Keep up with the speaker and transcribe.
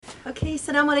Okay,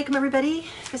 Assalamu alaikum everybody.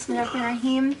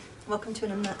 Bismillahirrahmanirrahim. Welcome to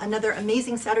another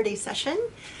amazing Saturday session.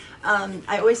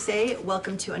 I always say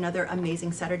welcome to another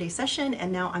amazing Saturday session,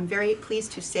 and now I'm very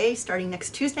pleased to say starting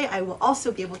next Tuesday I will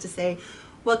also be able to say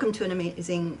welcome to an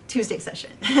amazing Tuesday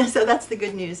session. So that's the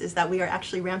good news, is that we are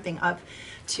actually ramping up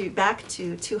back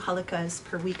to 2 halakas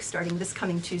per week starting this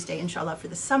coming Tuesday, inshallah, for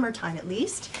the summertime at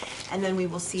least. And then we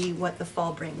will see what the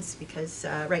fall brings, because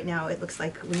right now it looks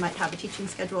like we might have a teaching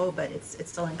schedule, but it's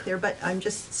still unclear. But I'm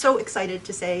just so excited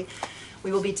to say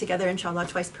we will be together, inshallah,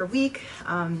 twice per week,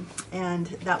 and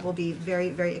that will be very,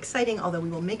 very exciting, although we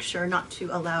will make sure not to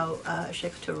allow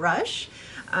Sheikh to rush,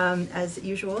 as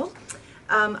usual.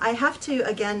 I have to,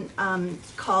 again,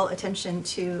 call attention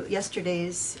to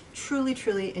yesterday's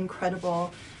truly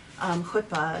incredible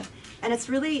khutbah. And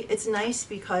it's nice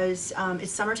because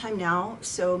it's summertime now,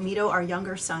 so Mito, our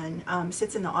younger son,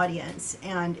 sits in the audience.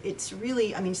 And it's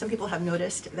really, some people have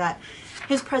noticed that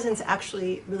his presence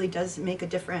actually really does make a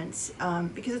difference,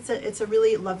 because it's a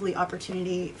really lovely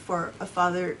opportunity for a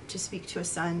father to speak to a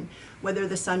son, whether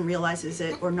the son realizes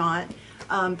it or not,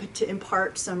 but to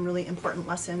impart some really important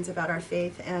lessons about our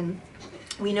faith. And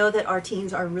we know that our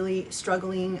teens are really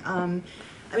struggling.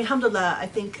 Alhamdulillah, I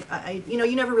think,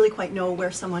 you never really quite know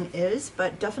where someone is,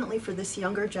 but definitely for this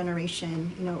younger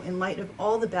generation, in light of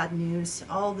all the bad news,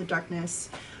 all the darkness,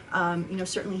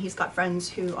 certainly he's got friends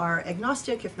who are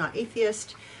agnostic, if not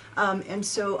atheist. And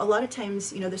so a lot of times,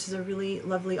 this is a really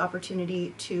lovely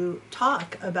opportunity to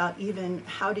talk about even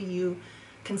how do you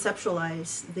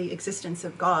conceptualize the existence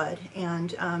of God.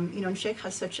 And, and Sheikh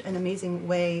has such an amazing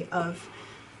way of,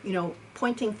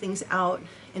 pointing things out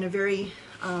in a very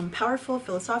powerful,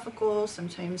 philosophical,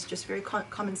 sometimes just very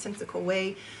commonsensical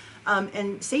way,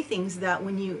 and say things that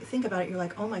when you think about it, you're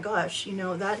like, oh my gosh,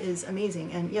 that is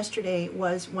amazing. And yesterday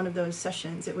was one of those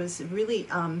sessions. It was really,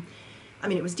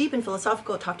 it was deep and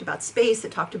philosophical. It talked about space.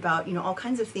 It talked about, all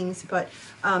kinds of things. But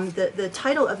the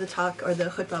title of the talk, or the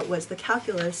khutbah, was The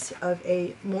Calculus of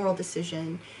a Moral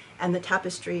Decision and the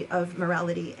Tapestry of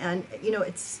Morality. And,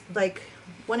 it's like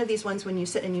one of these ones when you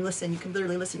sit and you listen, you can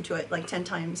literally listen to it like 10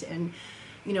 times and,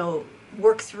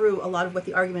 work through a lot of what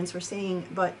the arguments were saying.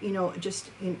 But,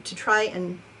 just to try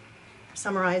and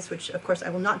summarize, which of course I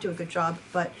will not do a good job,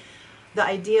 but the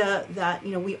idea that,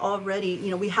 we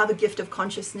already, we have a gift of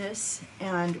consciousness,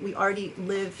 and we already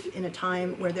live in a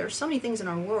time where there are so many things in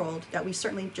our world that we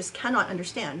certainly just cannot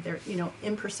understand. They're,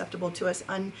 imperceptible to us.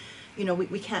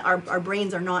 We can't, our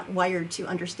brains are not wired to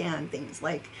understand things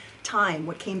like time,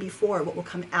 what came before, what will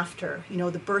come after,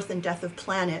 the birth and death of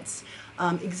planets,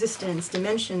 existence,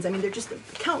 dimensions. There are just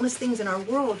countless things in our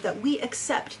world that we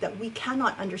accept, that we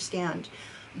cannot understand.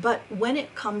 But when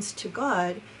it comes to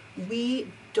God, we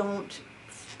don't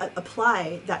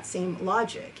apply that same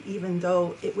logic, even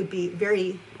though it would be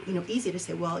very, easy to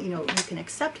say, well, you can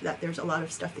accept that there's a lot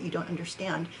of stuff that you don't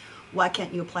understand. Why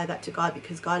can't you apply that to God?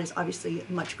 Because God is obviously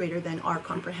much greater than our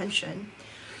comprehension.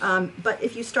 But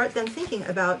if you start then thinking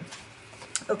about,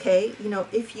 okay,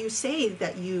 if you say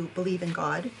that you believe in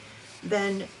God,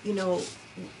 then,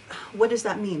 what does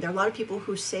that mean? There are a lot of people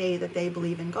who say that they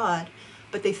believe in God,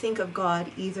 but they think of God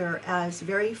either as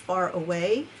very far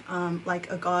away,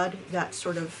 like a God that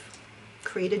sort of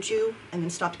created you and then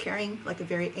stopped caring, like a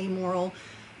very amoral,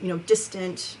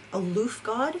 distant, aloof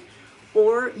God.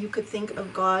 Or you could think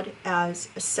of God as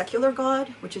a secular God,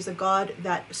 which is a God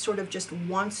that sort of just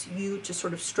wants you to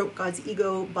sort of stroke God's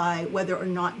ego by whether or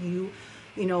not you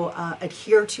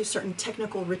adhere to certain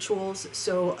technical rituals.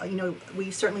 So,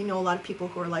 we certainly know a lot of people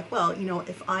who are like, well,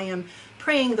 if I am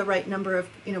praying the right number of,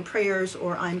 prayers,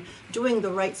 or I'm doing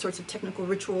the right sorts of technical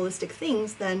ritualistic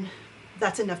things, then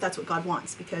that's enough. That's what God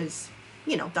wants, because,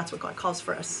 that's what God calls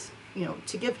for us,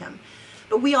 to give him.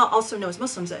 But we all also know as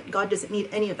Muslims that God doesn't need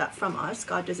any of that from us.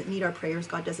 God doesn't need our prayers.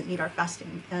 God doesn't need our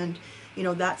fasting. And,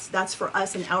 that's for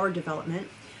us in our development.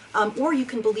 Or you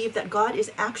can believe that God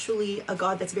is actually a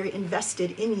God that's very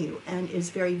invested in you and is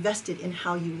very vested in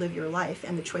how you live your life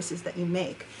and the choices that you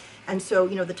make. And so,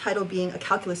 the title being A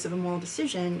Calculus of a Moral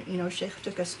Decision, Sheikh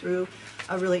took us through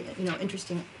a really,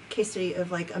 interesting case study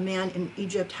of like a man in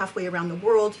Egypt, halfway around the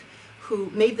world, who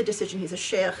made the decision. He's a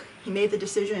sheikh. He made the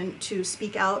decision to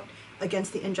speak out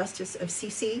against the injustice of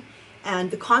Sisi.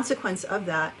 And the consequence of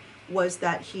that was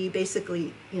that he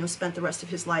basically, spent the rest of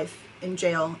his life in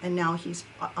jail, and now he's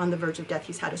on the verge of death.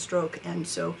 He's had a stroke, and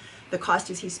so the cost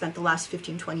is he spent the last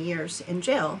 15, 20 years in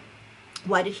jail.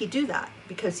 Why did he do that?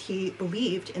 Because he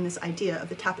believed in this idea of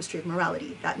the tapestry of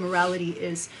morality, that morality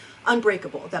is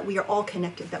unbreakable, that we are all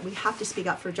connected, that we have to speak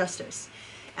out for justice.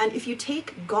 And if you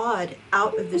take God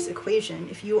out of this equation,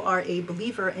 if you are a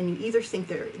believer and you either think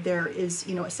there is,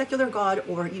 you know, a secular God,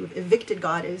 or you've evicted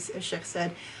God, as Sheikh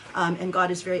said, and God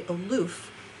is very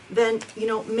aloof, then, you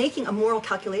know, making a moral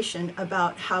calculation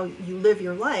about how you live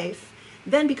your life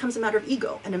then becomes a matter of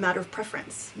ego and a matter of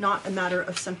preference, not a matter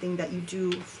of something that you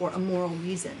do for a moral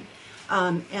reason.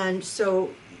 And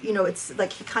so, you know, it's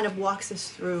like he kind of walks us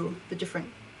through the different,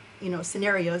 you know,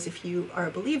 scenarios. If you are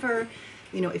a believer,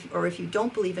 you know, if you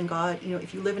don't believe in God, you know,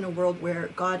 if you live in a world where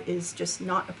God is just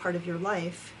not a part of your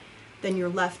life, then you're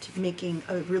left making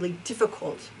a really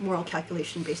difficult moral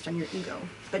calculation based on your ego.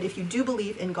 But if you do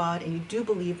believe in God, and you do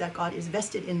believe that God is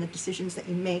vested in the decisions that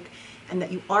you make, and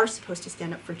that you are supposed to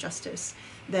stand up for justice,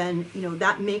 then, you know,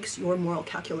 that makes your moral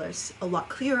calculus a lot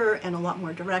clearer and a lot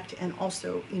more direct. And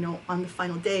also, you know, on the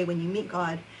final day when you meet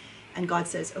God, and God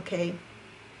says, okay,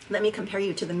 let me compare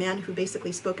you to the man who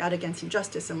basically spoke out against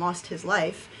injustice and lost his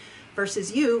life,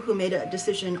 versus you who made a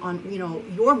decision on, you know,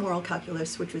 your moral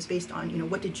calculus, which was based on, you know,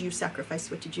 what did you sacrifice?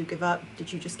 What did you give up?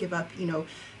 Did you just give up, you know,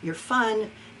 your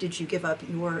fun? Did you give up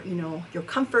your, you know, your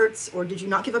comforts? Or did you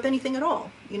not give up anything at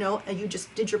all? You know, and you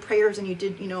just did your prayers, and you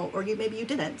did, you know, or maybe you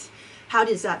didn't. How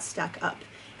does that stack up?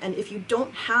 And if you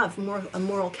don't have a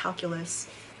moral calculus,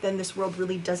 then this world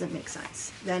really doesn't make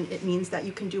sense. Then it means that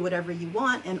you can do whatever you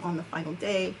want, and on the final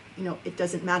day, you know, it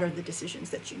doesn't matter the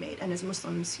decisions that you made. And as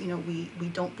Muslims, you know, we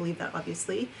don't believe that,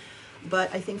 obviously.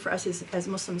 But I think for us as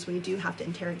Muslims, we do have to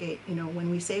interrogate, you know, when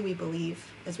we say we believe,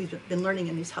 as we've been learning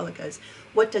in these halakas,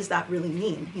 what does that really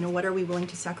mean? You know, what are we willing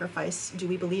to sacrifice? Do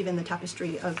we believe in the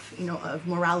tapestry of, you know, of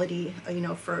morality, you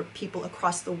know, for people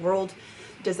across the world?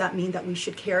 Does that mean that we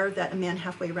should care that a man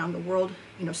halfway around the world,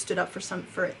 you know, stood up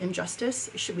for injustice?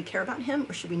 Should we care about him,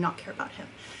 or should we not care about him?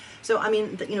 So, I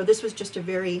mean, you know, this was just a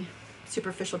very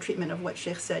superficial treatment of what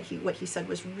Sheikh said. What he said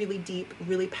was really deep,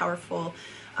 really powerful,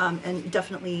 and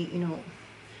definitely, you know,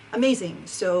 amazing.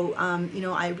 So, you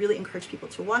know, I really encourage people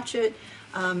to watch it,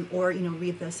 or, you know,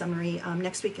 read the summary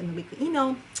next week in the weekly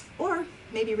email, or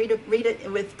maybe read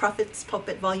it with Prophet's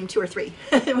Pulpit Volume 2 or 3,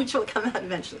 which will come out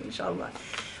eventually, inshallah.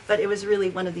 But it was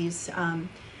really one of these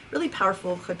really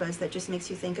powerful khutbahs that just makes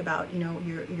you think about, you know,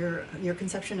 your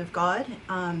conception of God,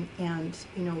 and,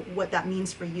 you know, what that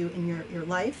means for you in your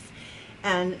life.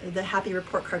 And the happy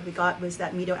report card we got was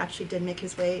that Mido actually did make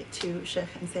his way to Sheikh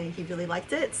and say he really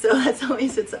liked it. So that's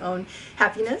always its own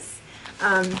happiness.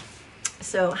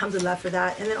 So alhamdulillah for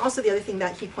that. And then also the other thing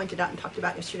that he pointed out and talked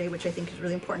about yesterday, which I think is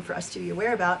really important for us to be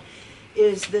aware about,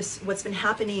 is this, what's been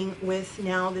happening with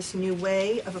now this new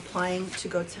way of applying to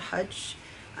go to Hajj.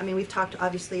 I mean, we've talked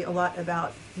obviously a lot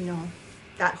about, you know,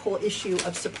 that whole issue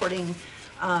of supporting,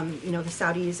 you know, the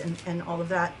Saudis and all of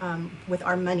that with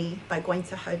our money by going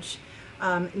to Hajj.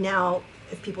 Now,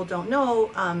 if people don't know,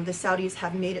 the Saudis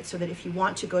have made it so that if you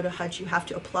want to go to Hajj, you have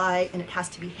to apply, and it has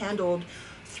to be handled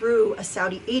through a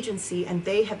Saudi agency, and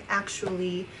they have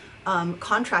actually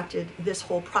contracted this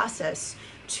whole process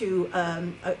to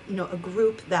you know, a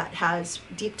group that has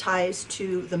deep ties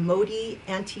to the Modi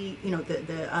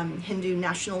the Hindu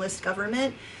nationalist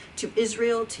government, to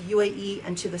Israel, to UAE,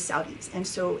 and to the Saudis. And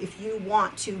so if you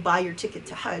want to buy your ticket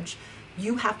to Hajj,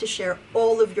 you have to share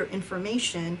all of your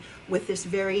information with this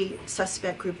very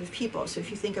suspect group of people. So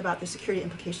if you think about the security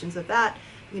implications of that,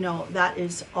 you know, that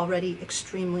is already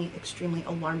extremely, extremely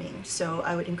alarming. So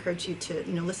I would encourage you to,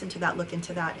 you know, listen to that, look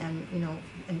into that, and, you know,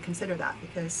 and consider that,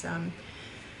 because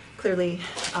clearly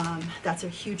that's a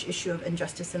huge issue of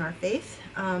injustice in our faith.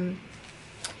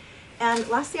 And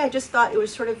lastly, I just thought it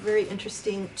was sort of very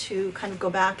interesting to kind of go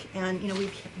back and, you know,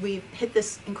 we've hit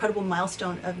this incredible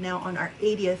milestone of now on our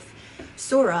 80th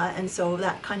Surah, and so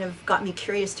that kind of got me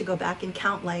curious to go back and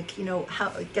count, like, you know,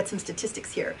 get some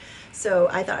statistics here. So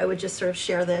I thought I would just sort of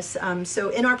share this. So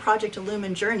in our Project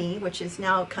Illumine journey, which is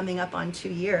now coming up on 2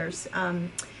 years,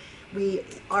 we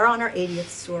are on our 80th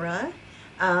Surah.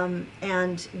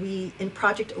 And we, in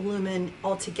Project Illumine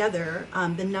altogether,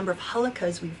 the number of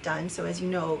halakas we've done, so as you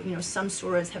know, some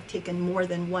surahs have taken more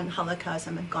than one halakah,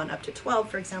 some have gone up to 12,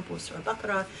 for example, with Surah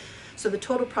Baqarah. So the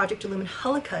total Project Illumine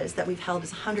halakas that we've held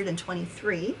is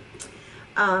 123.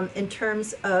 In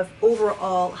terms of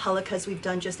overall halakas we've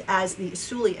done just as the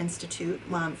Usuli Institute,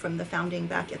 from the founding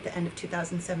back at the end of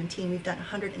 2017, we've done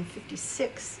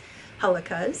 156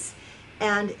 halakas.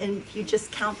 And if you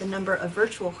just count the number of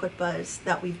virtual khutbahs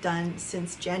that we've done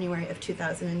since January of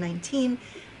 2019,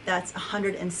 that's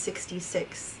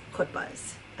 166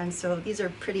 khutbahs. And so these are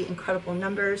pretty incredible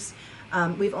numbers.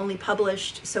 We've only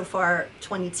published so far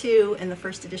 22 in the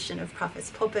first edition of Prophet's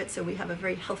Pulpit, so we have a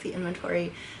very healthy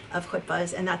inventory of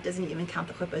khutbahs, and that doesn't even count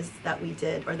the khutbahs that we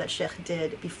did or that Sheikh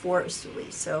did before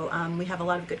Usuli. So we have a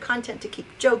lot of good content to keep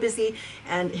Joe busy,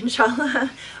 and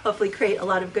inshallah, hopefully create a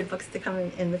lot of good books to come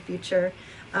in the future.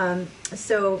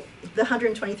 So the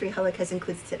 123 halakas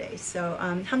includes today. So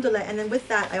alhamdulillah. And then with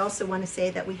that, I also want to say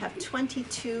that we have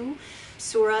 22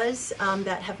 surahs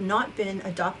that have not been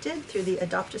adopted through the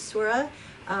Adopt a Surah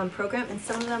program, and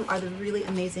some of them are the really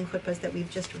amazing khutbahs that we've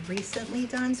just recently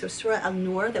done. So Surah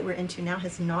Al-Nur that we're into now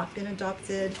has not been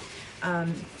adopted.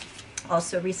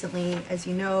 Also recently, as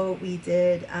you know, we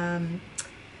did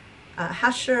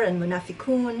Hashr and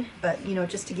Munafiqun, but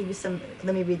just to give you some,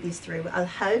 let me read these through.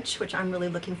 Al-Hajj, which I'm really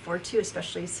looking forward to,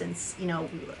 especially since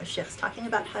Sheikh's talking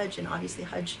about Hajj, and obviously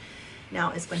Hajj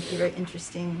now is going to be a very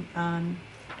interesting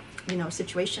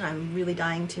situation. I'm really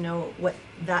dying to know what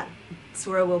that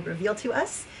surah will reveal to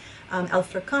us.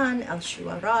 Al-Furqan,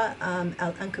 Al-Shuara,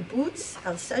 Al-Ankabut,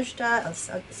 Al-Sajda,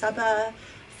 Al-Saba,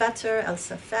 Fatir,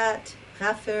 Al-Safat,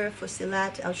 Ghafir,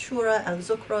 Fusilat, Al-Shura,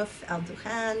 Al-Zukhruf,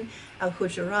 Al-Dukhan,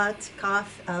 Al-Hujurat,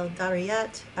 Kaf,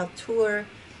 Al-Dariyat, Al-Tur,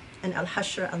 and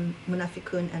Al-Hashr,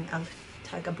 Al-Munafiqun, and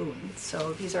Al-Tagabun.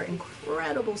 So these are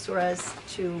incredible surahs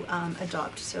to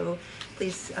adopt. So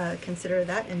please consider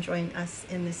that and join us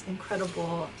in this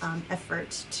incredible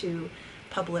effort to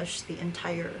publish the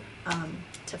entire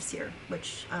tafsir,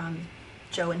 which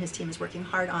Joe and his team is working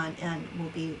hard on, and will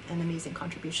be an amazing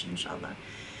contribution, inshallah.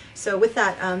 So with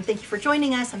that, thank you for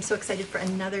joining us. I'm so excited for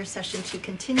another session to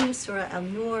continue Surah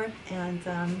Al-Nur, and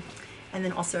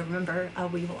then also remember,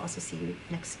 we will also see you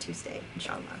next Tuesday,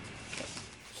 inshallah. Okay.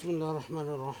 Bismillah ar-Rahman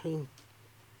ar-Rahim.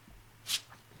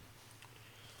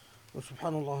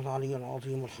 وسبحان الله العلي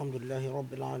العظيم والحمد لله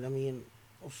رب العالمين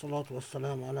والصلاة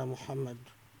والسلام على محمد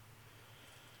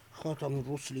خاتم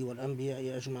الرسل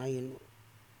والأنبياء أجمعين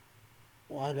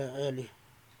وعلى آله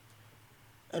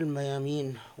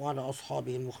الميامين وعلى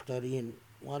أصحابه المختارين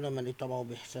وعلى من اتبعوا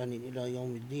بإحسان إلى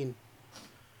يوم الدين.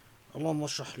 اللهم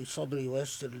اشرح لي صدري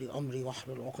ويسر لي أمري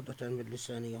واحلل عقدة من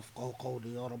لساني يفقهوا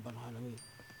قولي يا رب العالمين.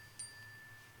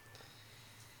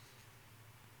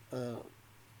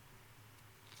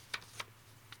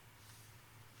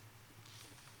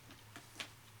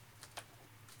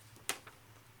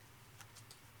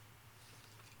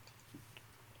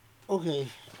 Okay,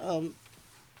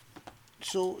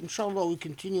 so inshallah we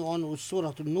continue on with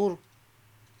Surah Al-Nur.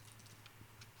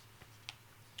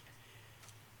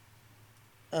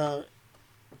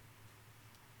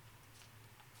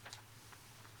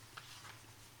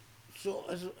 So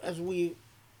as we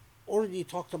already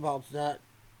talked about that,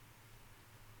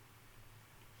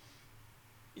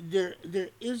 there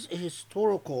is a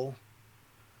historical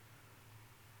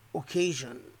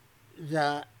occasion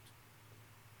that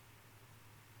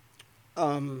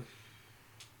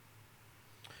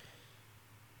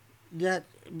that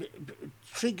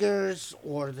triggers,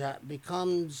 or that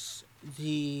becomes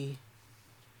the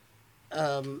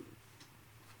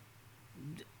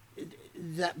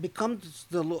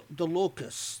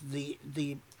locus, the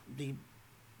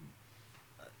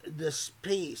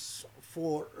space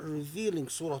for revealing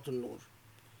Surah An-Nur.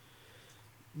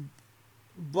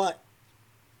 But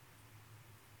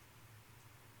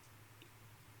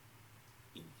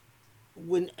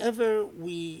whenever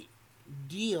we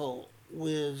deal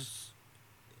with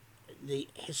the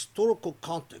historical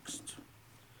context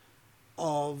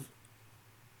of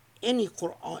any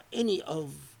Quranic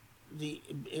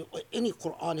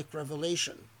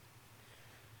revelation,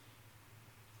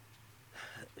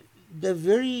 the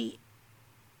very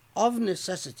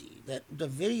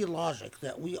logic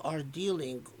that we are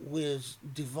dealing with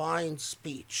divine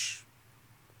speech.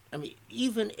 I mean,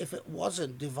 even if it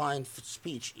wasn't divine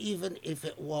speech, even if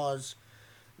it was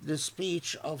the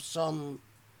speech of some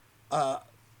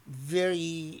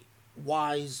very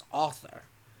wise author,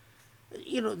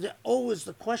 always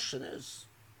the question is,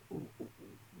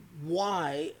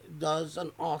 why does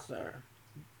an author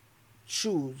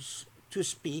choose to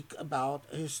speak about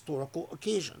a historical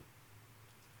occasion?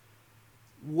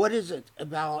 What is it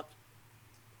about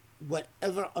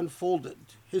whatever unfolded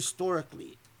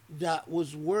historically that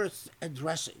was worth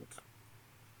addressing?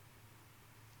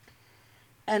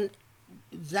 And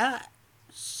that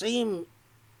same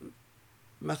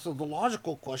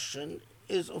methodological question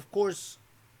is, of course,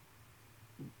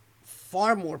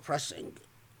 far more pressing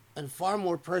and far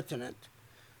more pertinent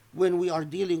when we are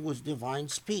dealing with divine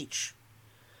speech.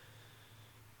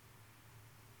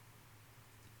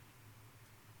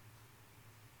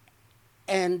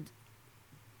 And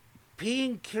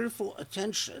paying careful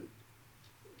attention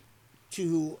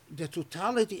to the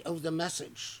totality of the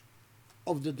message,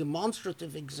 of the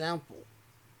demonstrative example,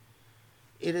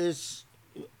 it is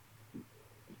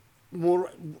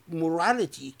mor-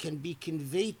 morality can be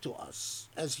conveyed to us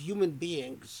as human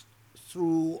beings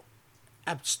through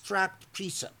abstract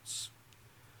precepts,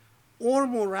 or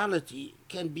morality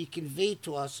can be conveyed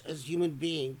to us as human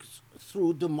beings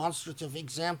through demonstrative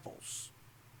examples.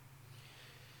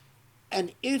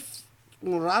 And if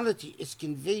morality is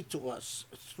conveyed to us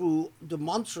through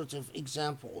demonstrative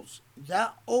examples,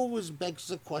 that always begs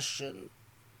the question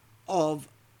of,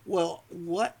 well,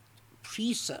 what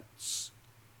precepts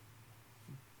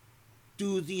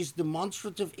do these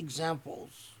demonstrative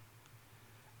examples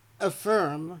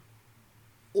affirm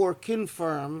or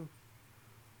confirm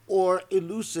or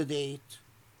elucidate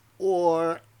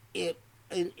or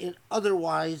in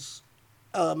otherwise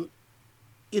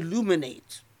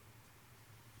illuminate?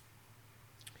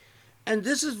 And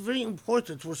this is very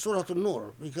important for Surah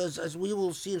An-Nur, because as we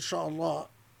will see inshallah,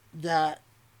 that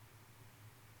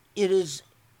it is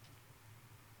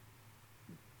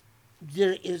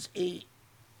there is a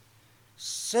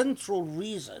central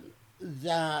reason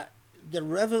that the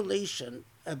revelation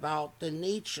about the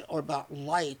nature or about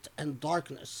light and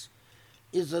darkness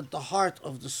is at the heart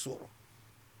of the surah.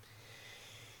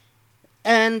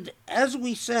 And as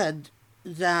we said,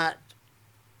 that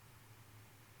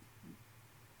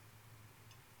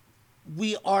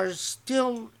we are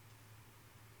still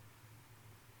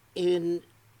in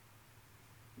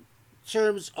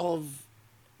terms of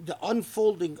the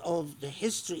unfolding of the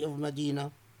history of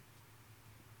Medina,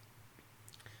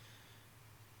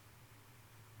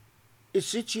 a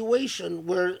situation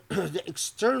where the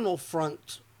external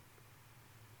front,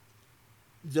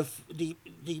 the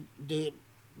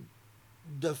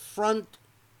front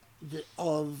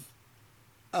of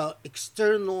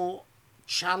external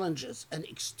challenges and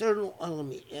external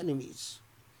enemies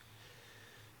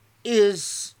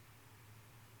is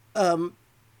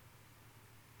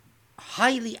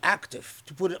highly active,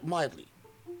 to put it mildly.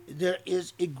 There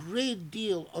is a great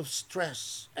deal of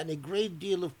stress and a great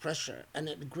deal of pressure and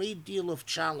a great deal of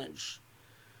challenge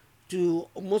to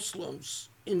Muslims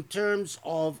in terms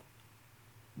of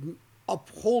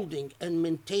upholding and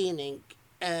maintaining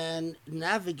and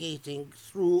navigating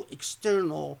through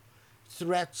external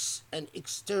threats and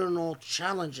external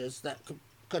challenges that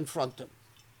confront them.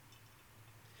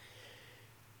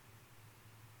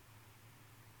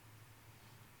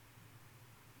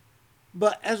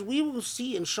 But as we will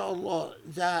see, inshallah,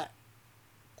 that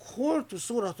core to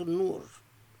Surah An-Nur,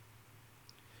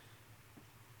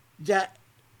 that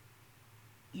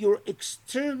your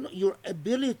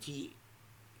ability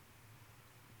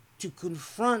to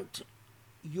confront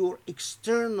your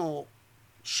external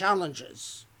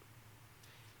challenges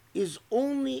is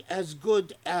only as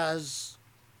good as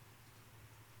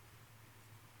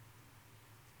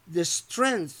the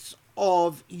strength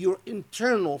of your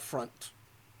internal front.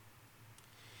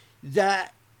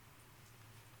 That,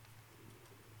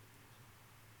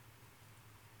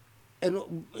 and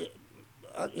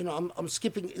I'm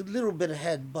skipping a little bit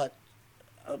ahead, but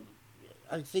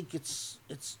I think it's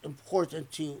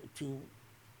important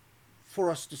for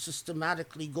us to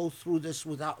systematically go through this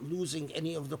without losing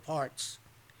any of the parts.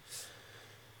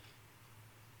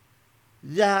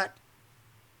 That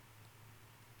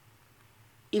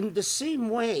in the same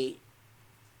way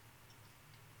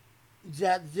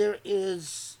that there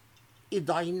is a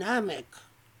dynamic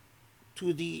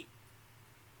to the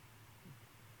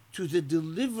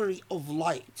delivery of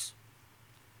light.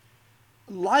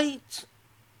 Light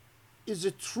is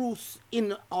a truth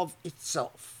in of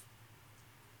itself.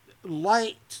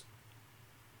 Light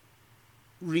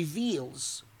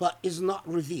reveals but is not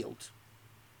revealed.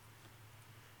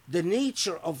 The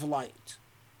nature of light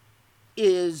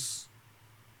is,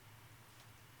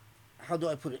 how do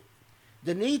I put it?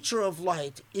 The nature of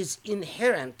light is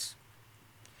inherent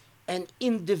and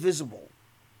indivisible.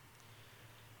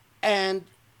 And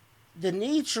the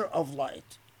nature of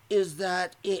light is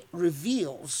that it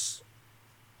reveals,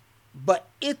 but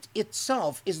it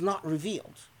itself is not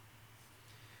revealed.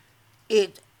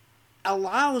 It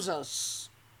allows us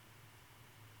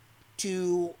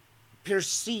to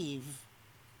perceive,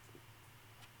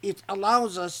 it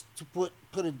allows us to put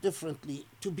it differently,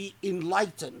 to be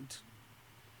enlightened.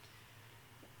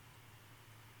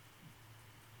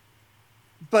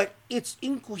 But it's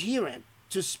incoherent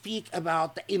to speak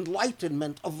about the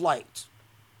enlightenment of light.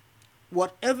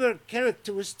 Whatever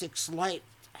characteristics light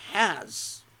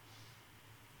has,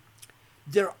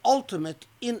 they're ultimate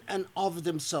in and of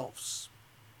themselves.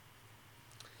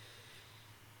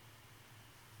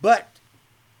 But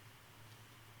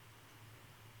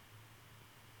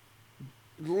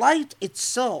light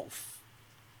itself,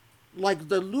 like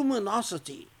the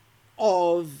luminosity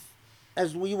of,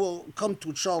 as we will come to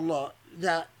inshallah,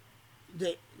 that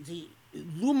the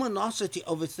luminosity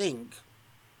of a thing,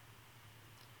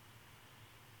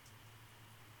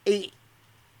 a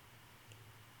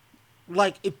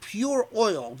like a pure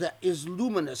oil that is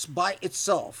luminous by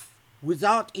itself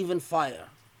without even fire,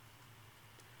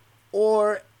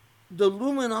 or the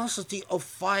luminosity of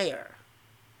fire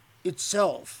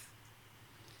itself,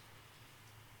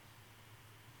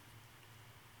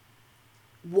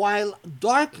 while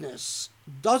darkness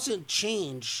doesn't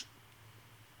change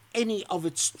any of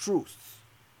its truth.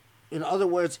 In other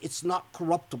words, it's not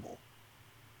corruptible.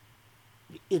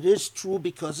 It is true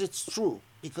because it's true,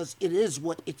 because it is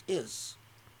what it is.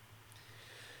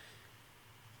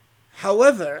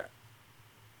 However,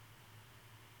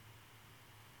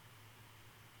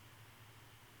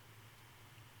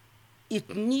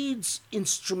 it needs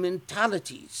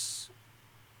instrumentalities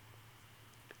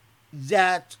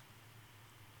that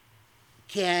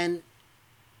can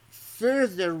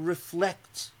further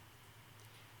reflect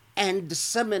and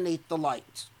disseminate the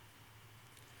light.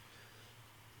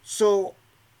 So,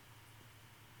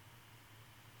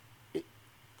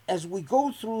 as we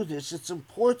go through this, it's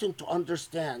important to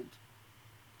understand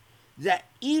that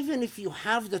even if you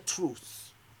have the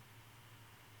truth,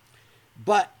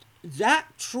 but that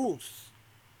truth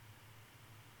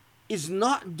is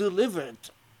not delivered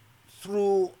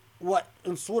through what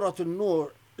in Surah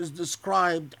An-Nur is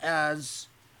described as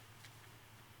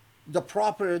the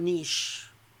proper niche,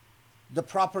 the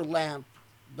proper lamp,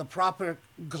 the proper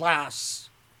glass,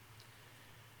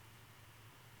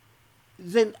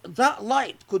 then that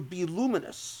light could be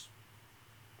luminous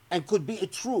and could be a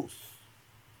truth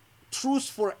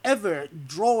forever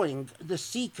drawing the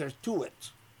seeker to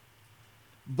it.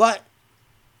 But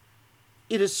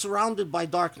it is surrounded by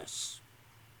darkness,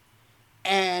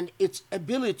 and its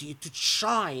ability to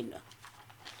shine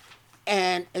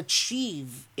and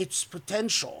achieve its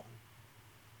potential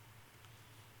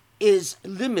is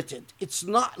limited. It's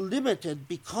not limited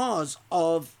because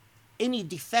of any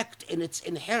defect in its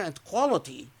inherent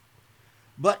quality,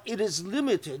 but it is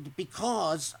limited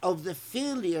because of the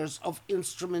failures of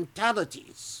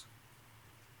instrumentalities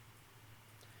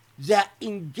that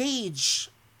engage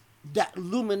that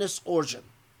luminous origin.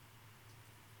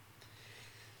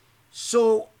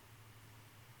 So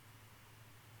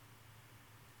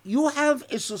you have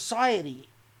a society,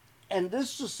 and this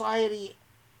society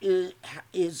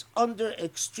is under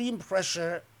extreme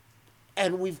pressure,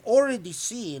 and we've already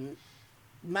seen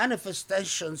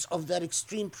manifestations of that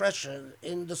extreme pressure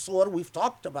in the surah we've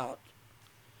talked about.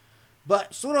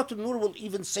 But Surah An-Nur will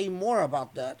even say more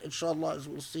about that, inshallah, as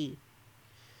we'll see.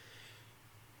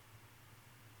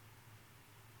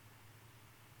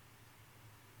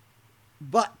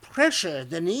 But pressure,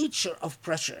 the nature of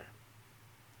pressure,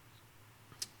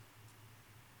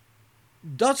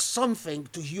 does something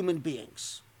to human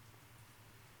beings.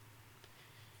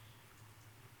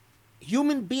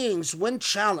 Human beings, when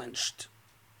challenged,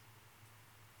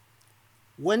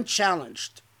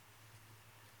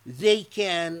 they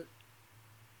can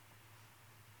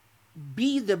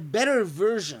be the better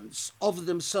versions of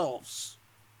themselves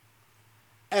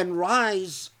and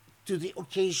rise to the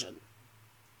occasion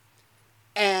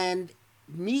and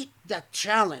meet that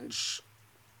challenge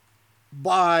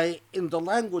by, in the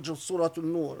language of Surah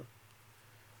An-Nur,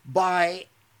 by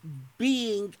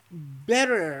being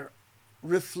better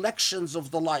reflections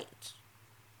of the light.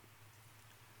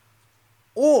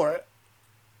 Or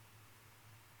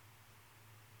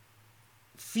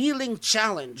feeling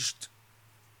challenged,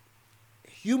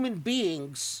 human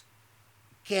beings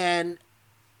can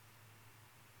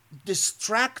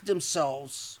distract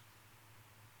themselves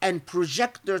and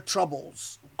project their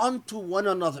troubles onto one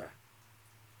another.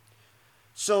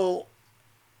 So,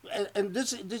 and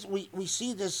this we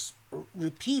see this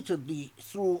repeatedly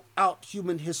throughout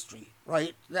human history,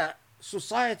 right? That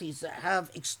societies that have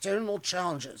external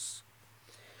challenges,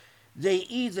 they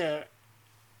either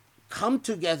come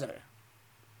together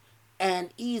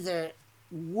and either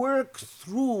work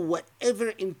through whatever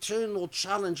internal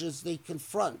challenges they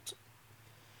confront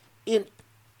in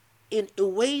a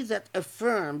way that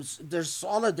affirms their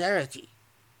solidarity.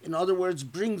 In other words,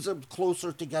 brings them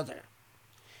closer together.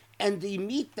 And they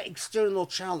meet the external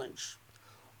challenge.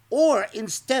 Or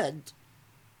instead,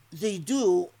 they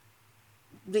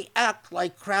act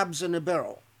like crabs in a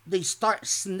barrel. They start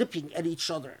snipping at each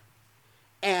other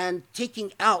and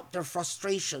taking out their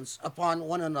frustrations upon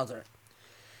one another.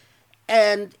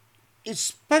 And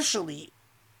especially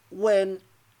when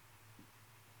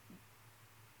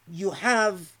you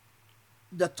have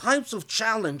the types of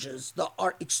challenges that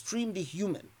are extremely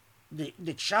human,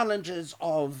 the challenges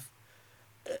of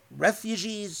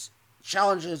refugees,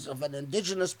 challenges of an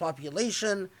indigenous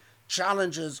population,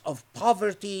 challenges of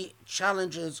poverty,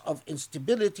 challenges of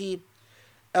instability.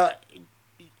 Uh,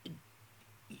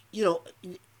 you know,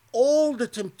 all the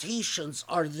temptations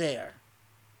are there.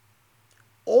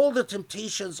 All the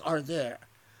temptations are there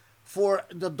for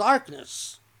the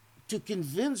darkness to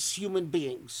convince human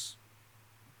beings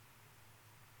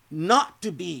not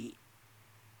to be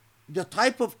the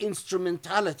type of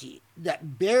instrumentality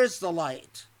that bears the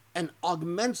light and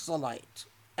augments the light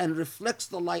and reflects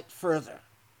the light further.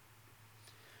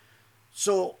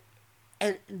 So,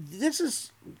 and this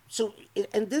is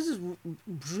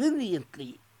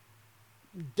brilliantly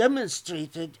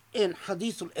demonstrated in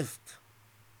Hadith al-Ifk.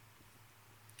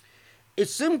 A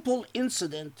simple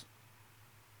incident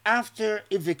after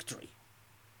a victory.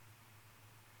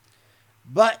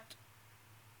 But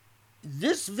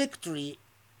this victory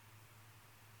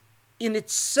in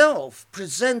itself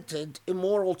presented a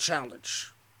moral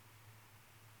challenge.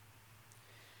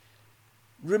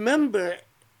 Remember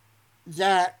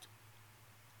that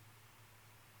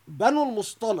Banu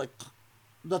al-Mustaliq,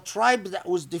 the tribe that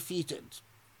was defeated,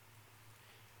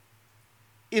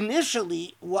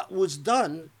 initially what was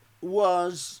done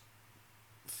was,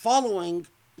 following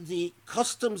the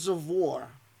customs of war,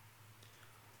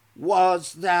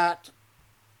 was that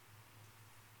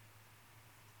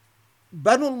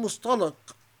Banu al-Mustaliq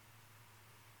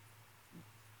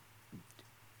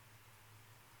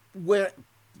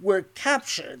were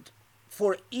captured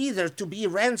for either to be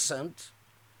ransomed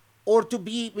or to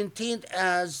be maintained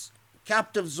as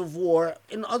captives of war,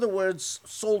 in other words,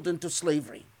 sold into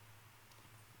slavery.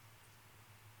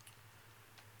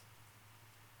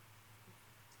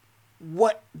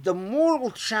 What the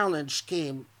moral challenge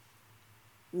came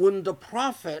when the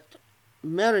Prophet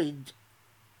married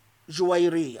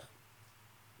Juwayriyah.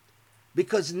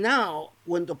 Because now,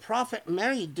 when the Prophet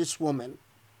married this woman,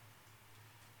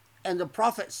 and the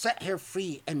Prophet set her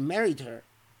free and married her,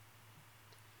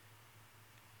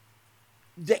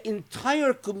 the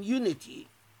entire community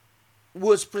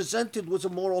was presented with a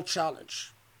moral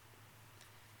challenge.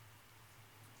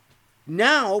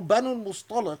 Now, Banu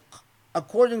al-Mustaliq,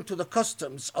 according to the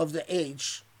customs of the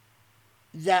age,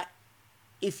 that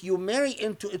if you marry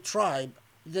into a tribe,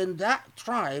 then that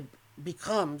tribe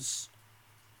becomes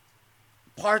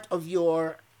part of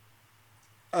your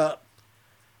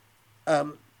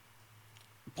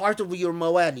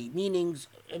mawali, meaning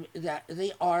that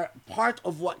they are part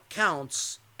of what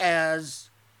counts as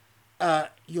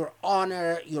your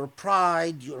honor, your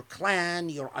pride, your clan,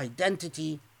 your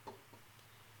identity.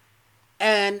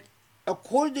 And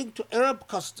according to Arab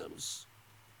customs,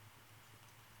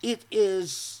 it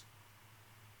is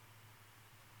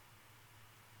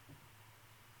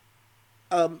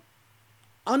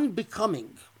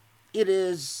unbecoming. It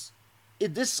is a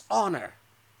dishonor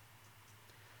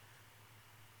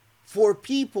for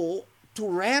people to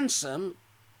ransom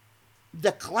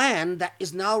the clan that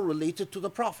is now related to the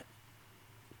Prophet.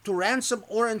 To ransom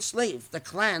or enslave the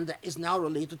clan that is now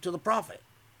related to the Prophet.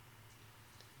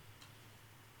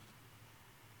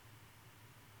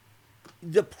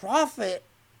 The Prophet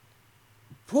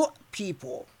put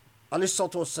people,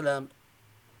 ﷺ,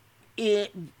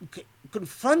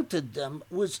 confronted them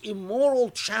with a moral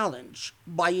challenge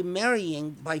by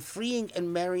freeing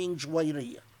and marrying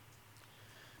Juwayriyah.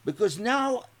 Because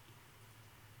now,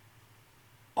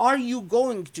 are you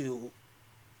going to,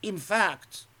 in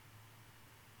fact,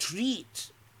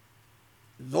 treat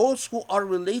those who are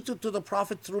related to the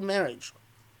Prophet through marriage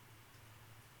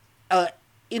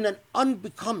in an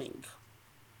unbecoming,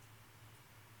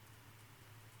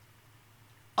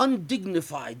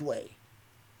 undignified way?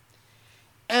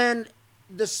 And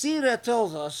the Seerah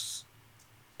tells us,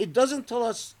 it doesn't tell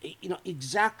us,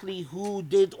 exactly who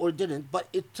did or didn't, but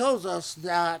it tells us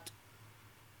that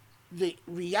the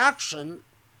reaction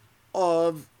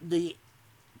of the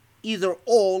either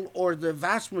all or the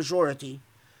vast majority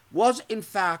was in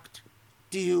fact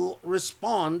to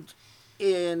respond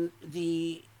in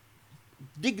the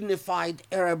dignified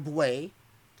Arab way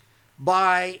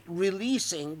by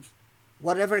releasing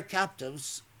whatever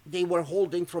captives they were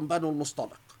holding from Banu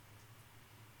al-Mustaliq.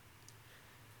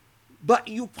 But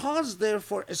you pause there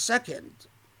for a second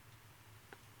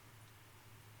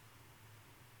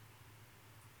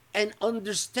and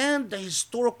understand the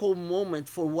historical moment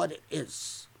for what it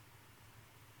is.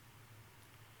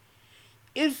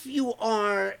 If you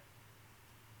are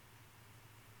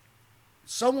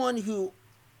someone who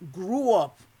grew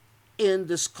up in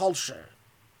this culture,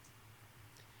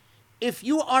 if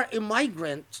you are a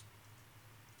migrant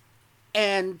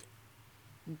and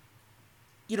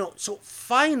so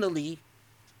finally,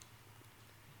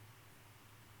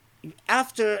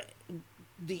 after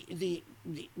the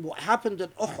what happened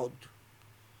at Uhud,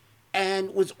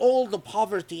 and with all the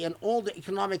poverty and all the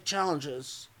economic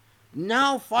challenges,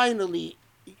 now finally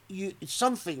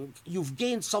you've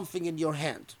gained something in your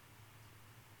hand.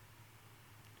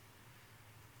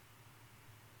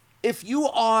 If you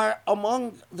are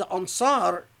among the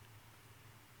Ansar,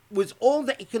 with all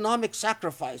the economic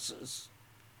sacrifices,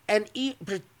 and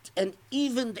even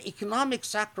the economic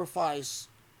sacrifice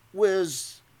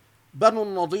was Banu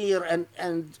Nadir,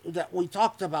 and that we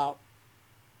talked about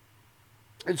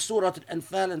in Surah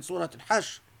Al-Anfal and Surah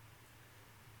Al-Hajj.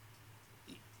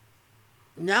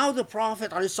 Now the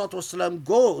Prophet ﷺ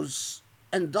goes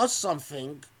and does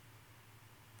something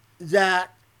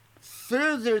that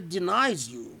further denies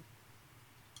you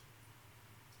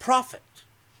profit,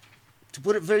 to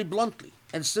put it very bluntly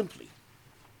and simply.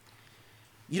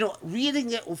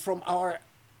 Reading it from our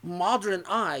modern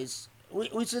eyes,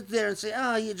 we sit there and say,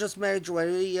 you just married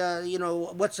Joey,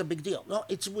 what's the big deal? No,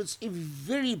 it was a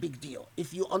very big deal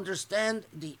if you understand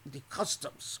the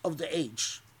customs of the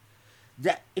age,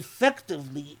 that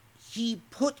effectively he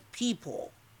put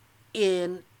people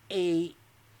in a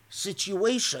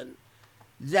situation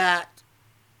that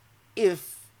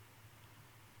if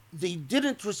they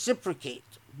didn't reciprocate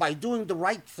by doing the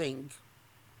right thing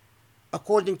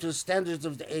according to the standards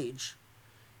of the age,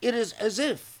 it is as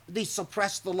if they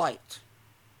suppress the light.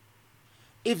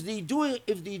 If they do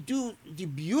the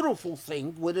beautiful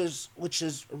thing, which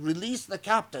is release the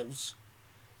captives,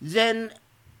 then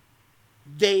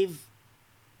they've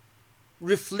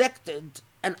reflected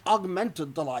and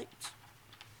augmented the light.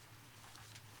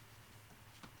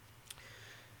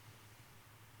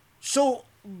 So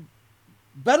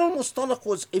Battle Mustalik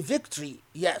was a victory,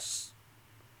 yes,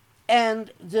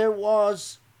 and there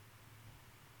was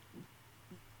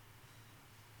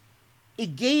a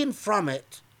gain from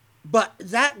it, but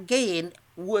that gain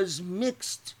was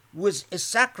mixed with a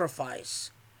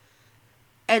sacrifice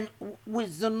and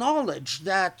with the knowledge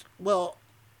that, well,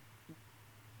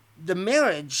 the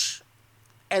marriage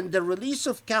and the release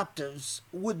of captives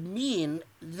would mean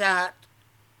that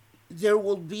there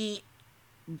will be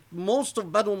most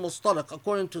of Banu Mustalik,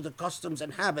 according to the customs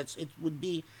and habits, it would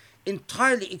be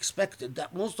entirely expected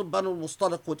that most of Banu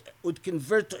Mustalik would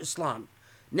convert to Islam.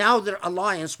 Now their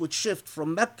alliance would shift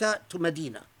from Mecca to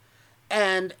Medina.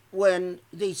 And when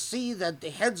they see that the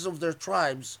heads of their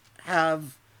tribes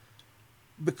have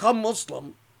become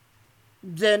Muslim,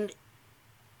 then,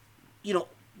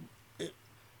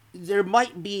 there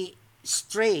might be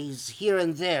strays here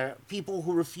and there, people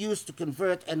who refuse to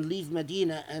convert and leave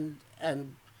Medina and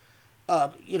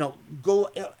go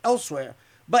elsewhere.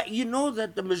 But you know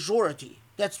that the majority,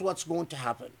 that's what's going to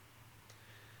happen.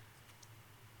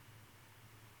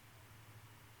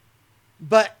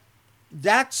 But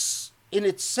that's in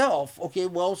itself, okay,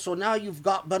 well, so now you've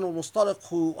got Banu Mustalik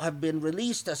who have been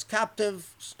released as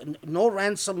captives, no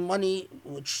ransom money,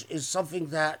 which is something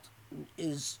that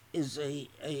is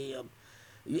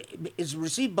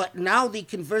received, but now they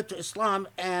convert to Islam,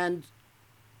 and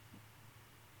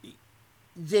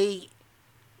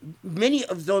many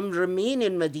of them remain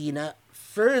in Medina,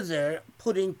 further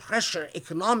putting pressure,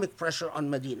 economic pressure on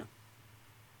Medina.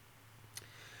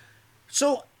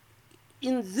 So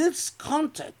in this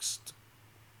context,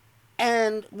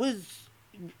 and with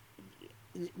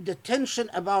the tension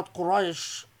about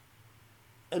Quraysh,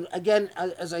 and again,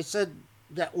 as I said,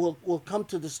 that we'll come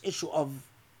to this issue of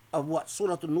what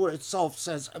Surah An-Nur itself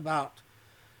says about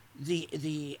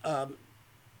the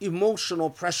emotional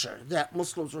pressure that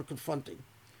Muslims were confronting.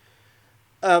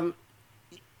 And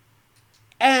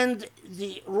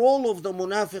the role of the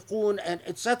munafiqun, and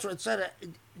etc., etc.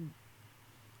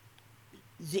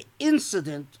 The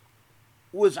incident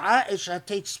with Aisha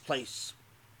takes place.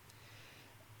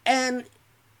 And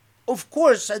of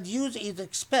course, as you'd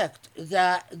expect,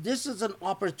 that this is an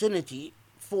opportunity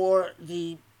for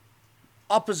the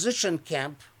opposition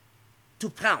camp to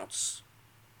pounce.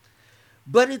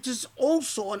 But it is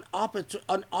also an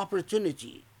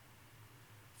opportunity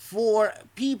for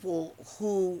people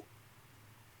who,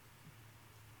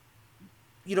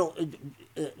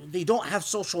 they don't have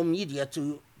social media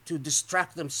to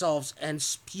distract themselves and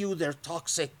spew their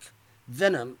toxic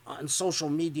venom on social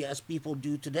media as people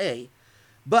do today,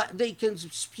 but they can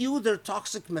spew their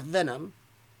toxic venom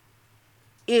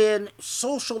in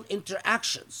social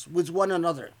interactions with one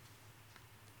another.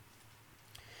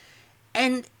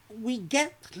 And we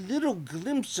get little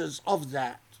glimpses of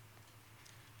that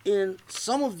in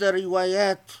some of the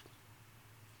riwayat.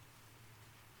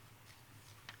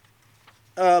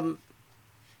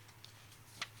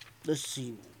 Let's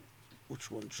see,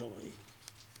 which one shall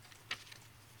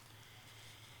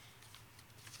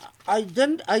I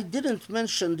didn't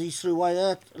mention these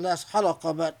riwayat last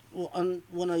halaqa, but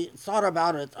when I thought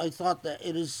about it, I thought that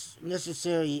it is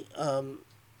necessary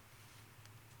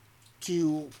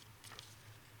to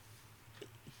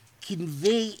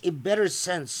convey a better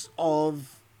sense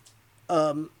of.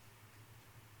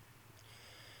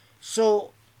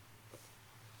 So,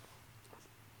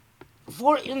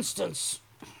 for instance,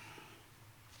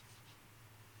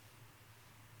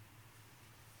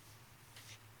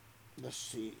 let's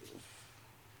see.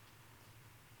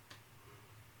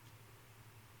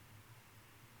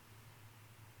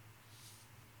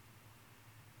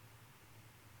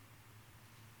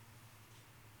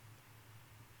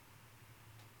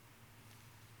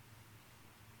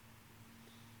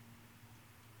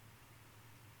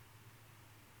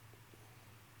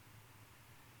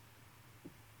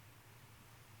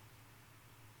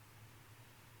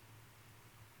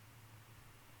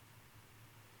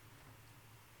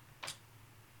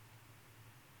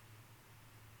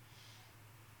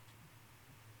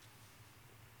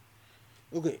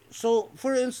 Okay, so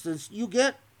for instance, you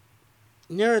get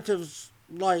narratives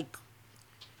like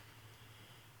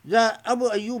that Abu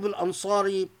Ayyub al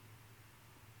Ansari,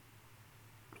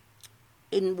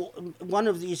 in one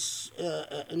of these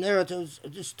narratives,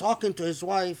 is talking to his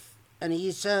wife, and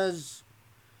he says,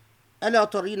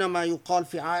 ألا ترين ما يقال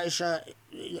في عائشة?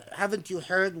 Haven't you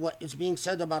heard what is being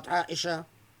said about Aisha?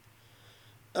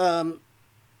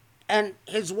 And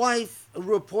his wife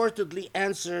reportedly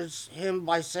answers him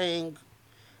by saying,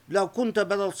 لو كنت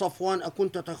بدل صفوان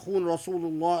أكنت تخون رسول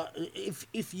الله.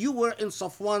 If you were in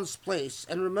Safwan's place,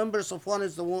 and remember Safwan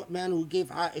is the man who gave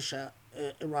Aisha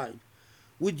a ride,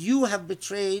 would you have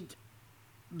betrayed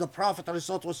the Prophet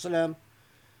ﷺ?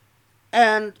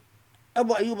 And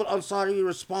Abu Ayyub al-Ansari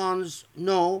responds,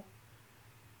 no.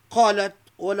 قالت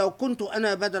ولو كنت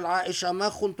أنا بدل عائشة ما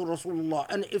خنت رسول الله.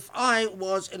 And if I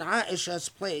was in Aisha's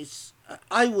place,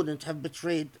 I wouldn't have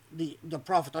betrayed the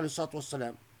Prophet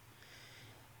ﷺ.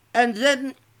 And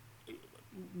then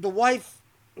the wife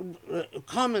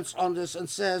comments on this and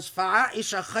says,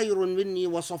 فَعَائِشَ خَيْرٌ مِنِّي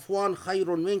وَصَفْوَانْ خَيْرٌ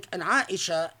مِنْكَ. And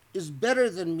Aisha is better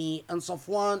than me and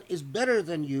Safwan is better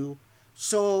than you,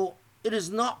 so it is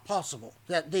not possible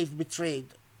that they've betrayed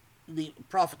the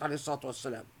Prophet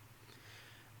ﷺ.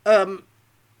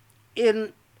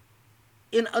 In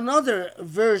another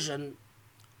version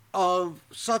of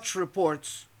such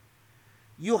reports,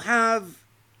 you have,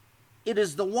 it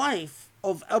is the wife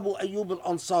of Abu Ayyub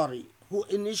al-Ansari who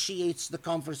initiates the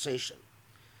conversation.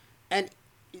 And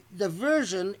the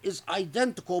version is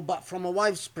identical, but from a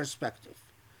wife's perspective.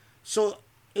 So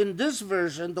in this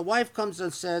version, the wife comes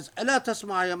and says, ألا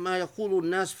تسمع ما يقول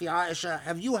الناس في عائشة?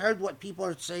 Have you heard what people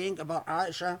are saying about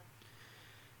Aisha?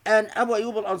 And Abu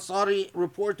Ayyub al-Ansari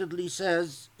reportedly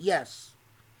says, yes.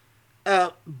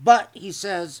 But he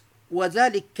says,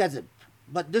 وَذَلِكَ كَذِب.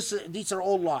 But these are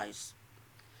all lies.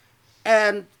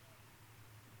 And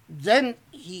then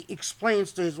he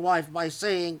explains to his wife by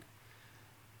saying,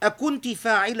 أَكُنْتِ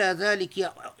فَاعِلَ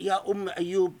ذَلِكَ يَا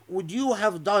أُمَّ Would you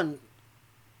have done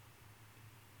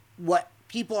what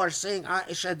people are saying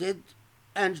Aisha did?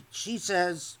 And she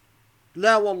says,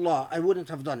 لا والله, I wouldn't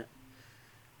have done it.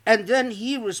 And then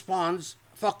he responds,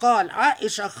 فَقَالْ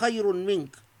عَائِشَ خَيْرٌ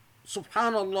مِنْكَ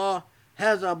Subhanallah,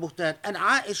 هذا بهتان. And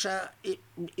Aisha,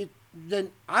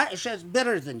 then Aisha is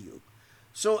better than you.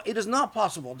 So it is not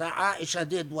possible that Aisha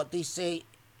did what they say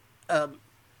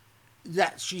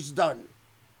that she's done.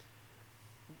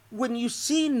 When you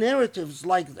see narratives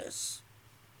like this,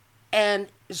 and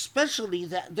especially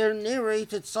that they're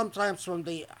narrated sometimes from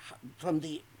the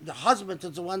husband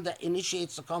is the one that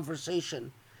initiates the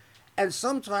conversation, and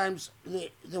sometimes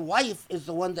the wife is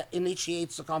the one that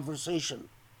initiates the conversation.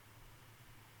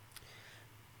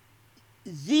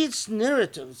 These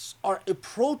narratives are a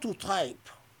prototype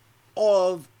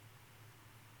of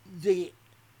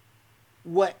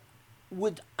what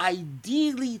would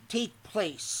ideally take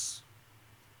place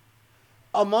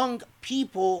among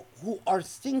people who are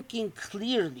thinking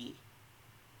clearly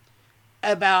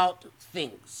about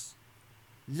things.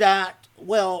 That,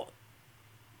 well,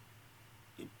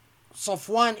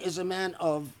 Safwan is a man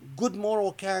of good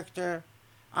moral character,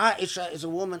 Aisha is a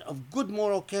woman of good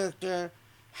moral character.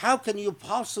 How can you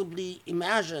possibly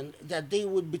imagine that they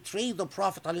would betray the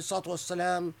Prophet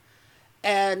ﷺ?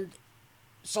 And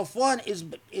Safwan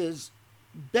is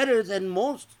better than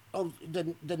most of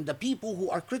than the people who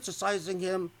are criticizing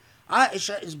him.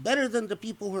 Aisha is better than the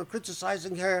people who are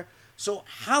criticizing her. So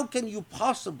how can you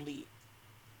possibly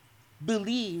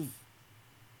believe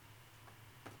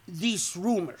these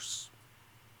rumors?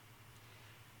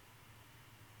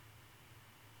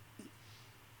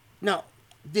 Now,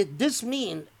 did this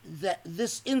mean that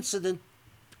this incident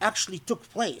actually took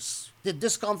place. Did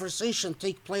this conversation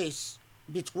take place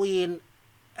between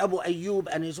Abu Ayyub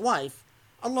and his wife?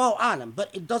 Allahu Alam, but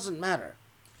it doesn't matter.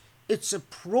 It's a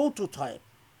prototype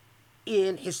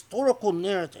in historical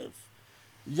narrative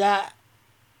that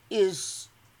is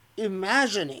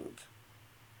imagining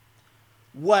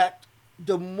what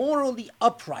the morally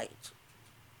upright,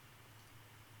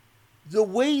 the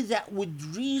way that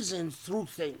would reason through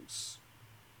things.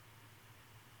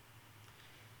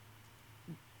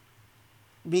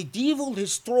 Medieval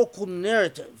historical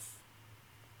narrative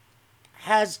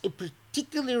has a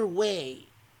particular way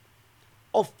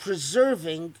of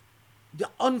preserving the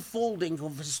unfolding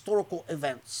of historical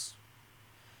events.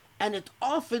 And it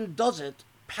often does it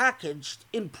packaged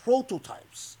in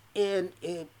prototypes, in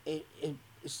a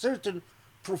certain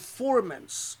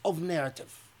performance of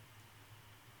narrative.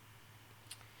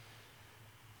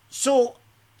 So,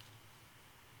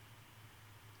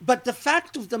 but the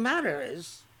fact of the matter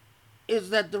is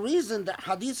that the reason that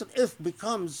Hadith al-Ifk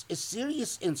becomes a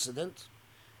serious incident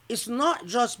is not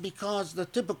just because the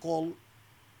typical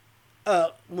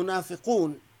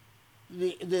munafiqun,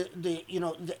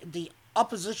 the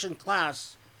opposition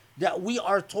class that we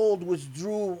are told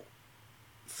withdrew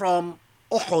from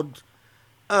Uhud,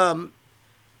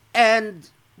 and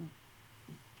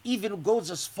even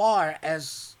goes as far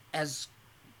as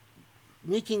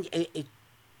making a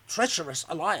treacherous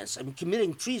alliance, I mean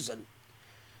committing treason.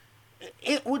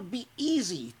 It would be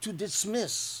easy to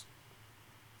dismiss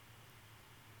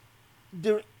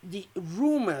the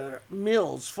rumor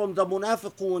mills from the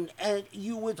munafiqun, and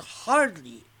you would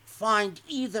hardly find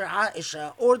either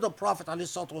Aisha or the Prophet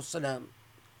ﷺ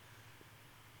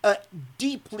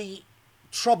deeply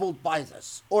troubled by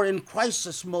this or in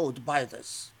crisis mode by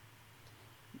this.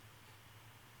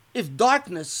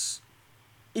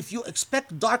 If you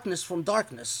expect darkness from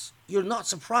darkness, you're not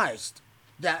surprised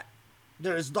that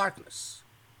there is darkness.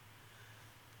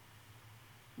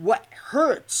 What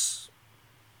hurts,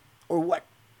 or what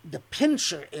the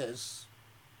pincher is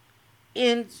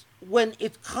when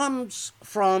it comes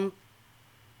from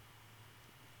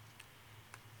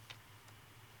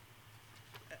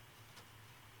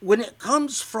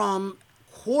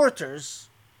quarters.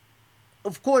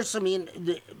 Of course, I mean,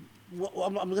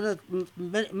 I'm going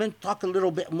to talk a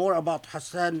little bit more about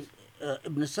Hassan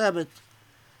ibn Thabit,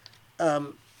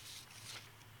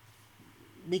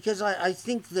 because I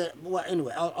think that, well,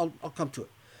 anyway, I'll come to it.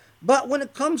 But when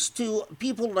it comes to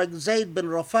people like Zayd bin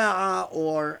Rafa'a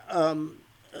or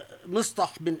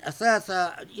Mistah bin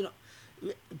Athatha,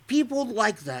 people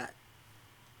like that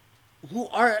who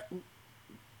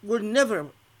were never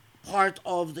part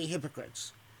of the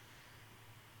hypocrites.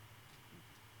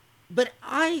 But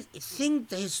I think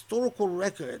the historical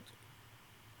record,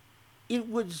 it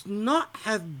would not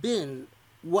have been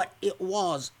what it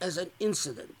was as an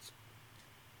incident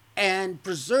and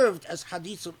preserved as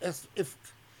hadith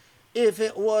if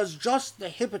it was just the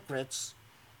hypocrites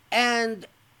and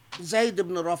Zayd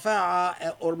ibn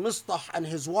Rafa'a or Mistah and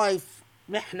his wife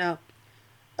Mihna.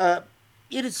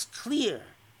 It is clear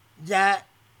that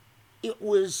it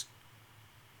was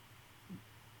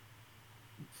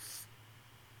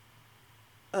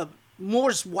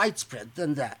more widespread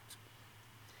than that.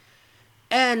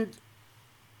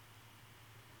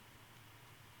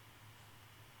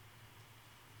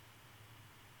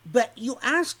 But you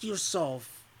ask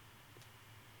yourself,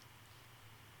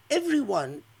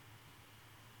 everyone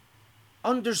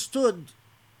understood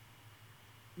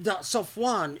that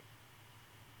Safwan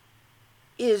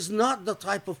is not the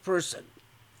type of person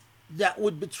that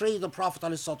would betray the Prophet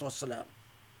ﷺ.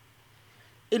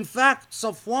 In fact,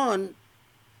 Safwan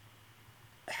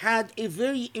had a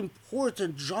very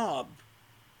important job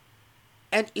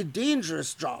and a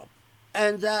dangerous job,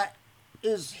 and that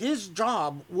is his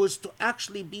job was to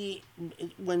actually be,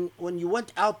 when you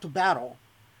went out to battle,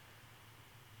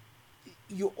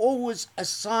 you always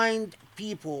assigned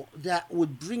people that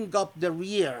would bring up the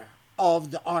rear of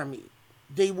the army.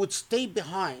 They would stay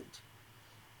behind,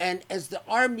 and as the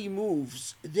army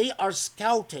moves, they are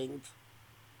scouting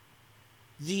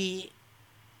the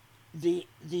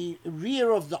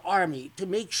rear of the army to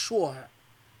make sure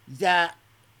that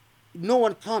no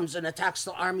one comes and attacks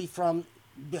the army from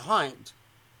behind.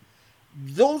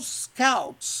 Those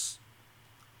scouts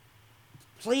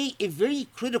play a very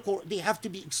critical, they have to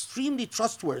be extremely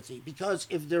trustworthy, because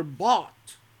if they're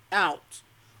bought out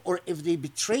or if they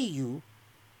betray you,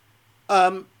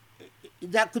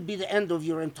 that could be the end of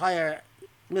your entire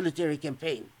military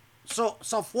campaign. So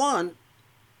Safwan,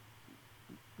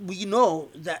 we know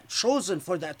that chosen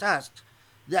for that task,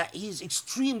 that he's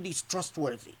extremely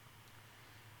trustworthy.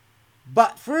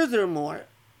 But furthermore,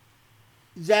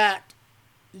 that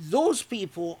those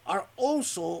people are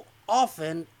also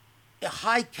often a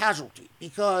high casualty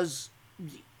because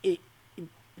it,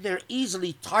 they're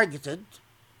easily targeted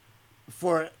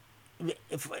for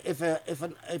if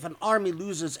an army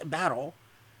loses a battle.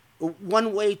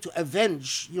 One way to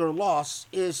avenge your loss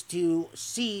is to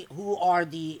see who are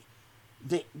the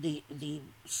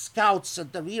scouts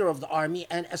at the rear of the army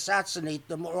and assassinate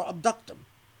them or abduct them.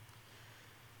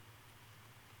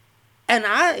 And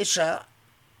Aisha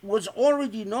was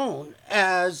already known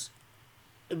as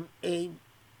a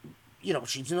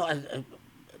she's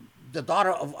the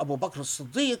daughter of Abu Bakr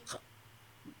as-Siddiq.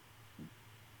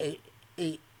 A,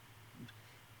 a,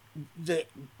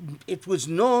 it was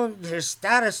known their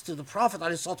status to the Prophet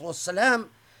ﷺ.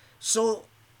 So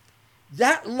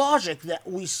that logic that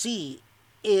we see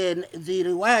in the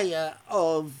riwayah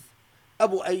of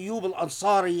Abu Ayyub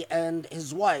al-Ansari and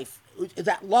his wife,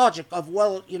 that logic of,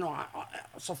 well,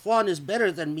 Safwan is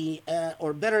better than me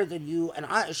or better than you, and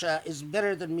Aisha is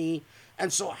better than me,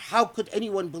 and so how could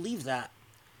anyone believe that?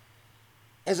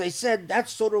 As I said,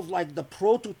 that's sort of like the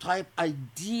prototype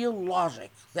ideal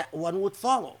logic that one would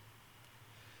follow.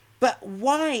 But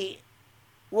why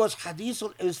was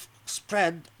hadith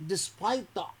spread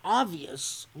despite the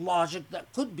obvious logic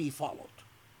that could be followed?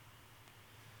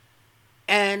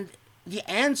 And the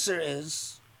answer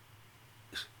is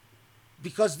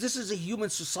because this is a human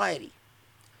society.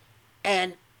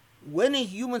 And when a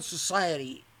human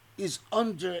society is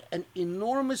under an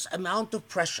enormous amount of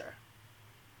pressure,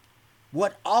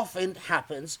 what often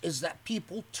happens is that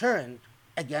people turn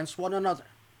against one another.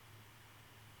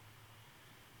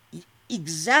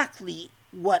 Exactly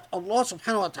what Allah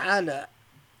subhanahu wa ta'ala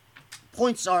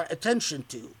points our attention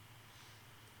to,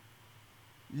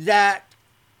 that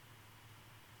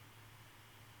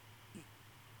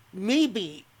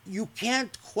maybe you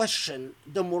can't question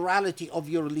the morality of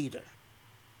your leader.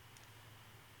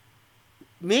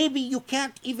 Maybe you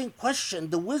can't even question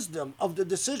the wisdom of the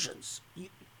decisions.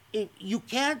 You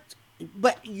can't,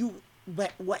 but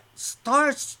what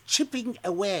starts chipping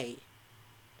away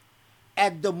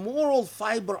at the moral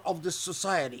fiber of the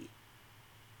society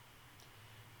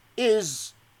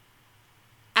is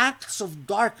acts of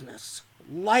darkness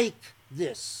like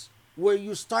this, where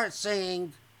you start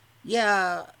saying,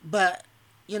 yeah, but,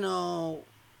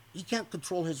 he can't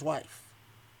control his wife.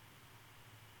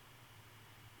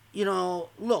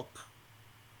 Look,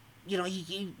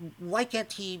 why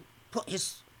can't he put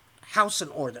his house in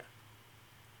order?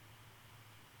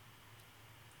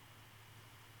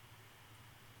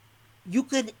 You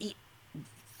can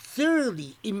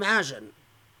thoroughly imagine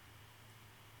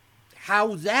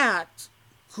how that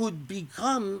could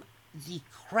become the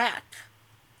crack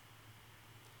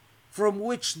from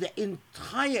which the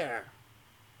entire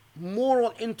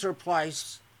moral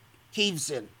enterprise caves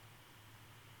in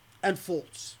and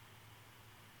falls.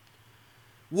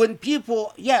 When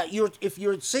people, if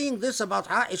you're saying this about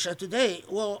Aisha today,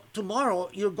 well, tomorrow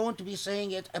you're going to be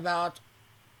saying it about,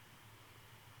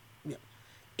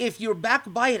 if you're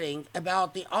backbiting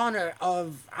about the honor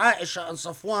of Aisha and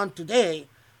Safwan today,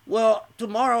 well,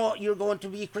 tomorrow you're going to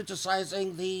be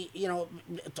criticizing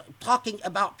talking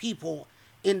about people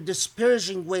in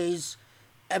disparaging ways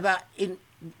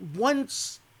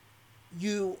once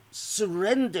you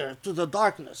surrender to the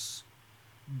darkness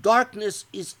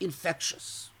is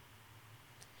infectious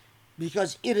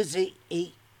because it is a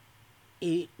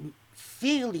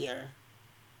failure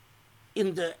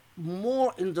in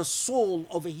the soul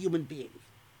of a human being.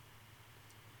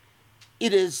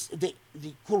 It is the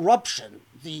corruption,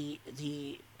 the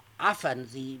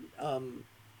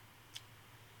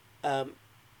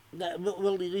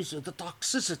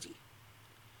toxicity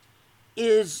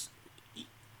is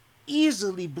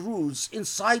easily bruised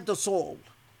inside the soul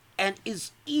and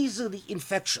is easily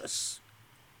infectious,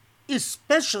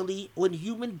 especially when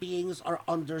human beings are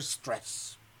under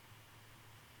stress.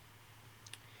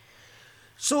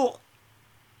 So,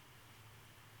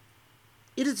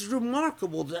 it is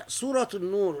remarkable that Surah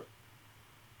An-Nur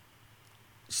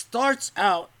starts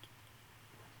out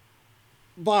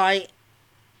by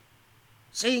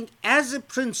saying, as a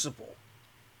principle,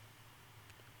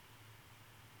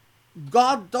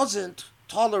 God doesn't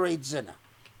tolerate zina.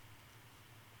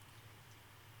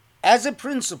 As a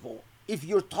principle, if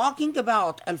you're talking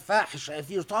about al-fahisha, if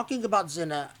you're talking about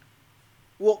zina,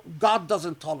 well, God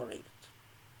doesn't tolerate it.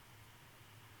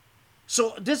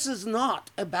 So this is not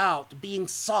about being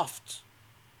soft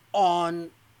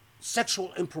on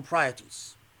sexual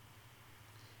improprieties.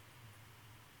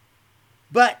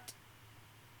 But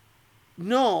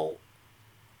know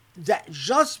that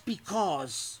just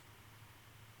because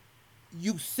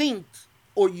you think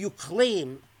or you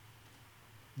claim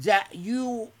that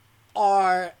you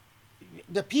are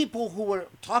the people who were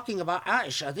talking about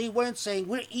Aisha, they weren't saying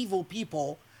we're evil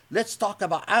people, let's talk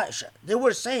about Aisha. They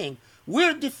were saying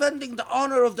we're defending the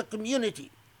honor of the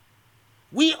community.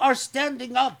 We are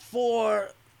standing up for,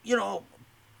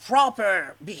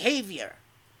 proper behavior.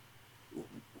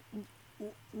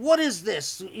 What is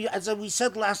this? As we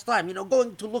said last time,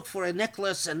 going to look for a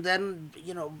necklace and then,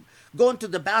 going to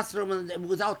the bathroom and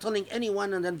without telling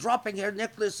anyone, and then dropping her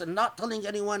necklace and not telling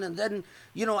anyone, and then,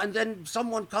 and then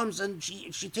someone comes and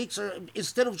she takes her,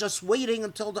 instead of just waiting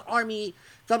until the army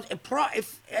comes.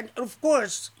 And of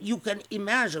course, you can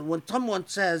imagine when someone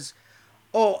says,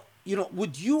 oh,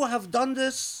 would you have done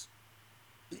this?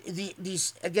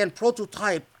 These, again,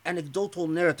 prototype anecdotal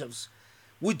narratives.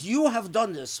 Would you have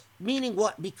done this? Meaning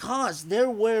what? Because there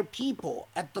were people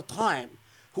at the time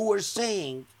who were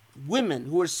saying, women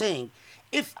who were saying,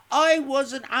 if I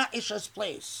was in Aisha's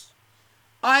place,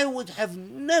 I would have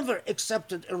never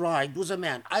accepted a ride with a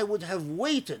man. I would have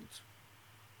waited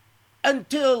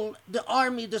until the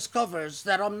army discovers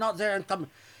that I'm not there and come.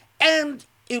 And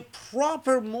a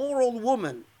proper moral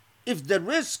woman, if the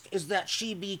risk is that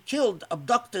she be killed,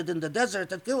 abducted in the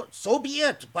desert and killed, so be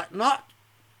it, but not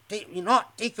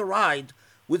take a ride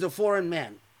with a foreign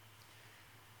man.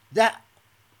 That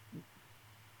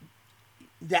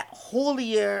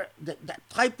holier, that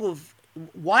type of,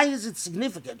 why is it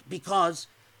significant? Because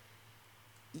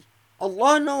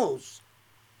Allah knows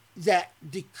that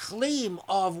the claim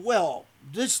of, well,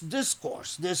 this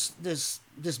discourse, this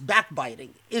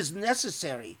backbiting is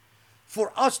necessary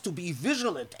for us to be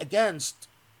vigilant against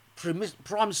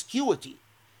promiscuity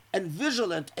and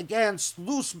vigilant against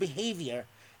loose behavior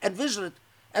and vigilant.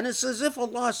 And it's as if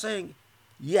Allah is saying,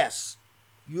 yes,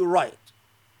 you're right.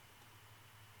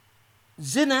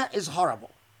 Zina is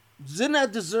horrible. Zina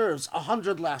deserves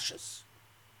 100 lashes.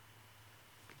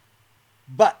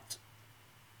 But,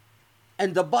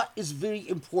 and the but is very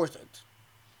important,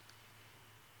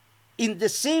 in the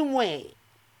same way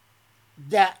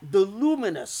that the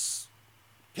luminous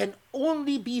can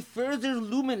only be further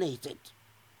illuminated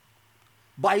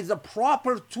by the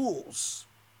proper tools,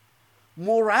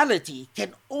 morality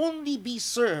can only be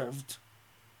served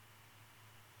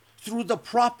through the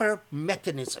proper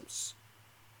mechanisms.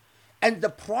 And the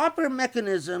proper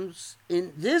mechanisms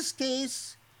in this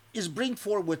case is bring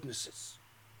 4 witnesses.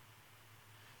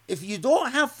 If you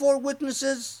don't have 4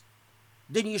 witnesses,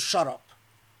 then you shut up.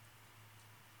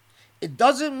 It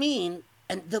doesn't mean,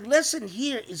 and the lesson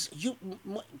here is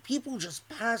people just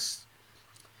pass,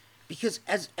 because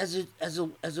as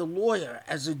a lawyer,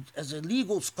 as a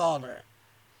legal scholar,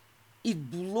 it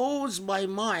blows my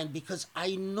mind because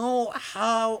I know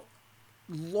how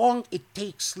long it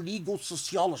takes legal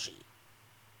sociology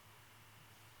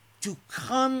to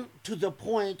come to the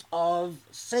point of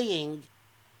saying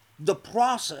the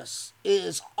process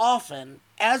is often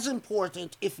as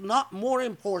important, if not more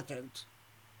important,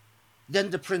 than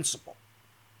the principle.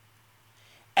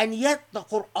 And yet the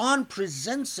Quran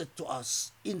presents it to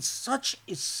us in such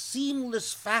a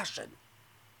seamless fashion.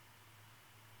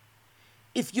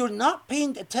 If you're not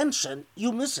paying attention,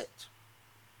 you miss it.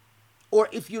 Or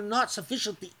if you're not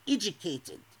sufficiently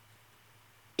educated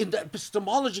in the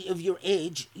epistemology of your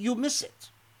age, you miss it.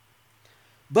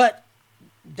 But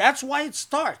that's why it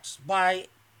starts by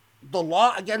the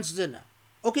law against zina.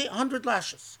 Okay, 100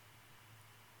 lashes.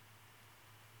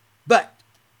 But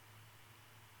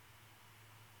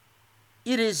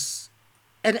it is,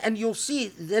 and you'll see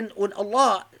then when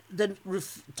Allah then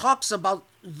talks about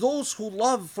those who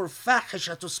love for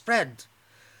fahisha to spread.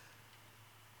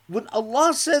 When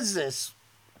Allah says this,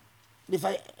 if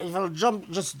I'll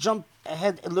jump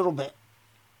ahead a little bit.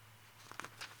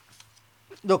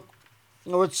 Look,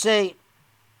 I would say,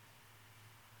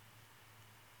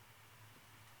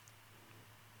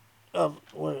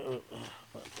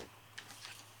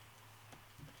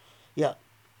 yeah.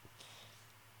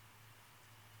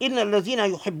 إن الذين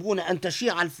يحبون أن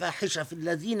تشيع الفاحشة في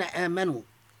الذين آمنوا.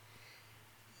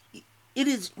 It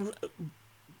is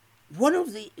one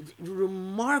of the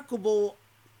remarkable.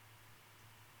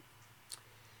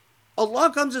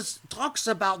 Allah comes and talks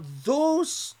about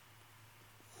those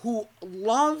who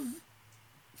love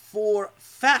for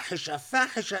fahisha.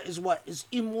 Fahisha is what? Is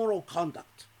immoral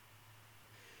conduct.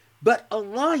 But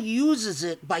Allah uses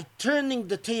it by turning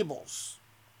the tables.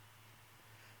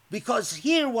 Because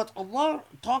here what Allah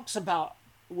talks about,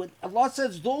 when Allah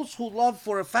says those who love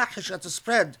for a fahisha to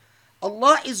spread,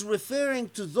 Allah is referring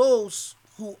to those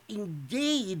who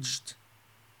engaged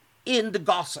in the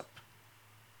gossip.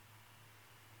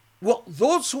 Well,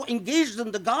 those who engaged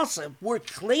in the gossip were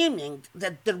claiming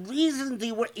that the reason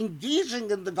they were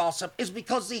engaging in the gossip is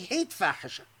because they hate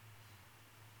fahisha.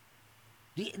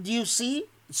 Do you see?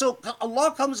 So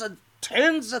Allah comes and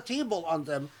turns the table on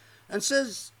them and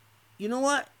says, you know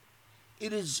what?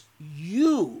 It is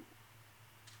you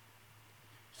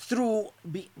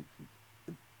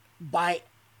by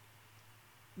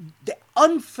the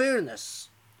unfairness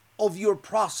of your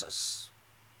process,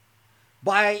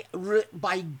 by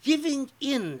giving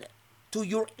in to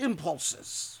your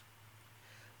impulses,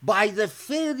 by the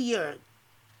failure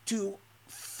to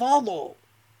follow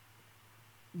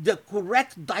the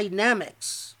correct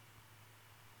dynamics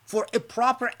for a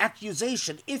proper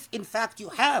accusation, if in fact you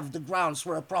have the grounds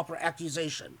for a proper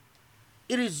accusation,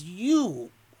 it is you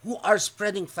who are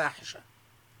spreading fahisha.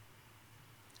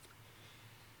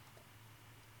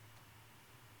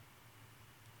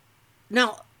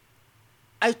 Now,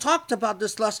 I talked about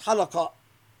this last halaqah,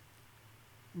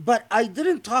 but I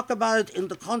didn't talk about it in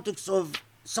the context of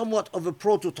somewhat of a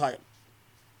prototype.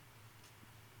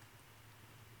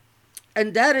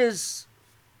 And that is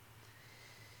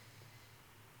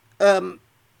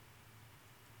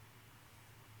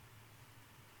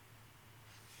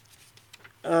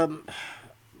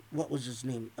what was his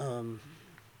name? Come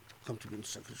to me in a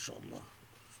second, inshallah.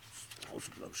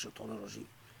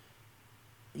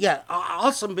 Yeah,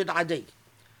 Asim bin Adi.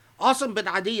 Asim bin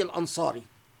Adi al-Ansari.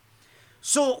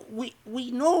 So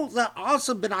we know that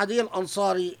Asim bin Adi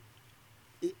al-Ansari,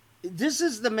 this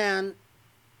is the man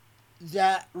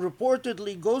that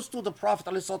reportedly goes to the Prophet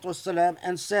ﷺ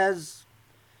and says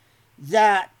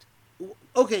that,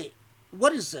 okay,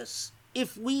 what is this?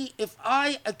 If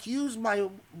I accuse my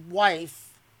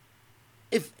wife,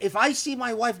 if I see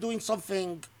my wife doing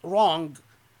something wrong,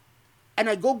 and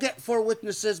I go get 4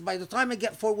 witnesses, by the time I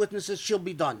get 4 witnesses, she'll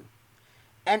be done.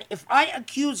 And if I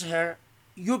accuse her,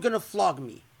 you're going to flog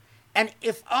me. And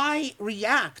if I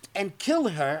react and kill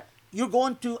her, you're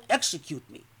going to execute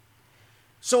me.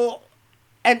 So,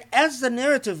 and as the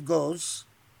narrative goes,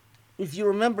 if you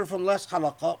remember from last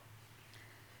halaqah,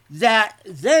 that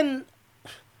then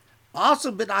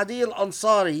Asim bin Adi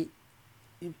al-Ansari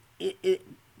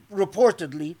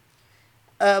reportedly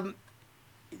the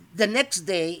next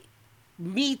day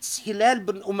meets Hilal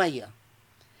bin Umayyah.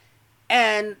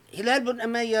 And Hilal bin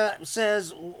Umayyah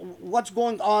says, what's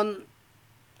going on,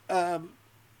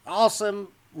 Asim?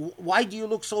 Why do you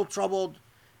look so troubled?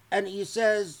 And he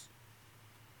says,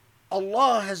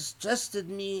 Allah has tested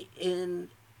me in,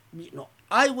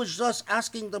 I was just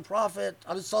asking the Prophet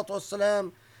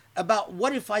ﷺ about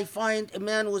what if I find a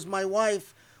man with my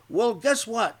wife. Well, guess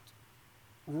what?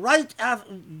 Right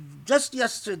after, just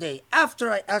yesterday,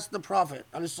 after I asked the Prophet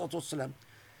ﷺ,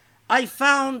 I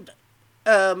found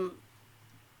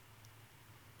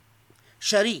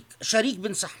Sharik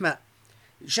bin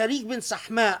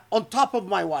Sahma on top of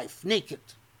my wife, naked.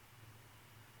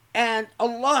 And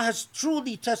Allah has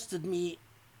truly tested me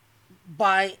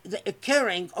by the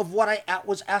caring of what I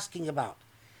was asking about.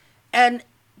 And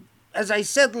as I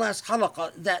said last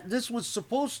halaqah, that this was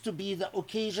supposed to be the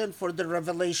occasion for the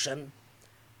revelation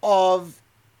of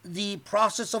the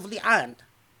process of li'an,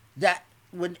 that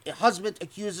when a husband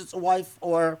accuses a wife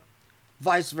or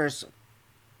vice versa.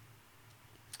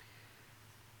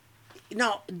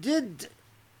 Now, did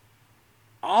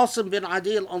Asim bin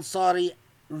Adi al-Ansari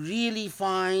really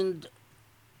find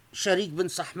Sharik bin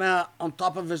Sahma on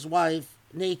top of his wife,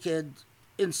 naked?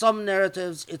 In some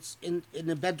narratives, it's in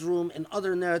a bedroom. In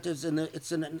other narratives,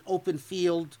 it's in an open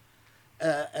field.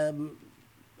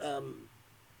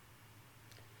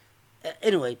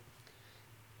 Anyway,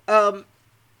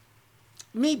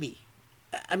 maybe.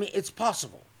 I mean, it's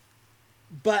possible.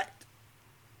 But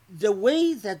the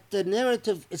way that the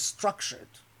narrative is structured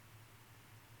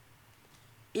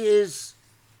is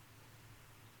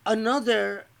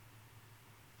another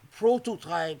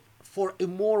prototype for a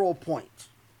moral point.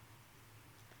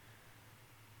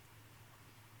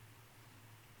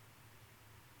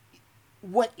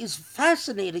 What is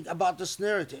fascinating about this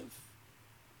narrative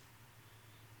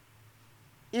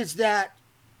is that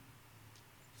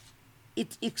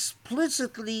it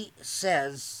explicitly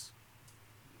says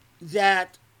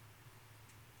that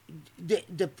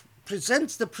the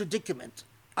presents the predicament.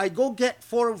 I go get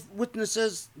 4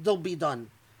 witnesses, they'll be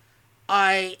done.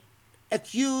 I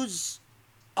accuse,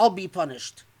 I'll be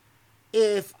punished.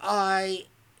 If I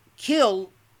kill,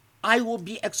 I will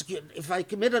be executed. If I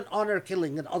commit an honor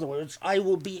killing, in other words, I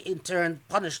will be in turn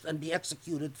punished and be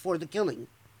executed for the killing.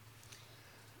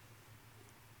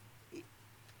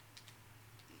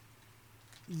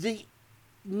 The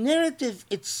narrative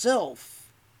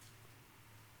itself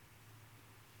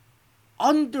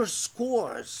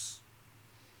underscores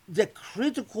the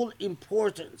critical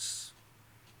importance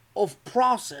of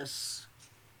process,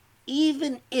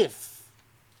 even if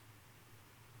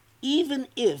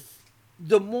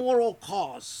the moral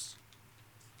cause,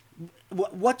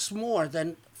 what's more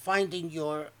than finding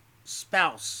your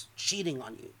spouse cheating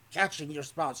on you, catching your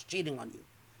spouse cheating on you?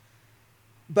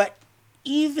 But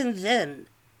even then,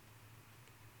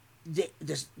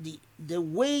 the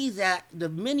way that the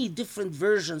many different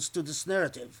versions to this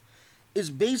narrative is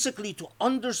basically to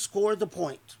underscore the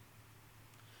point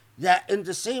that in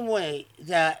the same way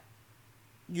that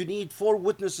you need 4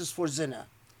 witnesses for zina,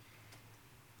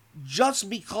 just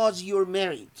because you're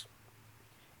married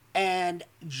and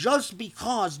just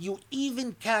because you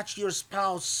even catch your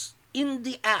spouse in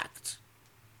the act,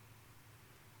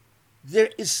 there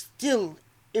is still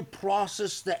a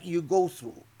process that you go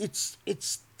through. It's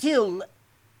still,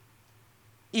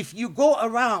 if you go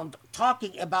around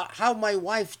talking about how my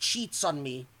wife cheats on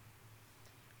me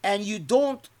and you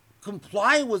don't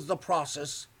comply with the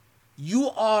process, you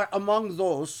are among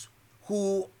those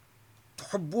who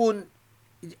تحبون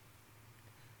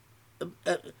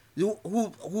who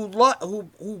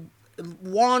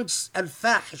wants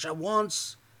al-fahisha,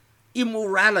 wants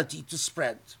immorality to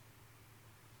spread.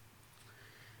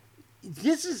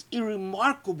 This is a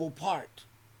remarkable part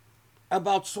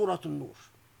about Surah An-Nur,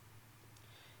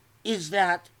 is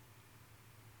that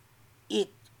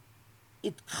it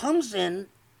comes in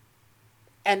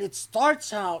and it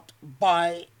starts out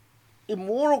by a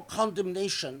moral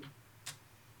condemnation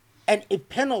and a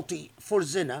penalty for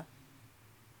zina,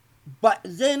 but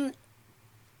then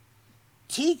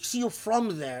takes you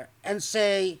from there and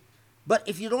say, but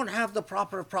if you don't have the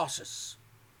proper process,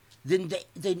 then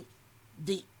the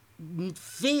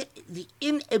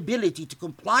inability to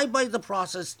comply by the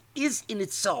process is in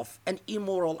itself an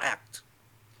immoral act.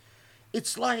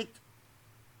 It's like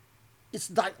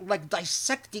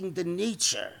dissecting the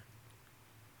nature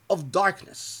of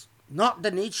darkness, not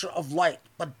the nature of light,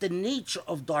 but the nature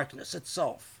of darkness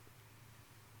itself.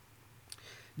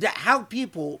 That how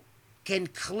people can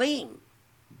claim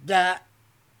that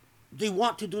they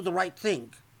want to do the right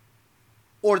thing,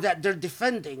 or that they're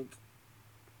defending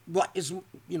what is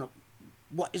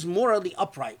morally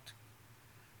upright,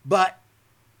 but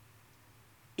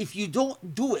if you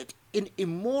don't do it in a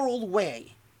moral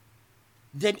way,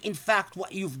 then in fact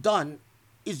what you've done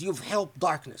is you've helped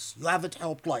darkness. You haven't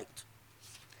helped light.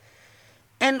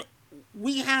 And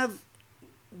we have,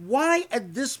 why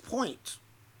at this point?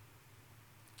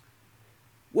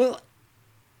 Well,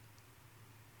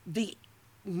 the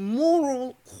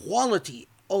moral quality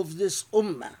of this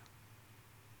ummah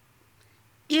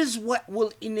is what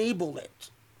will enable it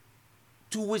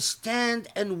to withstand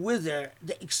and wither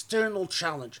the external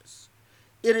challenges.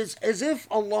 It is as if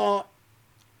Allah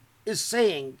is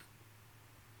saying,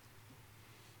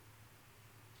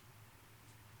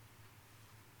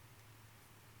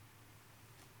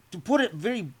 to put it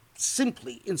very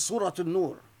simply in Surah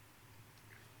An-Nur,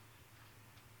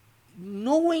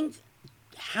 knowing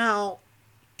how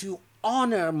to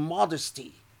honor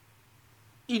modesty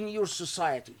in your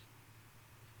society,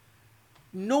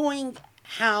 knowing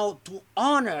how to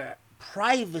honor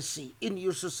privacy in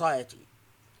your society.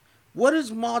 What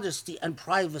is modesty and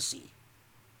privacy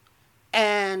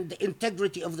and the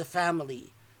integrity of the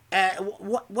family?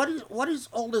 What is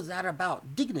all of that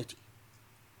about? Dignity.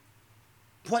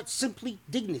 Quite simply,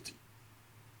 dignity.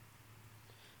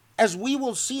 As we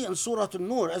will see in Surah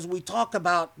An-Nur, as we talk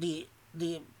about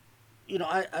I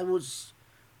was,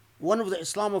 one of the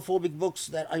Islamophobic books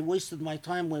that I wasted my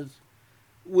time with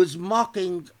was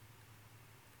mocking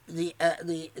the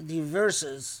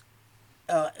verses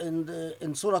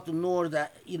in Surah An-Nur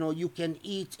that you can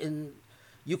eat in,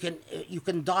 you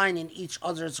can dine in each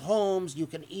other's homes, you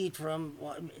can eat from.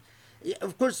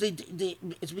 Of course,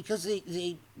 it's because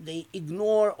they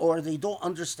ignore or they don't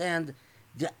understand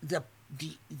the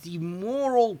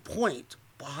moral point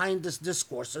behind this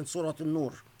discourse in Surah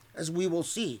An-Nur, as we will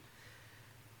see.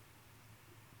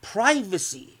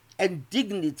 Privacy and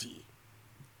dignity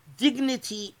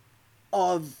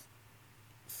of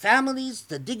families,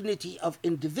 the dignity of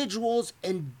individuals,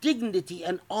 and dignity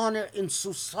and honor in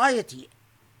society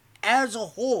as a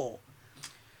whole.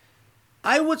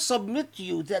 I would submit to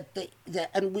you that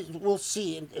and we'll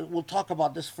see, and we'll talk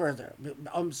about this further.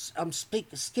 I'm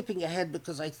skipping ahead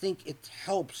because I think it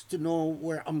helps to know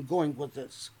where I'm going with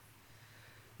this.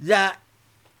 That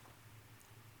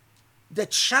the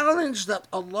challenge that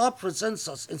Allah presents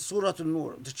us in Surah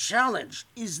An-Nur, the challenge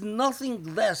is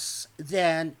nothing less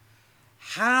than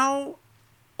how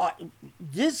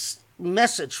this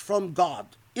message from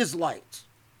God is light.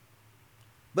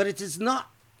 But it is not,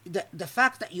 the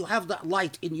fact that you have that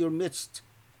light in your midst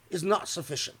is not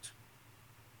sufficient.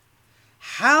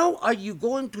 How are you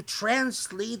going to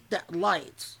translate that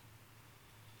light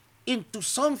into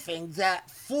something that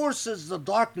forces the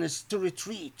darkness to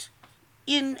retreat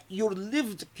in your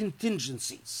lived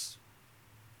contingencies,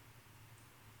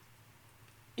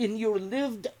 in your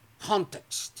lived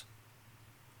context?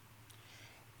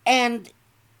 And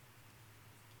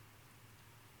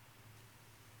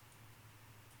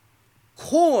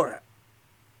core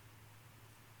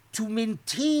to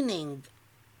maintaining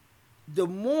the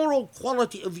moral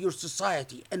quality of your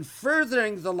society and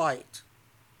furthering the light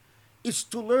is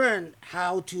to learn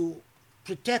how to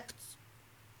protect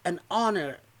and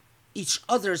honor each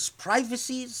other's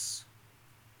privacies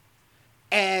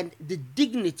and the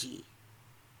dignity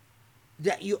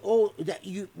that you owe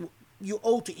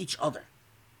to each other.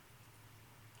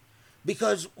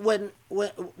 Because when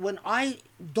I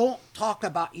don't talk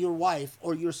about your wife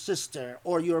or your sister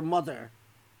or your mother,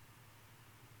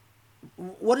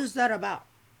 what is that about?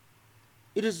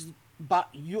 It is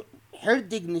about her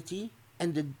dignity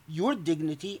and your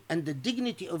dignity and the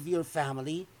dignity of your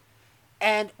family.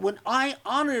 And when I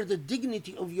honor the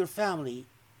dignity of your family,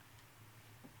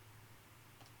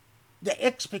 the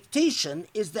expectation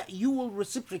is that you will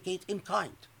reciprocate in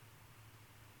kind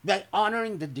by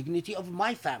honoring the dignity of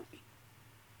my family.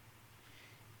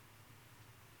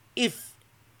 If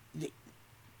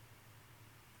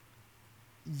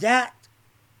that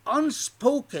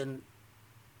unspoken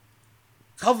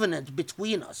covenant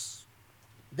between us,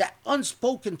 that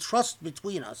unspoken trust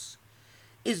between us,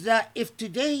 is that if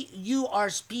today you are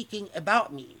speaking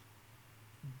about me,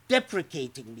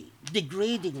 deprecating me,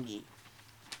 degrading me,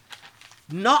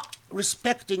 not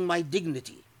respecting my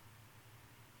dignity,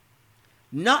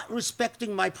 not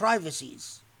respecting my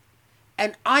privacies,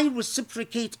 and I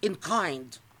reciprocate in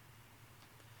kind,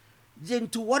 then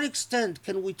to what extent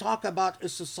can we talk about a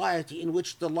society in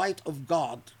which the light of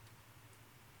God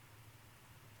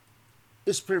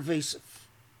is pervasive?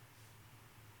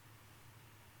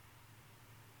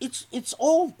 It's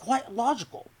all quite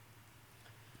logical.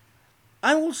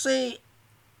 I will say,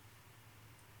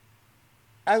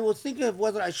 I will think of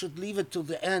whether I should leave it to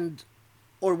the end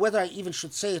or whether I even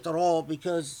should say it at all,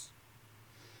 because,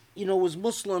 with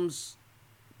Muslims,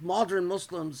 modern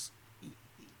Muslims,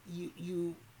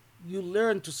 you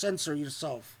learn to censor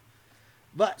yourself.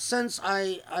 But since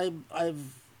I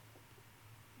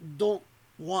don't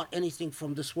want anything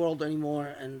from this world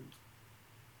anymore and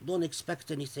don't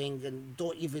expect anything and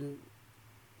don't even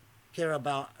care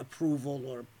about approval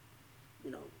or,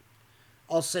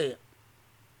 I'll say it.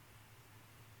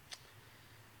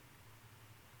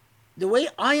 The way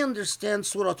I understand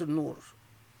Surah An-Nur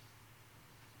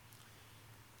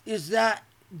is that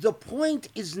the point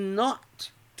is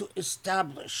not to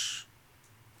establish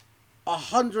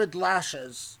 100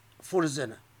 lashes for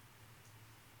zina.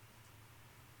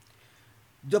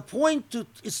 The point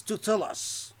is to tell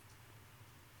us,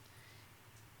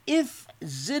 if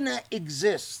zina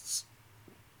exists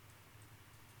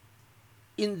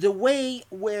in the way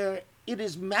where it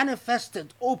is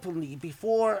manifested openly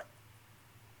before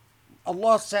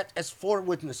Allah set as 4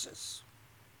 witnesses,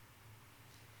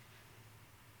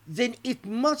 then it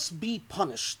must be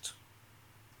punished.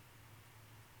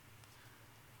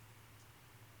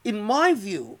 In my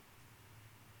view,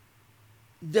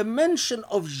 the mention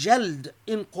of jald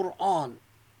in Quran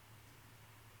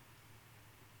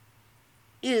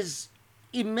is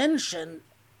a mention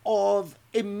of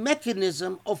a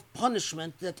mechanism of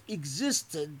punishment that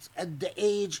existed at the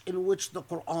age in which the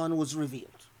Quran was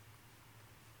revealed.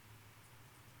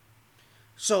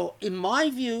 So, in my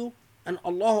view, and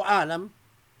Allahu Alam,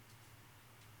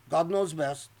 God knows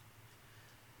best,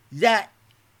 that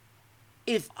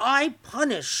if I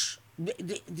punish,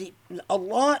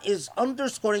 Allah is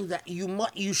underscoring that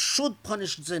you should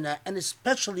punish zina, and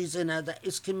especially zina that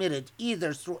is committed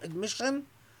either through admission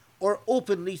or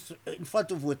openly in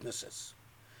front of witnesses.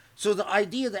 So the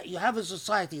idea that you have a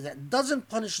society that doesn't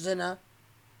punish zina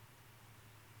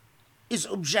is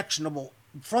objectionable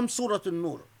from Surah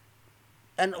An-Nur,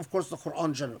 and of course the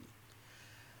Quran generally.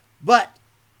 But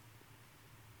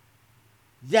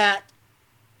that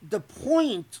the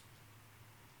point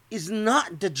is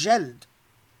not the jald.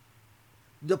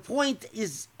 The point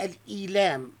is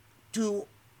al-ilam, to,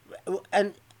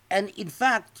 and in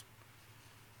fact,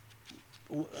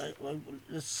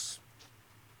 let's,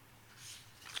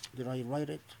 did I write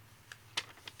it?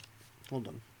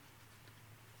 Hold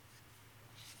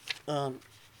on.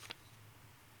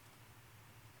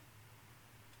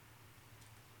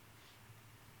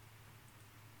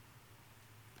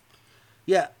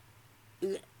 Yeah,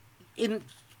 in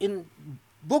in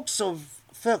books of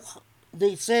fiqh,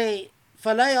 they say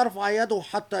فلا يرفع يده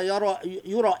حتى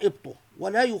يرى إبطه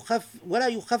ولا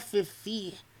يخفف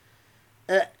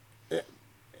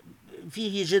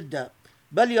فيه جدا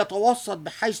بل يتوسط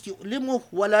بحيث يؤلمه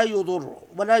ولا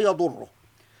يضره.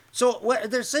 So what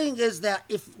they're saying is that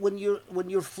if when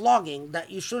you're flogging,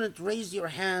 that you shouldn't raise your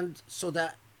hand so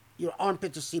that your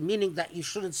armpit is seen, meaning that you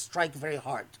shouldn't strike very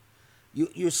hard.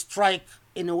 You strike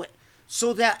in a way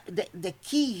so that the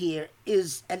key here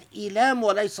is al-ilam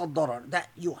wa laysa ad-darar, that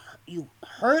you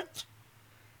hurt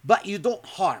but you don't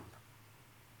harm.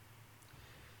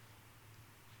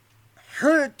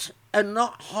 Hurt and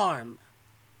not harm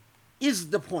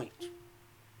is the point.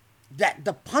 That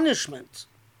the punishment.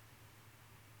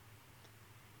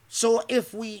 So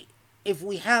if we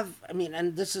have, I mean,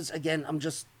 and this is again, I'm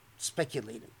just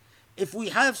speculating. If we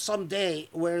have some day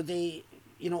where they,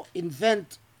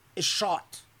 invent a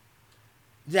shot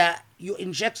that you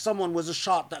inject someone with a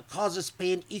shot that causes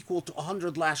pain equal to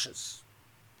 100 lashes,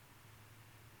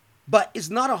 but it's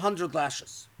not 100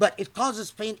 lashes, but it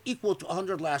causes pain equal to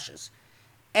 100 lashes,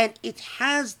 and it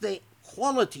has the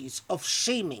qualities of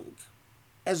shaming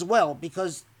as well,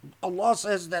 because Allah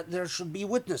says that there should be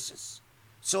witnesses.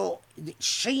 So the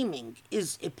shaming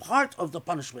is a part of the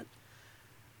punishment.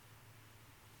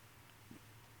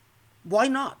 Why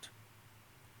not?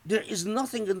 There is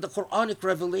nothing in the Quranic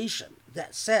revelation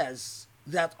that says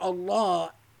that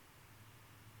Allah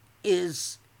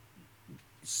sees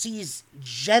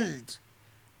jald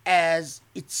as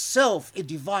itself a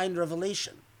divine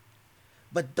revelation.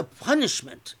 But the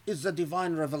punishment is the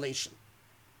divine revelation.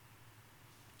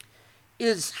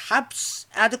 Is habs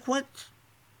adequate?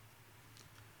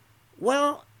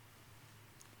 Well,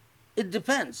 it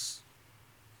depends.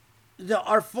 There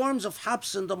are forms of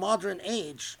habs in the modern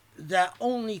age that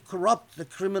only corrupt the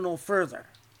criminal further.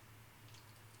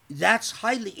 That's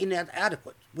highly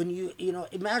inadequate. When you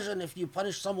imagine if you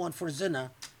punish someone for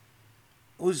zina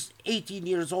who's 18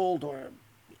 years old, or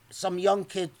some young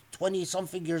kid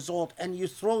 20-something years old, and you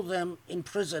throw them in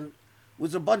prison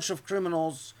with a bunch of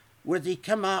criminals where they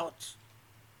come out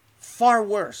far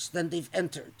worse than they've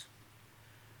entered.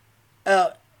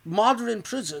 Modern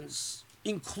prisons,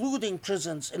 including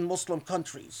prisons in Muslim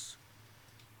countries,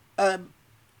 it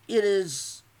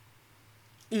is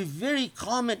a very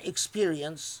common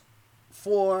experience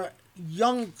for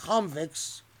young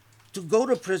convicts to go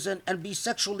to prison and be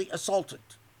sexually assaulted.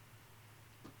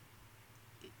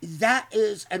 That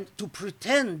is, and to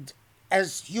pretend,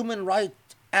 as human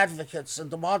rights advocates in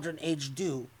the modern age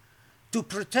do, to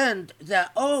pretend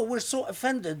that, we're so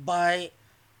offended by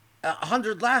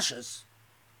 100 lashes,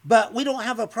 but we don't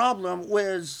have a problem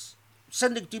with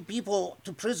sending people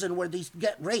to prison where they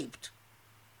get raped,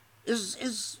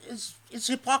 is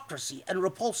hypocrisy and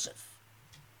repulsive.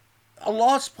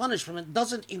 Allah's punishment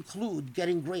doesn't include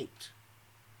getting raped.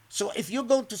 So if you're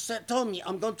going to tell me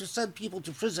I'm going to send people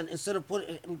to prison instead of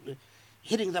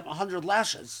hitting them 100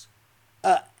 lashes,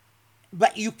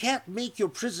 but you can't make your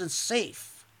prison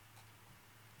safe,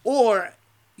 or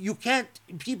you can't,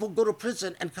 people go to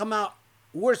prison and come out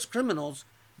worse criminals,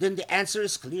 then the answer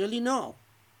is clearly no.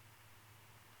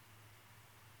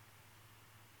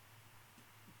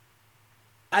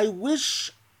 I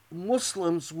wish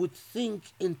Muslims would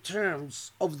think in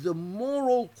terms of the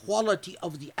moral quality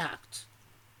of the act,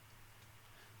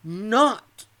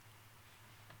 not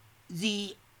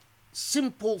the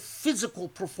simple physical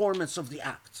performance of the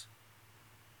act.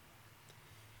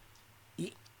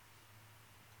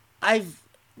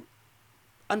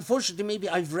 Unfortunately, maybe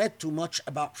I've read too much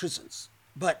about prisons,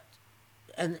 but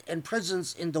and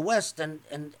prisons in the West and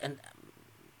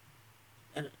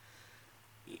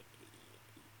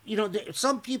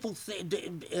some people think,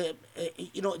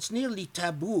 it's nearly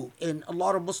taboo in a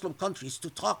lot of Muslim countries to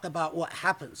talk about what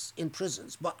happens in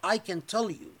prisons. But I can tell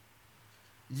you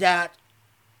that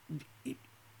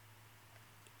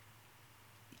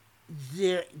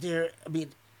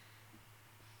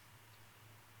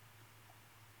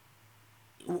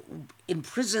in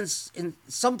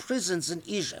some prisons in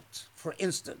Egypt, for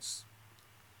instance,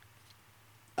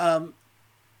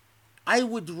 I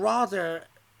would rather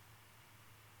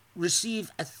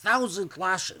receive 1,000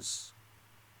 lashes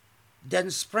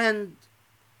than spend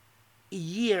a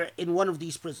year in one of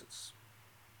these prisons.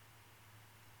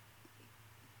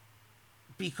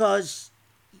 Because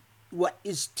what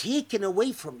is taken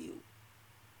away from you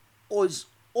is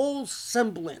all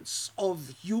semblance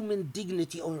of human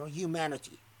dignity or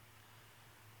humanity.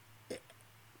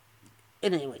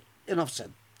 Anyway, enough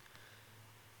said.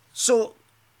 So,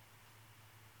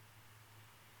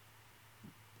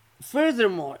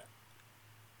 furthermore,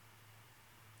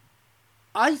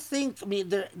 I think, I mean,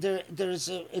 there's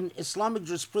in Islamic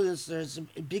jurisprudence, there's a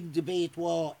big debate.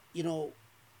 Well,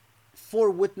 four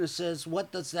witnesses,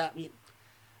 what does that mean?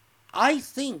 I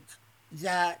think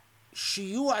that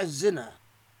shiyu'a zina,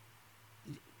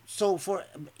 so for,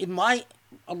 in my,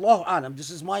 Allah alam, this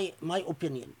is my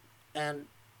opinion, and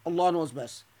Allah knows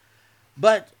best.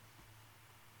 But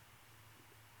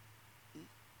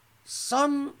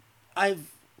some,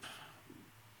 I've,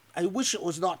 I wish it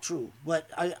was not true, but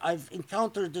I've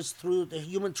encountered this through the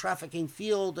human trafficking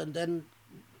field, and then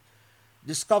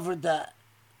discovered that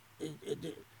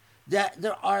that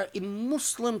there are in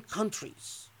Muslim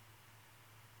countries,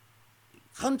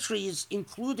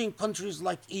 including countries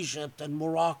like Egypt and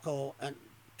Morocco and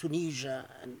Tunisia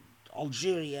and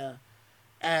Algeria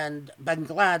and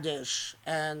Bangladesh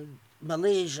and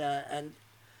Malaysia, and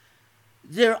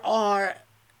there are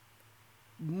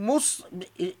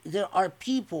there are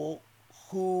people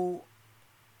who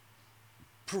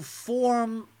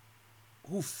perform,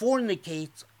 who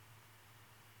fornicate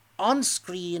on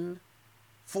screen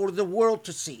for the world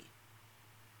to see.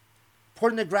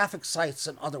 Pornographic sites,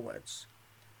 in other words.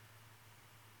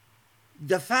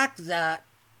 The fact that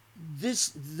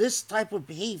this type of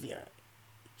behavior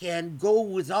can go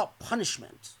without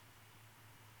punishment,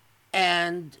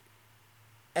 and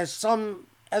as some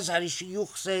Azhari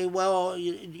shuyukh say, well,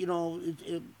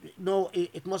 no,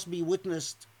 it must be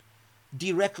witnessed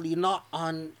directly, not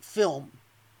on film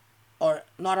or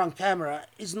not on camera,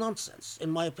 is nonsense,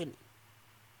 in my opinion.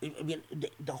 I mean,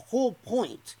 the whole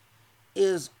point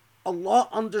is Allah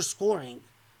underscoring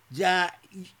that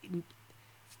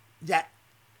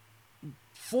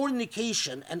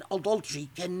fornication and adultery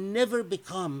can never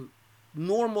become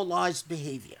normalized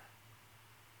behavior.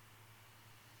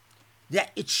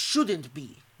 That it shouldn't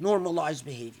be normalized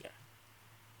behavior.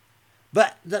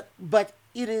 But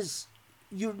it is,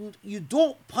 you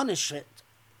don't punish it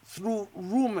through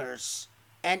rumors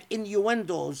and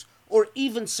innuendos or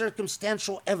even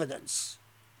circumstantial evidence.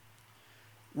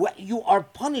 What you are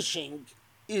punishing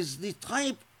is the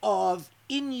type of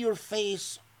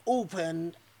in-your-face,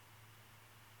 open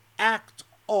act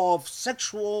of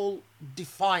sexual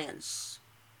defiance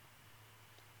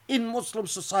in Muslim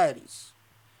societies.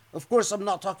 Of course, I'm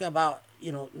not talking about,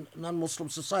 non-Muslim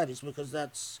societies, because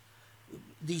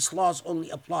these laws only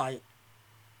apply,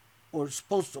 or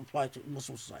supposed to apply, to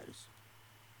Muslim societies.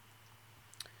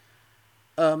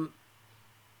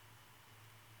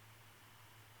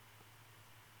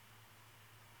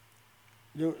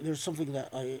 There's something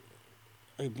that I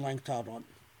blanked out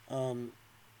on.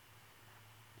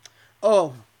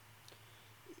 Oh,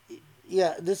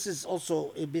 yeah, this is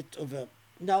also a bit of a...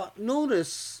 Now,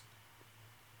 notice,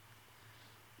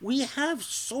 we have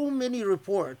so many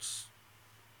reports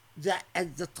that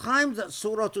at the time that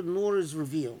Surah An-Nur is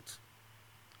revealed,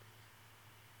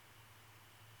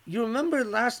 you remember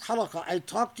last halaqah I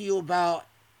talked to you about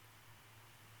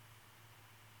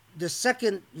the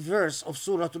second verse of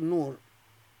Surah An-Nur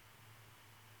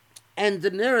and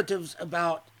the narratives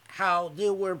about how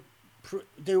there were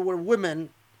women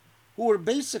who were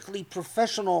basically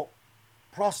professional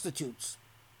prostitutes,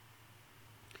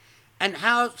 and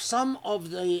how some of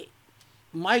the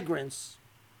migrants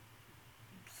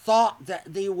thought that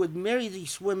they would marry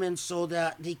these women so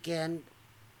that they can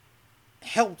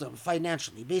help them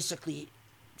financially, basically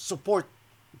support,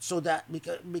 so that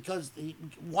because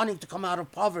wanting to come out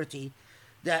of poverty,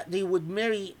 that they would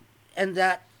marry, and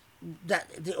that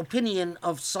the opinion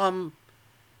of some,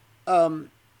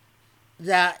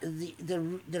 that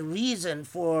the reason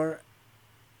for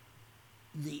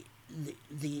the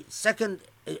second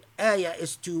ayah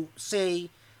is to say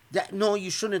that no, you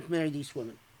shouldn't marry these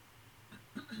women.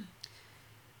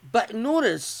 But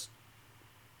notice,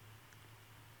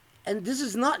 and this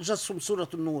is not just from Surah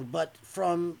An-Nur, but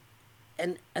from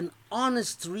an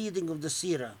honest reading of the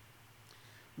Seerah,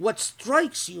 what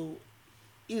strikes you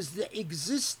is the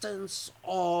existence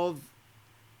of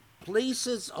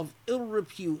places of ill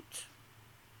repute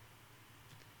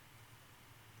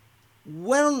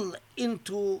well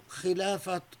into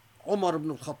Khilafat Umar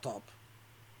ibn al-Khattab.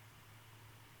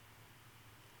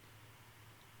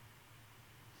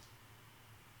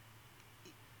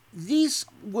 These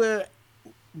were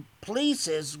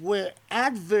places where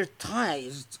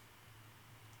advertised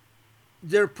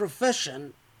their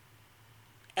profession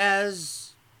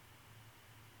as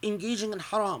engaging in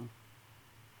haram.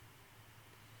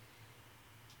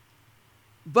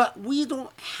 But we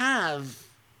don't have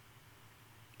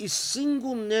a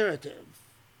single narrative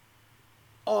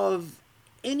of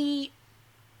any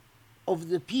of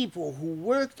the people who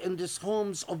worked in these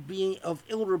homes of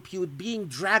ill repute being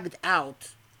dragged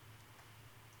out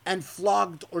and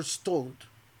flogged or stoned,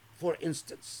 for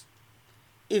instance.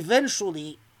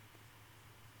 Eventually,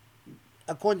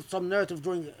 according to some narrative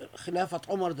during Khilafat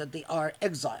Umar, that they are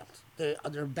exiled,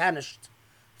 they're banished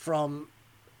from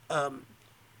at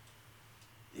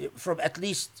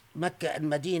least Mecca and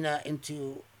Medina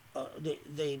into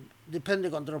they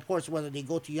depending on the reports whether they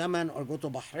go to Yemen or go to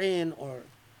Bahrain or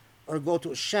go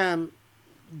to Sham,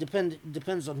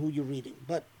 depends on who you're reading.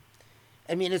 But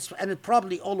I mean,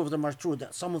 probably all of them are true.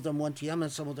 That some of them went to Yemen,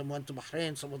 some of them went to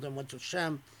Bahrain, some of them went to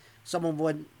Sham, some of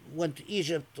them went to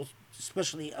Egypt,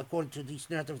 especially according to these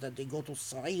narratives that they go to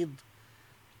Sa'id,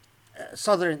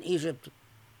 southern Egypt.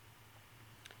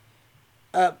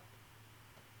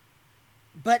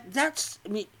 But that's, I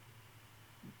mean,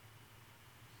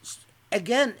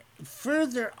 again,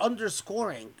 further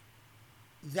underscoring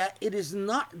that it is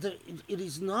not that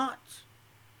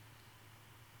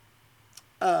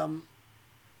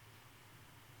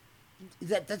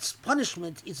that's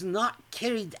punishment is not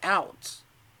carried out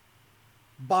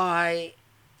by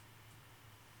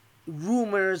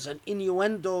rumors and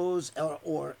innuendos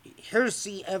or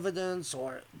hearsay evidence,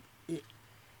 or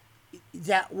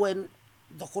that when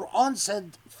the Quran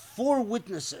said 4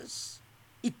 witnesses,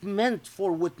 it meant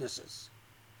 4 witnesses.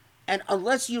 And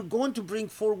unless you're going to bring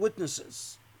 4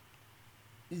 witnesses,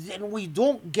 then we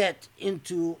don't get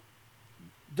into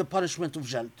the punishment of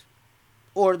jald,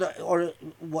 or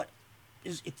what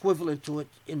is equivalent to it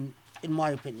in my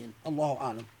opinion. Allahu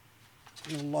alam.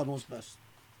 Allah knows best.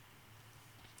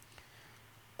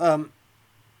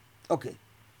 Okay.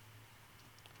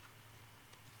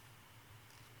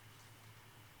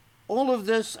 All of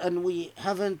this, and we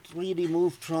haven't really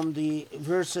moved from the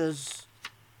verses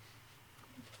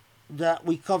that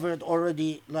we covered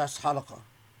already last halaqah.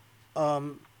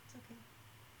 It's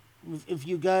okay. If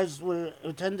you guys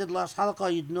attended last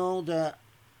halaqah, you'd know that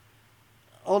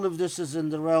all of this is in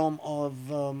the realm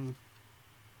of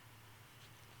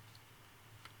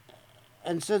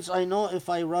and since I know if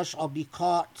I rush I'll be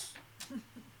caught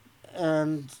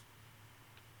and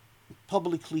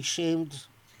publicly shamed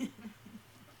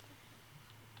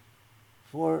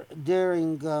for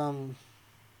daring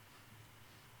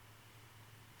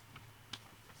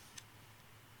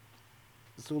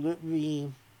so let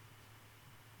me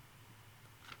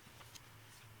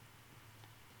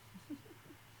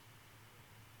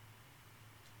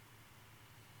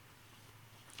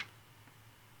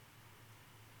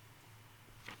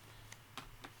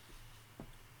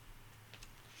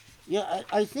yeah,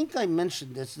 I think I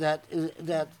mentioned this but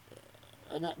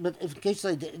in case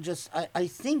I did, I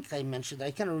think I mentioned,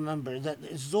 I can't remember, that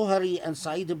Zohari and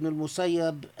Sa'id ibn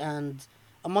al-Musayyab and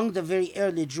among the very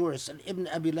early jurists, and Ibn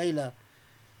Abi Layla,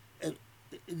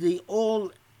 they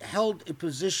all held a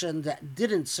position that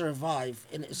didn't survive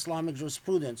in Islamic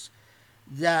jurisprudence,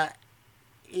 that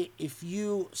if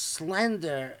you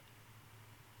slander,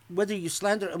 whether you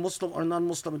slander a Muslim or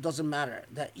non-Muslim, it doesn't matter,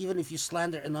 that even if you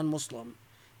slander a non-Muslim,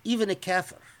 even a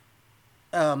kafir,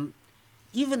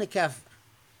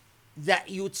 that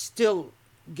you would still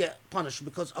get punished,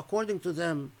 because according to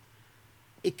them,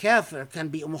 a kafir can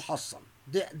be a muhassam.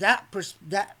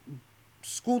 That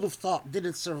school of thought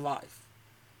didn't survive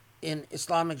in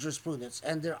Islamic jurisprudence,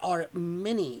 and there are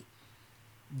many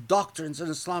doctrines in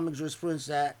Islamic jurisprudence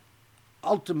that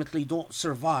ultimately don't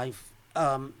survive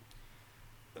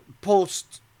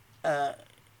post Imam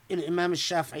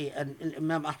al-Shafi'i and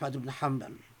Imam Ahmad ibn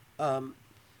Hanbal,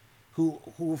 who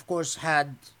of course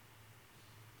had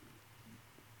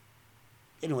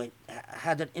an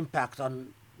impact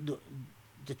on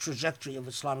the trajectory of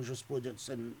Islamic jurisprudence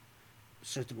in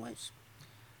certain ways.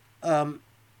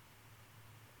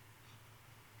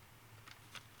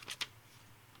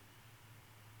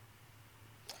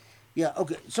 Yeah,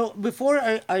 okay. So before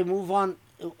I move on,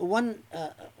 one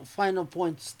final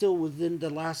point still within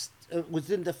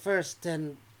the first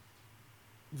 10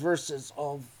 verses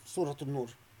of Surah An-Nur.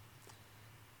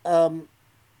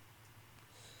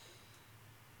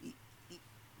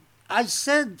 I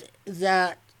said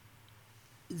that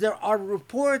there are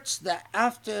reports that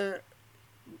after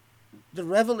the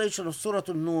revelation of Surah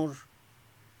An-Nur,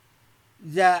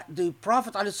 that the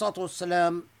Prophet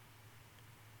ﷺ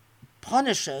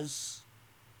punishes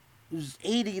with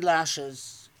 80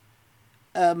 lashes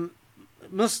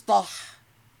Mistah,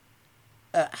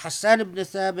 Hassan ibn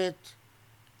Thabit,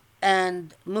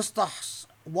 and Mistah's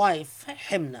wife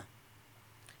Himna.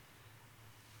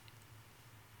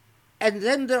 And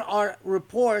then there are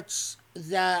reports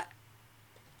that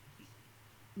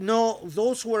no,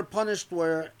 those who were punished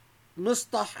were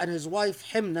Mistah and his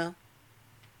wife Himna,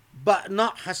 but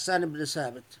not Hassan ibn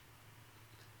Thabit.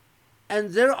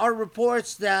 And there are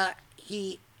reports that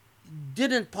he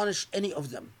didn't punish any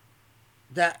of them,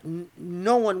 that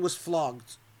no one was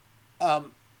flogged.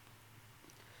 Um,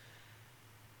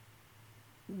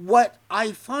 what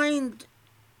I find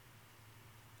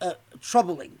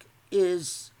troubling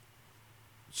is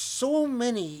so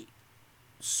many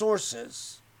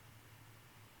sources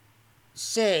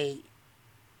say,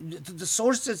 the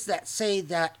sources that say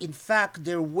that in fact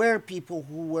there were people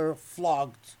who were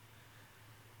flogged,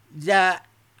 that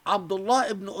Abdullah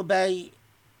ibn Ubay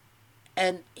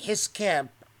and his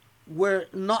camp were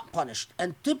not punished.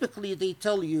 And typically they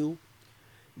tell you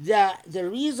that the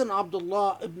reason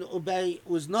Abdullah ibn Ubay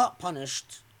was not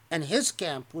punished and his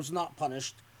camp was not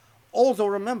punished, although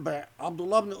remember,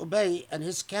 Abdullah ibn Ubay and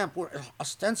his camp were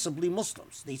ostensibly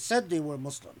Muslims. They said they were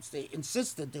Muslims. They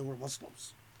insisted they were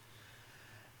Muslims.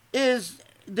 Is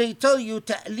they tell you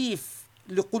ta'lif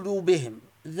liqulubihim,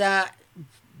 that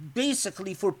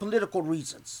basically for political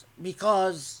reasons.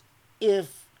 Because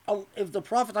if the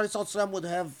Prophet ﷺ would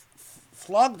have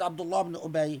flogged Abdullah ibn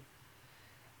Ubay,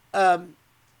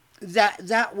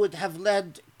 that would have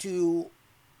led to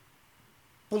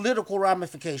political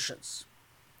ramifications.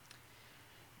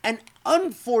 And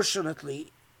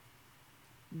unfortunately,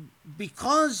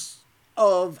 because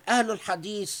of Ahlul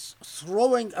Hadith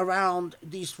throwing around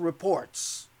these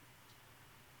reports,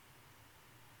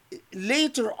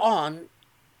 later on,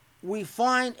 we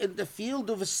find in the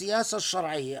field of siyasa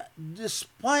shar'iyya,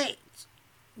 despite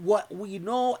what we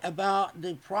know about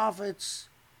the Prophet's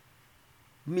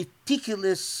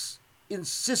meticulous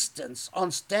insistence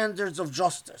on standards of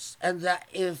justice, and that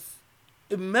if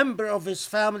a member of his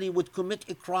family would commit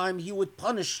a crime, he would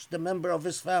punish the member of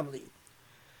his family,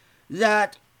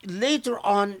 that later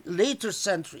on, later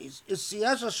centuries, in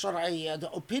siyasa shar'iyya,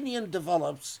 the opinion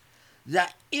develops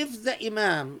that if the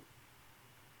Imam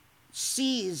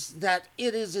sees that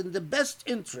it is in the best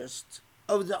interest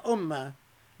of the Ummah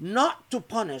not to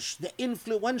punish the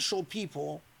influential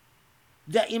people,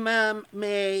 the Imam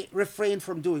may refrain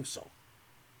from doing so.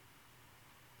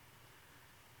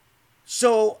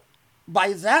 So,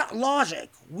 by that logic,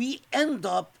 we end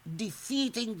up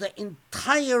defeating the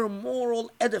entire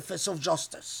moral edifice of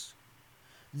justice.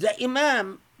 The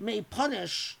Imam may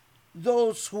punish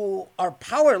those who are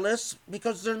powerless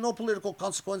because there are no political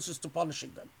consequences to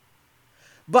punishing them,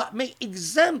 but may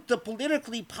exempt the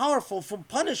politically powerful from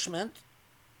punishment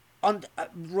on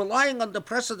relying on the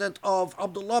precedent of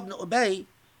Abdullah ibn Ubay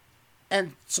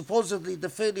and supposedly the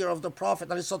failure of the Prophet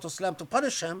ﷺ to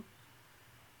punish him.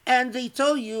 And they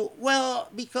tell you, well,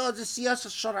 because the siyasa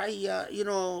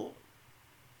shar'iyya,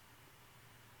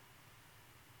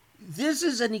 this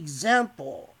is an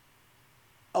example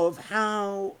of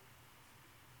how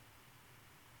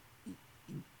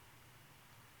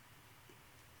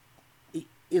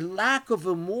a lack of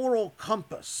a moral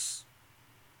compass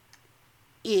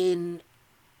in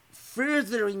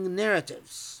furthering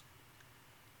narratives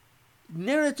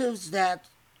that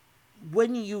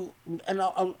when you, and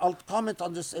I'll comment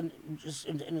on this in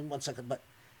 1 second, but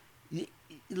the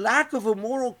lack of a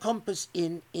moral compass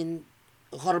in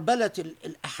gharbalat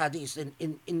al-ahadith,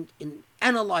 in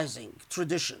analyzing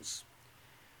traditions,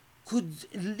 could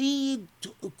lead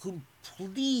to a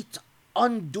complete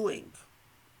undoing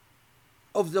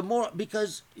of the moral,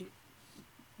 because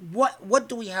what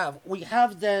do we have? We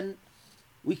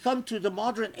come to the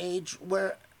modern age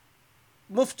where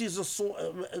muftis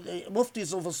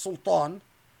of a sultan,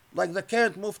 like the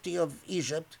current mufti of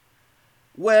Egypt,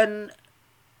 when,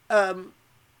 and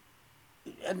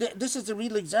this is a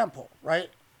real example, right?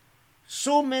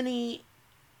 So many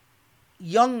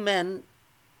young men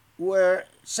were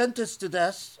sentenced to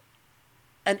death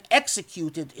and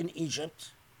executed in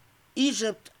Egypt.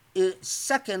 Egypt is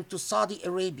second to Saudi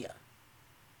Arabia.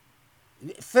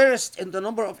 First in the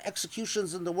number of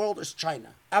executions in the world is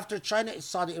China. After China is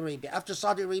Saudi Arabia. After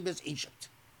Saudi Arabia is Egypt.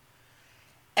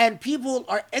 And people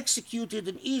are executed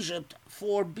in Egypt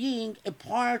for being a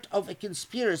part of a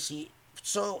conspiracy.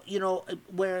 So,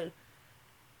 where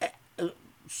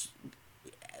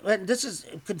when this is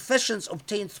confessions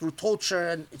obtained through torture,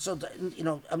 and so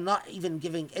I'm not even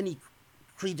giving any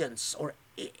credence or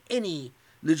any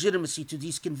legitimacy to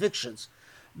these convictions.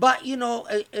 But,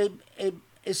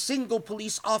 a single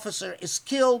police officer is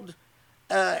killed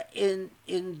in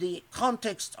the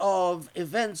context of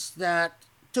events that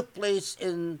took place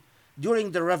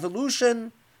during the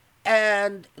revolution,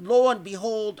 and lo and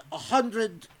behold,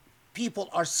 100 people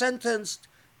are sentenced,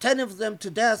 10 of them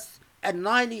to death, and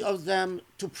 90 of them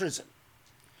to prison.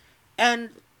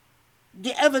 And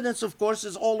the evidence, of course,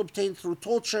 is all obtained through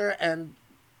torture and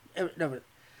everything.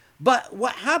 But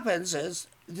what happens is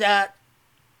that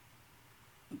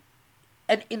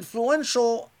an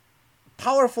influential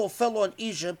powerful fellow in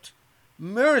Egypt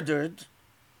murdered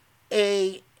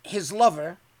his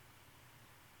lover,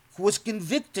 who was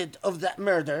convicted of that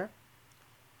murder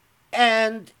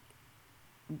and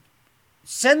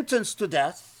sentenced to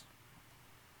death.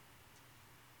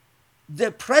 The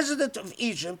president of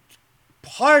Egypt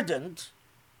pardoned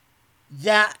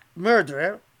that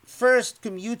murderer, first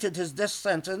commuted his death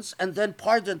sentence and then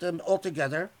pardoned him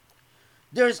altogether.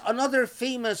 There's another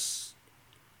famous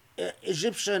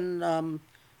Egyptian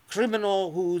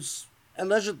criminal who's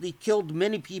allegedly killed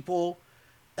many people,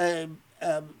 a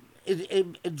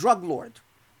drug lord.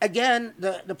 Again,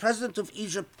 the president of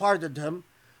Egypt pardoned him,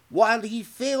 while he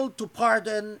failed to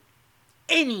pardon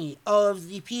any of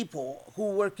the people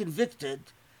who were convicted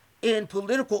in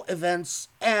political events,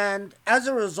 and as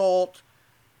a result,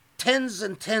 tens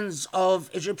and tens of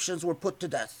Egyptians were put to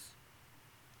death.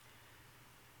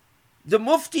 The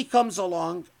Mufti comes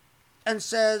along and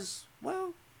says,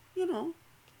 well,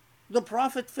 the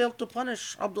Prophet failed to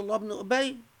punish Abdullah ibn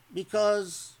Ubay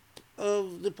because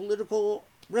of the political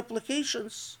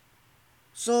replications.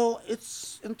 So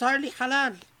it's entirely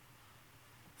halal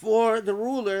for the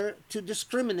ruler to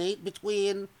discriminate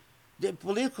between the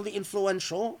politically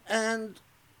influential and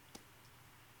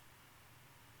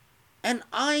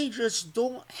I just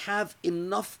don't have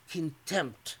enough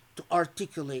contempt to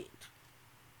articulate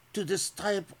to this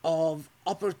type of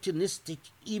opportunistic,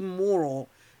 immoral.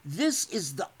 This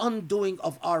is the undoing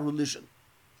of our religion.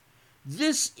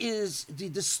 This is the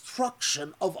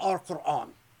destruction of our Quran.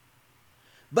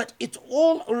 But it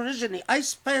all originated. I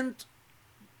spent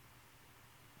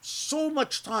so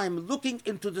much time looking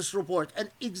into this report,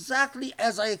 and exactly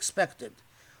as I expected,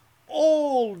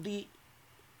 all the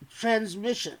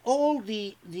transmission, all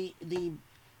the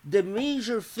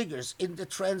major figures in the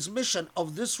transmission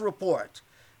of this report,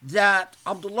 that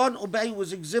Abdullah ibn Ubay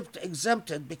was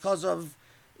exempted because the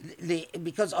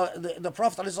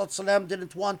Prophet ﷺ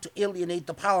didn't want to alienate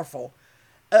the powerful,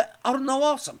 are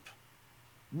nawasib.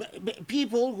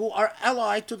 People who are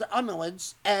allied to the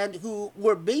Umayyads and who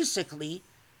were basically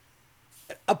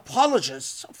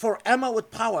apologists for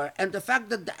Umayyad power, and the fact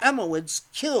that the Umayyads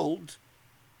killed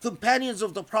companions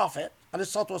of the Prophet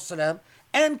ﷺ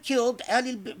and killed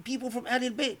people from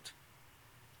Ahlul Bayt.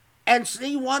 And so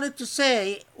they wanted to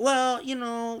say, well,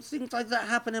 things like that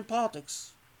happen in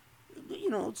politics.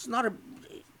 It's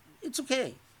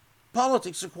okay.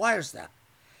 Politics requires that.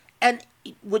 And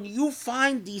when you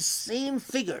find these same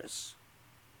figures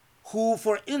who,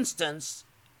 for instance,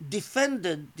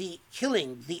 defended the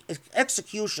killing, the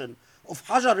execution of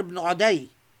Hajar ibn Aday,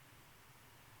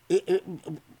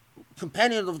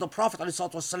 companion of the Prophet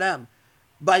ﷺ,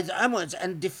 by the Umayyads,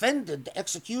 and defended the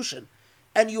execution,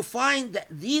 and you find that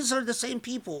these are the same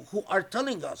people who are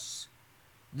telling us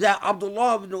that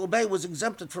Abdullah ibn Ubay was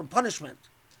exempted from punishment.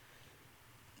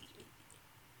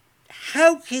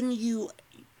 How can you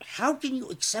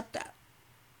accept that?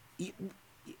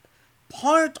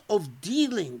 Part of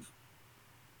dealing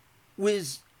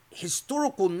with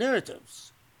historical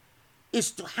narratives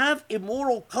is to have a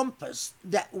moral compass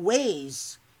that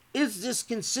weighs, is this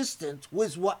consistent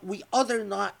with what we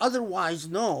otherwise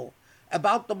know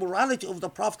about the morality of the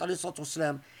Prophet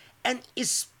ﷺ, and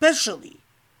especially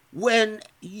when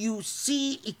you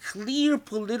see a clear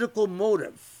political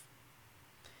motive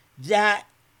that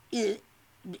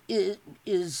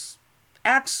is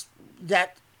acts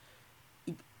that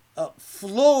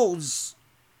flows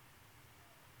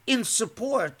in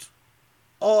support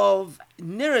of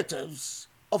narratives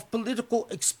of political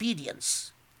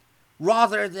expedience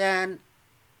rather than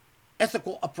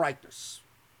ethical uprightness.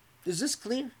 Is this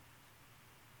clear?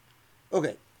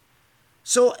 Okay.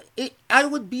 So I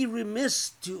would be remiss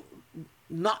to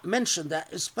not mention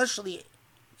that, especially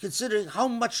considering how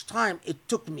much time it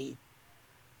took me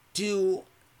to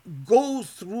go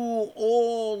through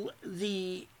all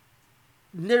the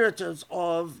narratives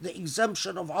of the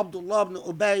exemption of Abdullah ibn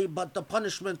Ubay, but the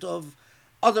punishment of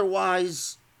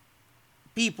otherwise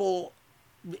people.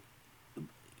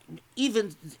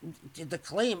 Even the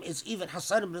claim is even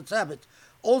Hassan ibn Thabit.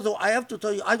 Although I have to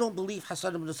tell you, I don't believe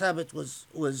Hassan ibn Thabit was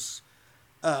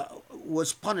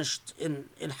punished in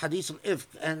Hadith al-Ifk,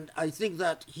 and I think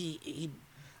that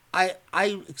I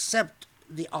accept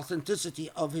the authenticity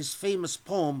of his famous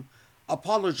poem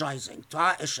apologizing to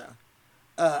Aisha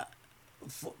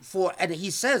for, and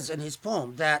he says in his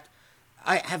poem that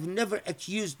I have never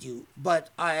accused you, but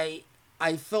I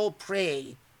fell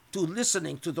prey to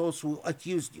listening to those who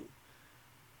accused you.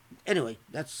 Anyway,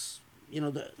 that's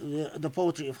the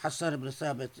poetry of Hassan ibn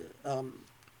Thabit.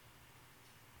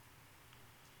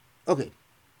 Okay.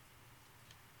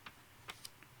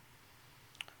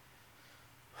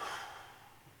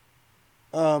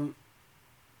 Um,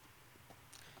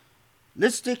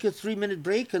 let's take a 3 minute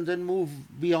break and then move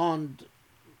beyond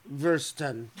verse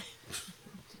 10,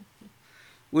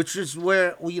 which is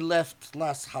where we left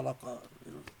last halaqah.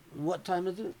 What time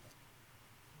is it?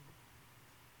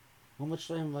 How much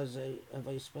time have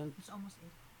I spent? It's almost 8.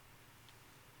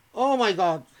 Oh my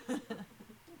God!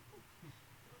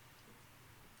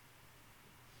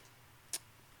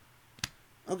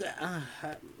 Okay,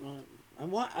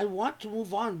 I want to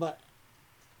move on, but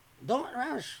don't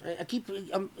rush. I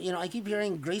keep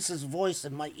hearing Grace's voice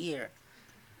in my ear.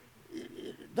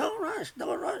 Don't rush.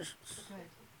 Don't rush.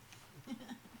 Good.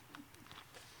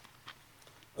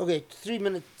 Okay, 3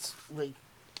 minutes break.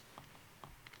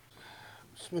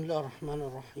 Bismillah ar-Rahman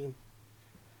ar-Rahim.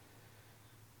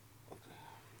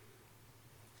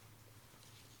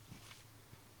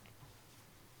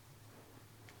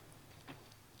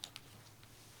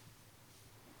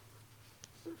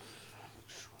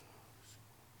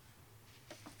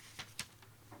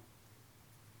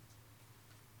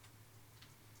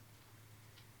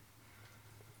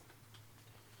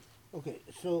 Okay,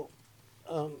 so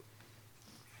um,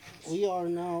 we are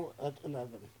now at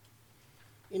 11.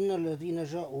 إن الذين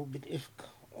جاءوا بالإفك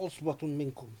عصبة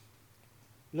منكم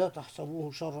لا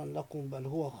تحسبوه شرا لكم بل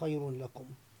هو خير لكم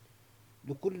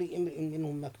لكل امرئ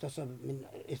منهم ما اكتسب من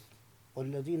إثم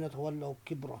والذي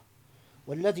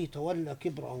تولى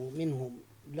كبره منهم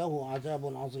له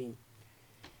عذاب عظيم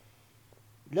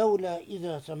لولا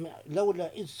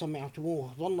إذ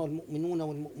سمعتموه ظن المؤمنون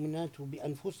والمؤمنات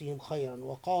بأنفسهم خيرا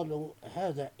وقالوا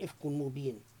هذا إفك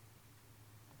مبين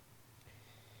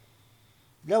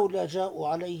لولا جاءوا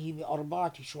عليه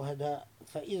بأربعة شهداء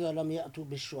فإذا لم يأتوا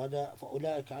بالشهداء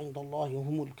فأولئك عند الله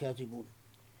هم الكاذبون.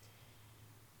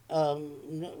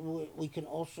 We can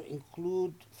also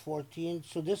include 14.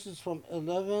 So this is from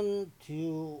 11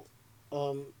 to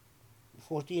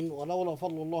 14. ولولا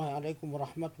فضل الله عليكم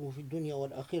ورحمته في الدنيا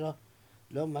والآخرة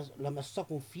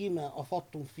لمسكم فيما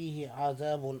أفضتم فيه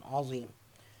عذاب عظيم.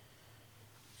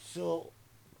 So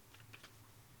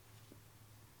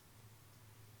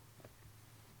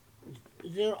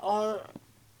there are,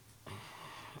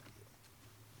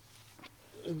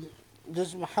 this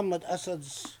is Muhammad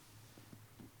Asad's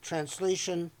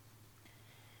translation.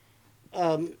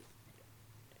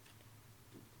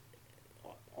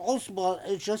 Also,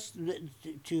 just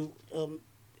to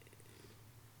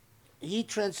he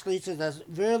translates it as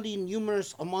verily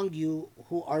numerous among you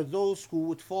who are those who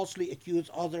would falsely accuse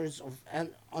others of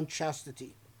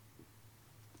unchastity.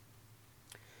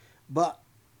 But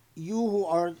you who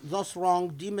are thus wrong,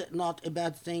 deem it not a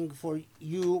bad thing for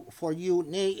you,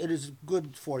 nay, it is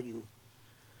good for you.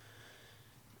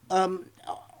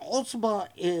 Usba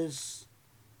is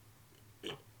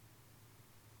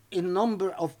a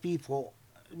number of people.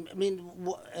 I mean,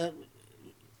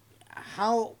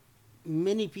 how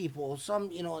many people?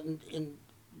 Some,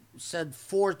 said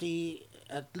 40,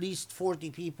 at least 40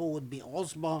 people would be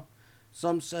Usba.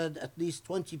 Some said at least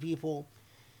 20 people.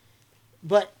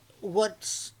 But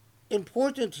what's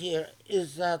important here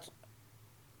is that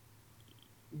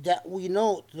we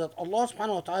note that Allah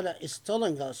subhanahu wa ta'ala is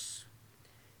telling us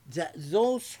that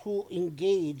those who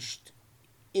engaged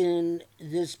in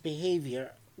this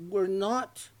behavior were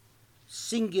not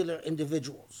singular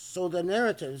individuals. So the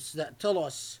narratives that tell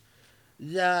us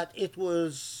that it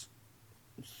was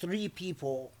 3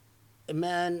 people, a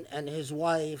man and his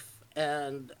wife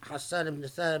and Hassan ibn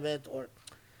Thabit,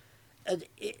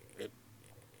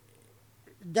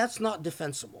 that's not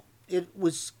defensible. It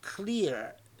was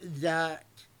clear that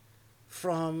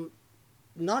from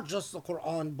not just the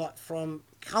Quran, but from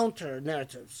counter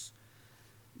narratives,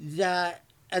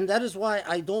 and that is why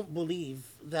I don't believe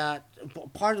that,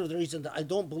 part of the reason that I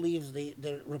don't believe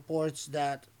the reports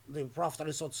that the Prophet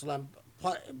ﷺ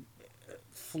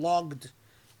flogged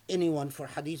anyone for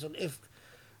hadith al-ifk,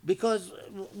 because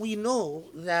we know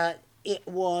that it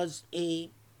was a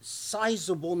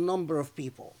sizable number of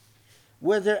people.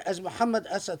 Whether, as Muhammad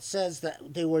Asad says,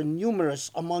 that they were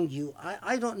numerous among you,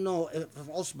 I don't know if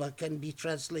Usba can be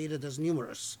translated as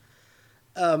numerous.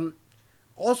 Usba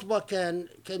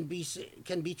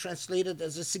can be translated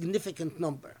as a significant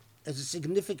number,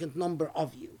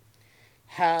 of you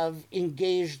have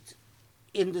engaged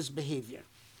in this behavior.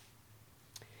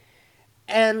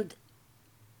 And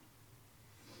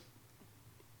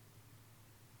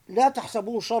لا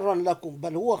تحسبوه شرا لكم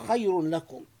بل هو خير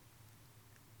لكم.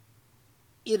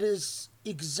 It is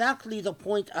exactly the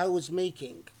point I was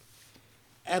making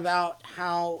about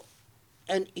how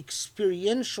an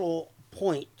experiential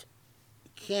point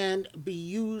can be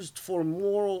used for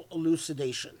moral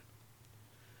elucidation.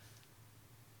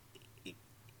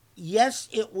 Yes,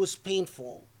 it was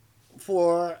painful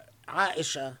for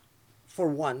Aisha, for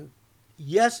one.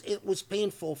 Yes, it was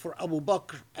painful for Abu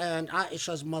Bakr and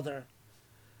Aisha's mother.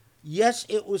 Yes,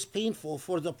 it was painful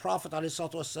for the Prophet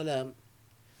ﷺ.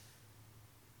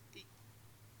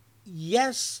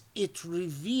 Yes, it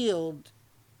revealed,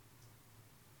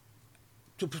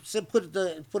 to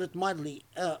put it mildly,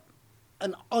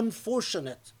 an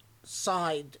unfortunate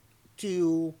side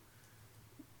to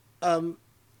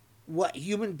what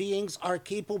human beings are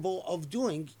capable of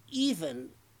doing, even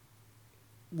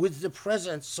with the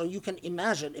presence. So you can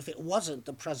imagine if it wasn't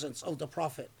the presence of the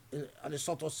Prophet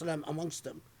ﷺ amongst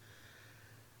them.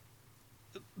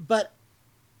 But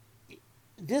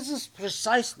this is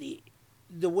precisely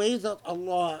the way that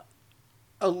Allah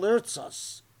alerts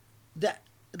us that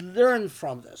learn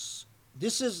from this.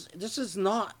 This is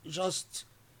not just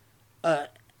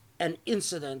an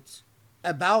incident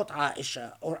about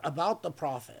Aisha or about the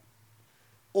Prophet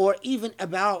or even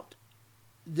about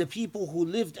the people who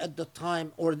lived at the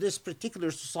time or this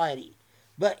particular society,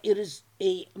 but it is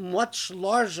a much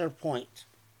larger point.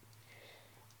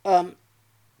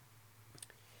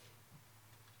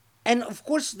 And of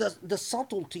course, the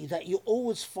subtlety that you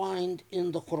always find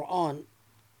in the Quran,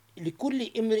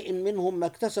 لِكُلِّ إِمْرِئٍ مِّنْهُمْ مَا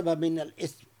اكْتَسَبَ مِنَ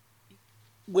الْإِثْمِ.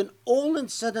 When all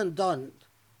is said and done,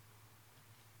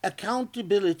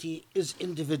 accountability is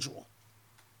individual.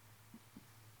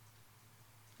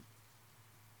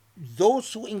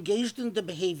 Those who engaged in the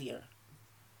behavior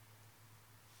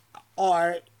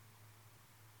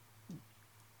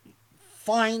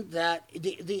find that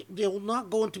they will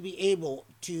not going to be able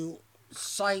to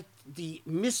cite the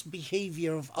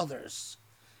misbehavior of others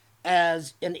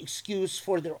as an excuse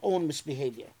for their own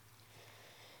misbehavior.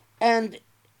 And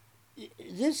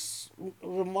this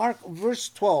remark, verse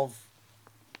 12,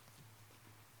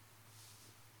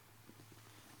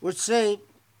 would say,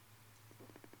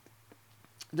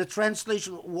 the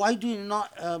translation, why do you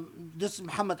not, this is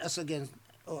Muhammad S. again,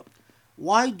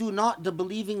 why do not the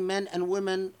believing men and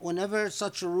women, whenever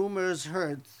such a rumor is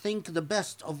heard, think the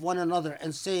best of one another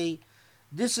and say,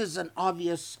 this is an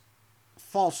obvious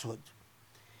falsehood.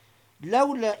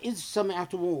 لولا إذ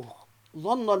سمعتموه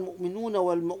ظن المؤمنون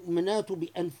والمؤمنات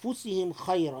بأنفسهم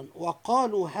خيرا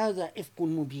وقالوا هذا إفك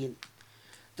مبين.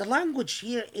 The language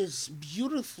here is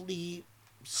beautifully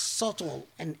subtle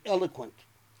and eloquent.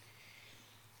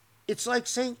 It's like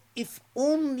saying, if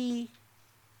only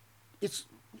it's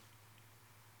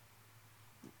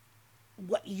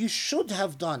what you should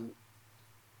have done,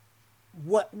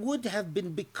 what would have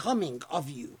been becoming of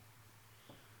you,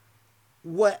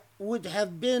 what would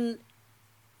have been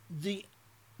the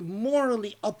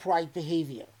morally upright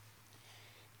behavior,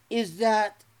 is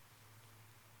that,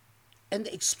 and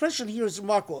the expression here is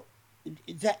remarkable,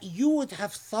 that you would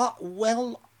have thought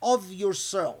well of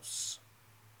yourselves,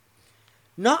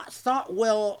 not thought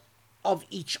well of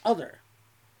each other,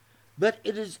 but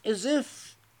it is as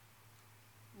if,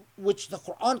 which the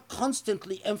Quran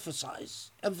constantly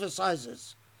emphasizes,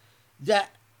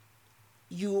 that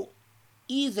you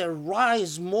either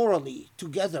rise morally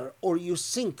together or you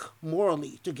sink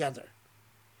morally together.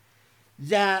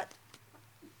 That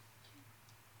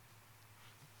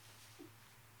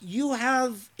you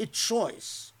have a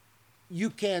choice. You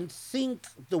can think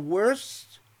the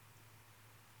worst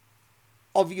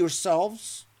of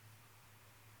yourselves.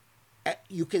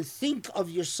 You can think of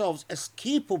yourselves as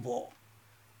capable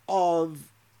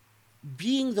of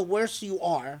being the worst you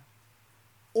are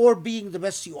or being the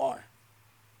best you are.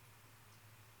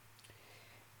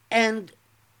 And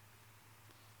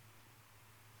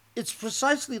it's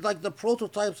precisely like the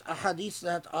prototypes ahadith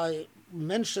that I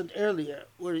mentioned earlier,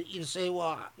 where you say,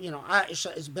 well,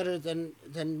 Aisha is better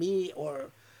than me,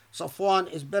 or Safwan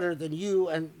is better than you,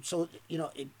 and so,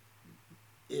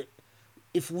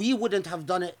 if we wouldn't have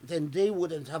done it, then they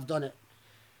wouldn't have done it.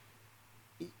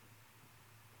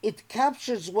 It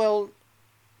captures well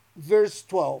verse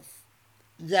 12,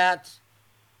 that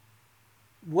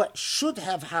what should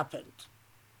have happened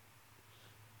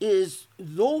is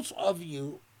those of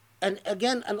you, and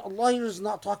again, and Allah here is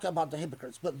not talking about the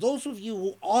hypocrites, but those of you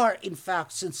who are in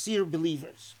fact sincere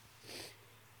believers,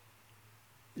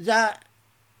 that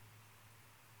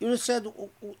said,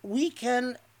 we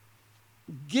can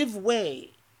give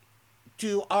way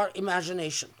to our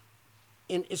imagination.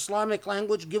 In Islamic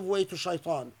language, give way to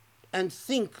shaitan and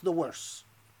think the worst.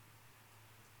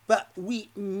 But we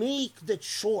make the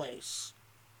choice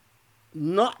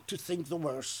not to think the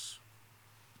worst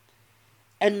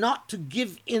and not to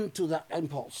give in to that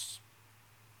impulse.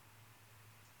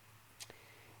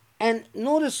 And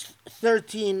notice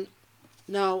 13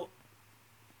 now.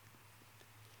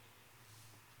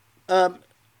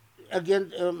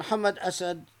 Again, Muhammad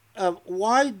Asad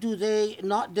why do they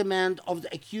not demand of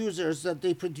the accusers that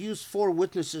they produce 4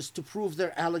 witnesses to prove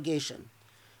their allegation?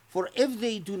 For if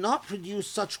they do not produce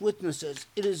such witnesses,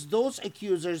 it is those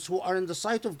accusers who are in the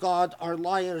sight of God are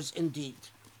liars indeed.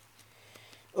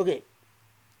 Okay.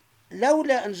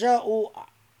 لولا أن جاءوا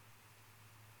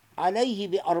عليه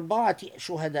بأربعة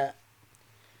شهداء.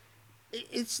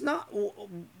 It's not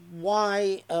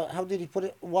why, how did he put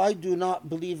it? Why do not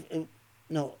believe,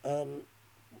 no,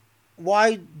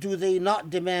 why do they not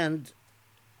demand?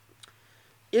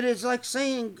 It is like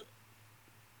saying,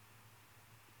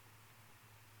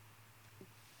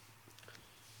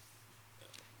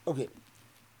 okay,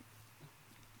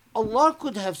 Allah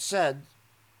could have said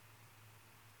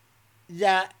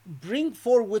that bring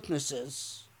 4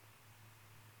 witnesses,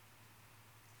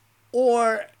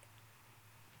 or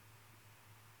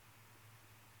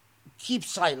keep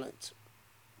silent.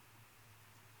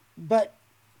 But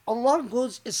Allah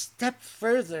goes a step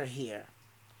further here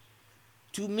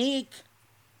to make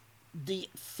the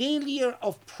failure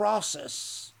of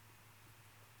process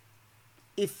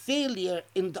a failure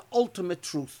in the ultimate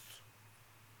truth.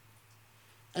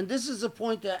 And this is a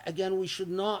point that, again, we should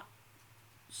not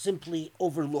simply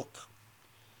overlook.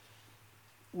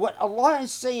 What Allah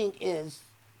is saying is,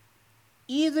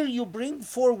 either you bring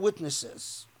 4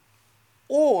 witnesses,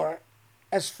 or,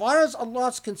 as far as Allah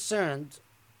is concerned,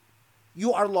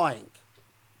 you are lying.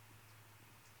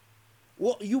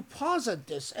 Well, you pause at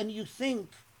this and you think,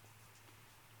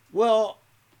 well,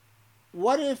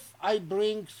 what if I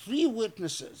bring 3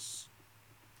 witnesses?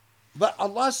 But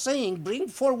Allah is saying, bring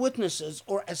 4 witnesses,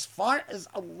 or as far as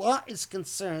Allah is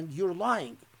concerned, you're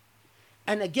lying.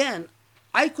 And again,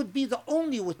 I could be the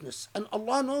only witness, and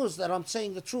Allah knows that I'm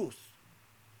saying the truth.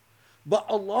 But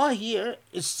Allah here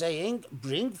is saying,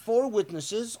 bring 4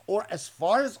 witnesses, or as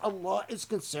far as Allah is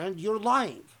concerned, you're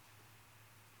lying.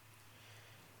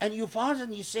 And you pause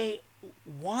and you say,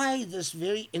 why this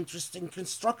very interesting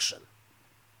construction?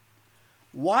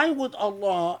 Why would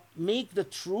Allah make the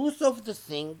truth of the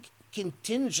thing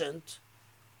contingent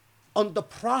on the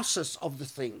process of the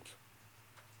thing?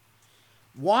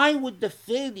 Why would the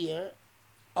failure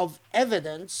of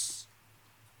evidence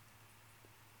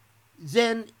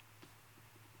then,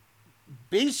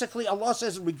 basically Allah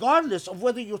says, regardless of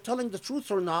whether you're telling the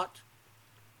truth or not,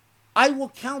 I will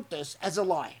count this as a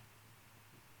lie.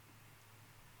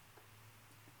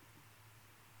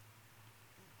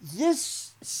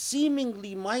 This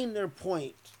seemingly minor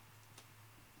point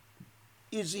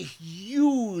is a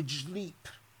huge leap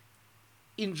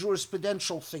in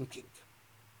jurisprudential thinking.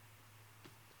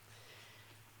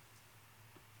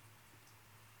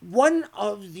 One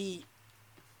of the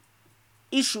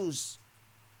issues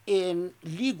in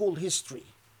legal history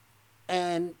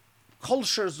and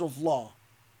cultures of law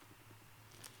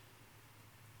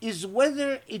is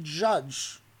whether a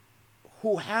judge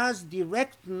who has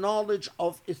direct knowledge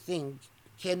of a thing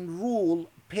can rule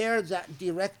per that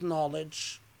direct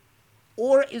knowledge,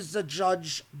 or is the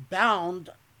judge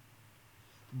bound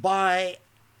by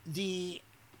the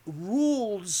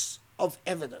rules of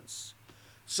evidence?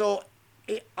 So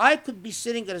I could be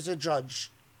sitting as a judge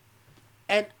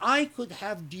and I could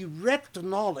have direct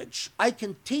knowledge. I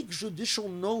can take judicial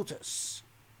notice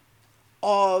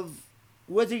of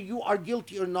whether you are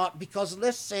guilty or not, because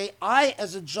let's say I,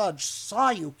 as a judge, saw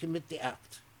you commit the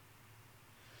act.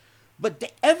 But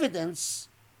the evidence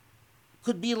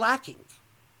could be lacking.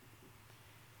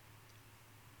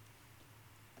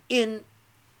 In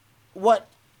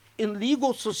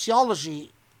legal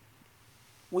sociology,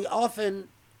 we often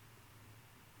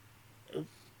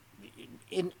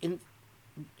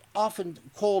often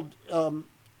called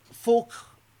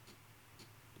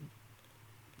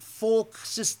folk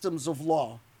systems of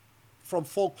law, from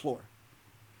folklore,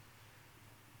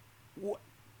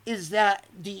 is that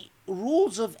the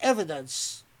rules of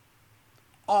evidence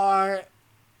are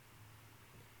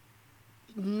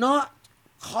not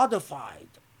codified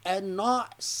and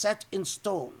not set in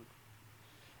stone,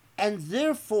 and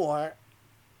therefore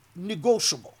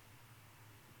negotiable.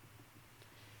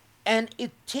 And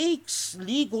it takes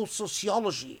legal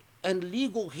sociology and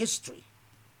legal history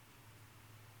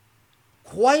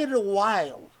quite a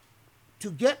while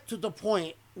to get to the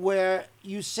point where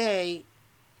you say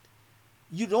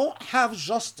you don't have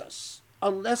justice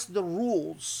unless the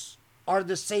rules are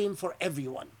the same for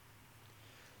everyone.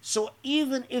 So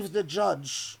even if the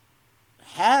judge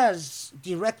has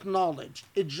direct knowledge,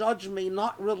 a judge may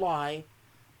not rely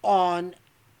on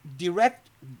direct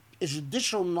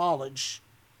judicial knowledge,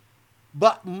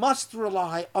 but must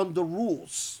rely on the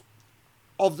rules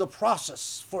of the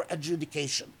process for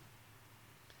adjudication.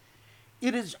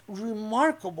 it is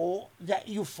remarkable that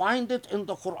you find it in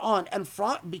the Quran, and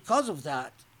because of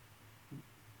that,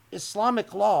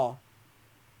 Islamic law,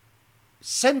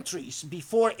 centuries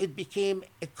before it became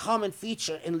a common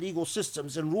feature in legal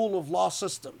systems and rule of law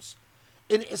systems,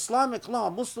 in Islamic law,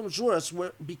 Muslim jurists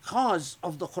were, because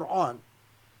of the Quran,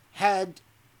 had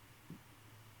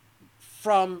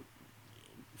from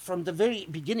the very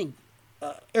beginning,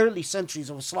 early centuries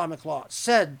of Islamic law,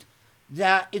 said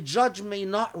that a judge may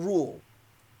not rule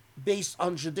based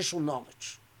on judicial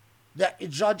knowledge, that a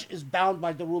judge is bound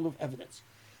by the rule of evidence.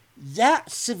 That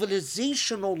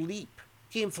civilizational leap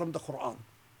came from the Quran.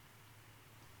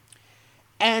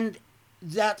 And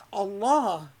that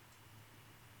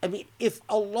if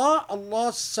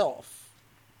Allah's self,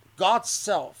 God's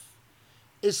self,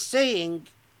 is saying,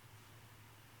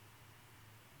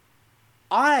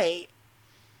 I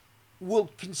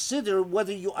will consider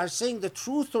whether you are saying the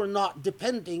truth or not,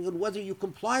 depending on whether you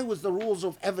comply with the rules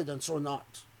of evidence or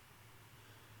not,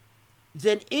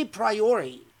 then a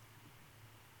priori,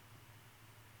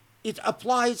 it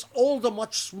applies all the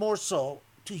much more so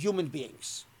to human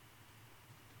beings.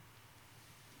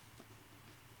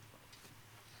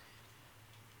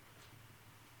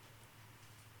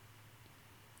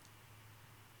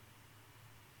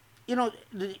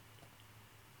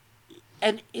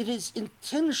 And it is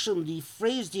intentionally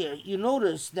phrased here. You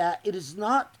notice that it is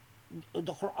not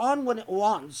the Quran, when it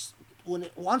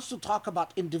wants to talk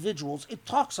about individuals, it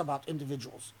talks about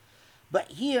individuals.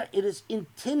 But here it is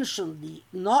intentionally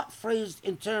not phrased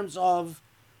in terms of,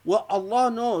 well, Allah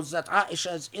knows that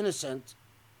Aisha is innocent,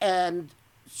 and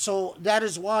so that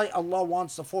is why Allah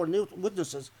wants the four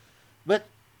witnesses. But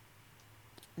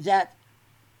that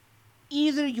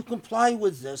either you comply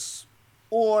with this,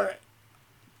 or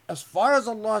as far as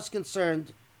Allah is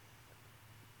concerned,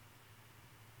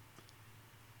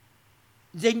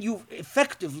 then you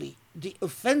effectively, the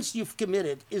offense you've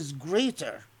committed is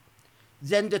greater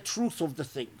than the truth of the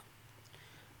thing.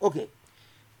 Okay.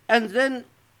 And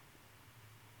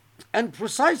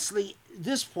precisely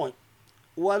this point,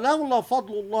 وَلَوْلَا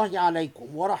فَضْلُ اللَّهِ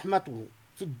عَلَيْكُمْ وَرَحْمَتُهُ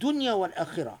فِي الدُّنْيَا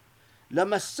وَالْآخِرَةِ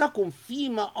لَمَسَّكُمْ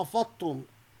فِيمَا أَفَضْتُمْ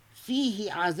فِيهِ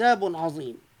عَذَابٌ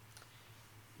عَظِيمٌ.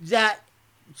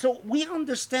 So we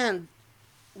understand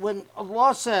when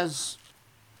Allah says,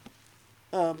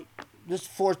 this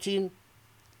 14,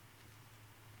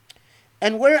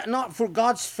 and were it not for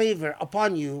God's favor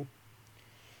upon you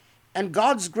and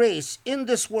God's grace in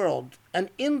this world and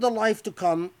in the life to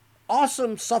come,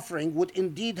 awesome suffering would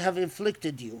indeed have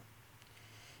inflicted you,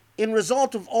 in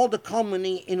result of all the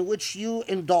calumny in which you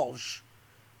indulge.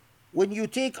 When you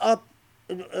take up,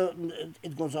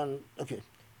 it goes on, okay,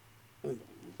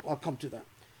 I'll come to that.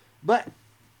 But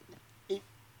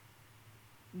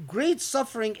great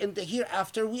suffering in the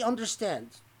hereafter, we understand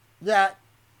that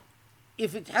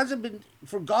if it hasn't been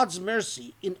for God's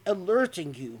mercy in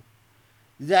alerting you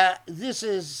that this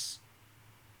is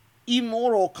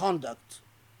immoral conduct.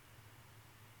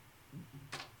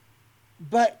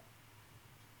 But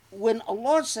when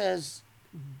Allah says,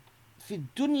 fi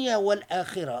dunya wal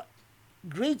akhirah,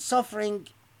 great suffering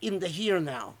in the here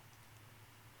now,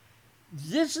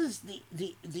 this is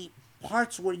the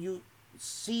parts where you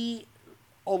see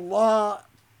Allah,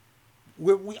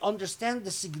 where we understand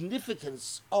the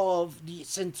significance of the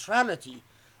centrality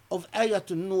of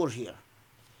Ayatul Nur here.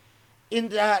 In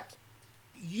that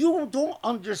you don't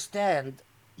understand,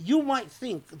 you might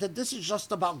think that this is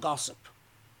just about gossip.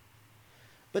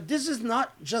 But this is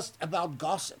not just about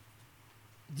gossip.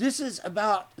 This is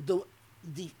about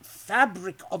the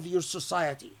fabric of your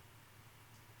society.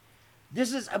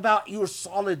 This is about your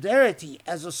solidarity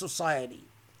as a society.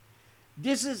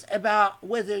 This is about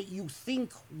whether you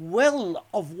think well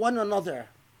of one another.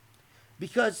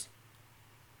 Because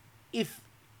if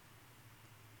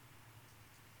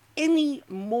any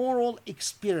moral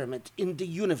experiment in the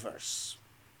universe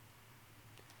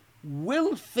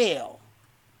will fail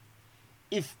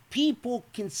if people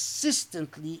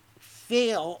consistently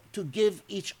fail to give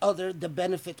each other the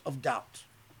benefit of doubt.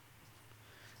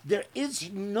 There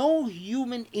is no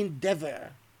human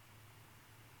endeavor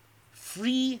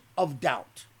free of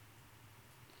doubt.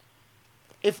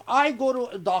 If I go to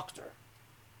a doctor,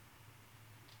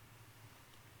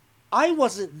 I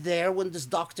wasn't there when this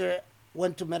doctor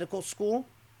went to medical school.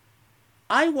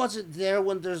 I wasn't there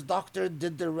when this doctor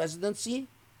did their residency.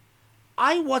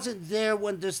 I wasn't there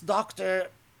when this doctor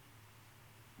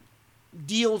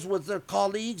deals with their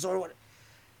colleagues or what.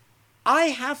 I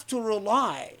have to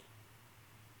rely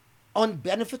on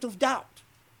benefit of doubt.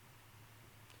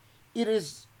 It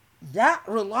is that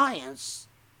reliance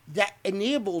that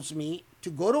enables me to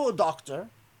go to a doctor,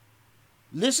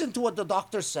 listen to what the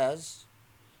doctor says,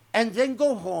 and then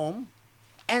go home,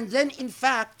 and then in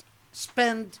fact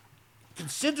spend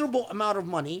considerable amount of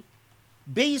money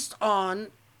based on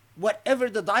whatever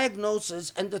the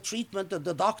diagnosis and the treatment that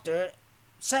the doctor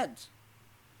said.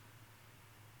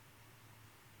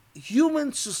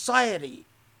 Human society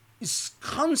is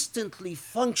constantly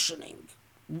functioning.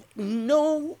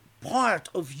 No part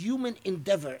of human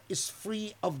endeavor is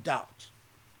free of doubt.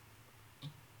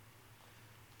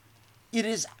 It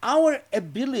is our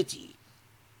ability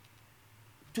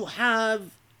to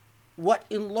have what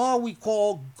in law we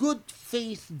call good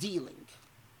faith dealing,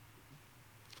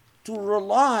 to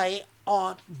rely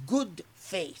on good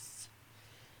faith.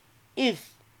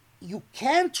 If you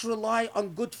can't rely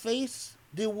on good faith,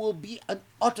 there will be an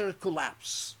utter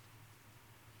collapse.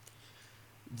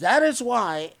 That is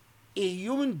why a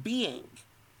human being,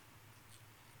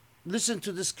 listen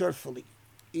to this carefully,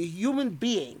 a human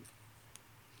being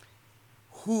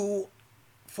who,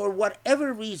 for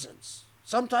whatever reasons,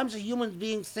 sometimes a human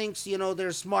being thinks,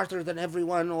 they're smarter than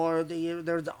everyone, or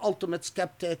they're the ultimate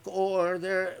skeptic, or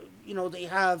they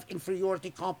have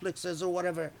inferiority complexes or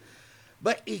whatever.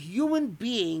 But a human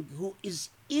being who is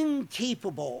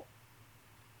incapable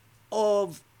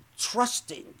of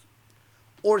trusting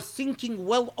or thinking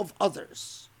well of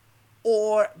others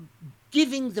or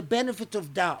giving the benefit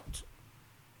of doubt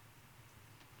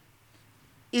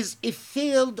is a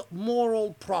failed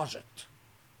moral project.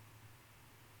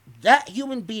 That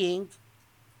human being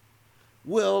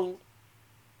will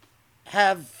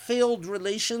have failed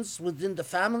relations within the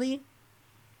family,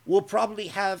 will probably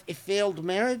have a failed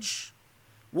marriage,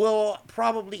 will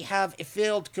probably have a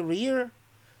failed career,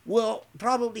 will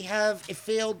probably have a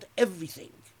failed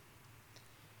everything.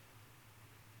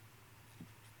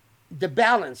 The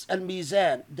balance and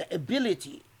mizan, the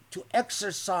ability to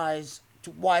exercise,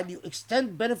 while you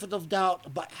extend benefit of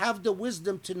doubt, but have the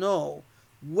wisdom to know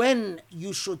when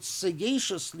you should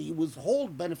sagaciously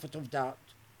withhold benefit of doubt,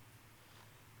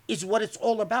 is what it's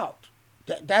all about.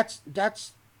 That's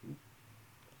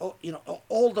all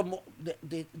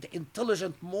the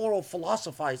intelligent moral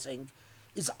philosophizing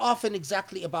is often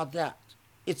exactly about that.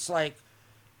 It's like,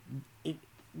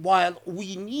 while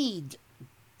we need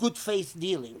good faith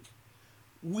dealing,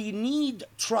 we need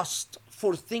trust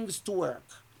for things to work.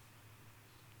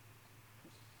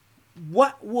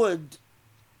 What would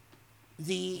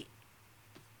the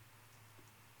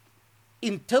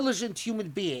intelligent human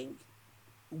being,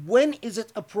 when is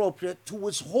it appropriate to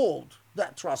withhold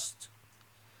that trust?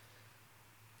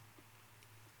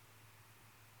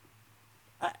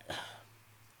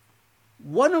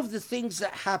 One of the things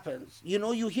that happens,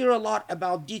 you hear a lot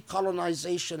about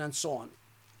decolonization and so on.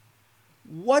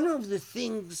 One of the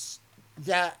things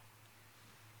that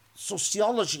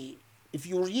sociology, if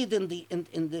you read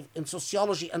in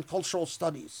sociology and cultural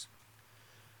studies,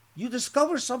 you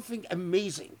discover something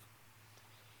amazing,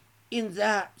 in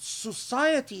that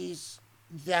societies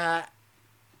that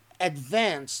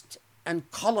advanced and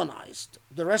colonized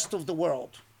the rest of the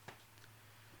world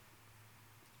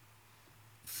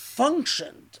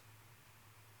functioned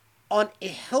on a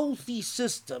healthy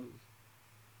system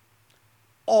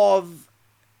of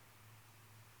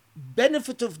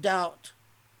benefit of doubt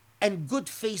and good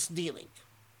faith dealing.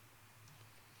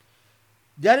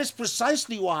 That is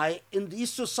precisely why in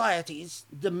these societies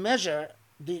the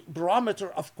barometer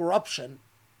of corruption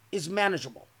is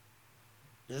manageable.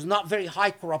 There's not very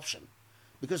high corruption,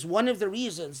 because one of the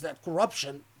reasons that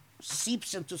corruption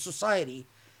seeps into society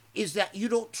is that you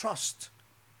don't trust.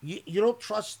 You don't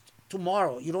trust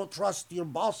tomorrow. You don't trust your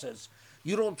bosses.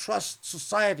 You don't trust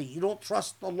society. You don't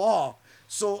trust the law.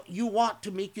 So you want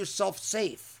to make yourself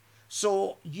safe.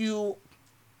 So you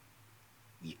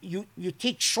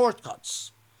take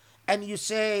shortcuts, and you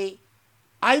say,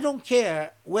 I don't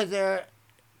care whether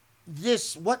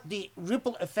what the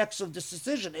ripple effects of this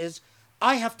decision is,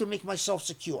 I have to make myself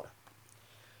secure.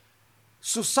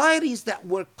 Societies that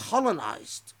were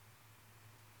colonized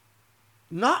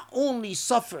not only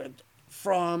suffered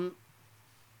from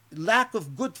lack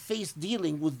of good faith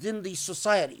dealing within these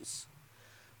societies,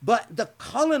 but the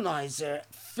colonizer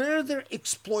further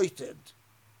exploited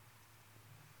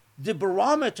the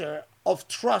barometer of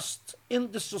trust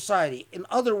in the society. In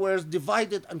other words,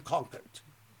 divided and conquered.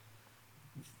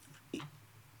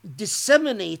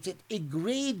 Disseminated a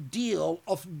great deal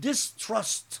of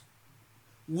distrust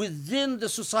within the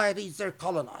societies they're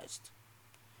colonized.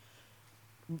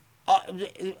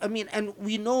 And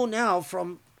we know now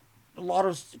from a lot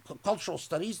of cultural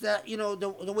studies that,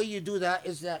 the way you do that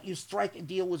is that you strike a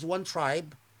deal with one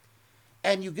tribe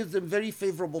and you give them very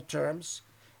favorable terms,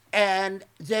 and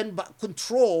then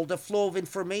control the flow of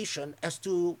information as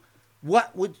to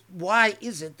Why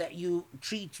is it that you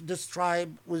treat this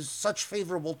tribe with such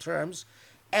favorable terms,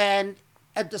 and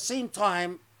at the same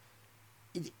time,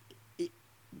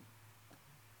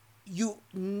 you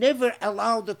never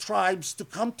allow the tribes to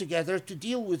come together to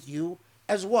deal with you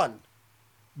as one,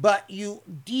 but you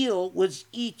deal with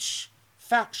each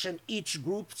faction, each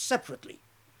group separately.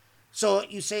 So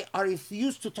you say, I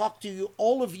refuse to talk to you,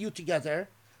 all of you together,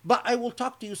 but I will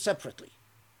talk to you separately.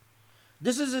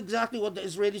 This is exactly what the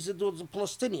Israelis did with the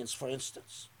Palestinians, for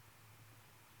instance.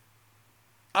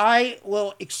 I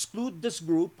will exclude this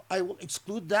group, I will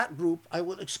exclude that group, I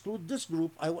will exclude this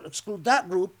group, I will exclude that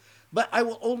group, but I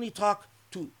will only talk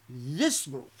to this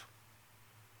group.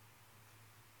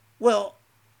 Well,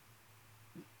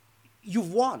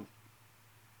 you've won.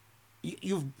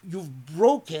 You've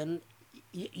broken.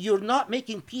 You're not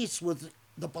making peace with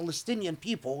the Palestinian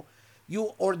people.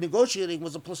 You are negotiating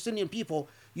with the Palestinian people.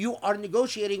 You are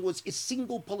negotiating with a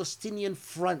single Palestinian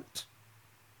front.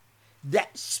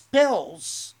 That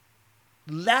spells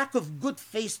lack of good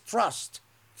faith trust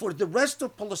for the rest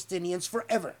of Palestinians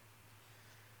forever.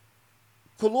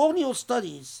 Colonial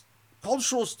studies,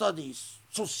 cultural studies,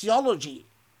 sociology,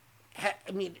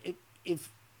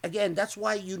 if again, that's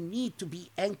why you need to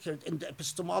be anchored in the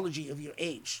epistemology of your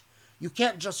age. You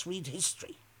can't just read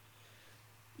history.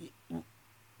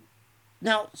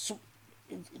 Now, so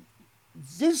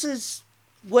this is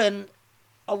when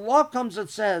Allah comes and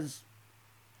says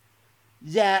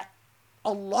that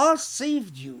Allah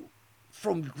saved you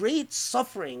from great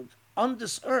suffering on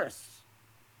this earth.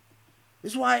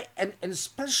 This is why, and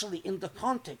especially in the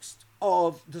context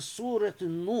of the Surah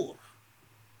An-Nur,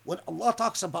 when Allah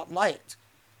talks about light,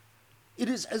 it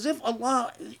is as if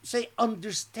Allah say,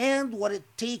 understand what it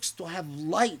takes to have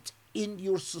light in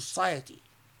your society,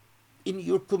 in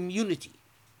your community.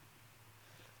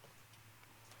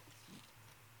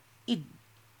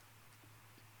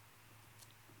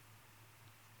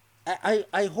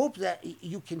 I hope that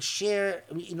you can share.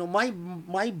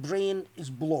 My brain is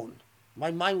blown.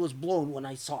 My mind was blown when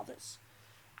I saw this.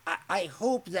 I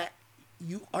hope that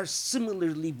you are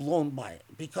similarly blown by it,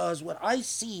 because when I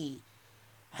see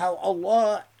how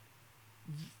Allah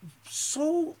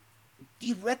so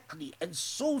directly and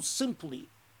so simply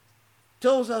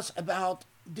tells us about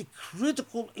the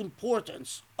critical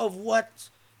importance of what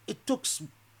it took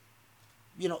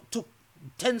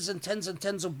tens and tens and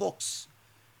tens of books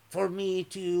for me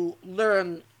to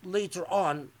learn later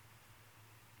on.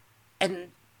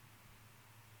 And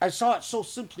I saw it so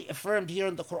simply affirmed here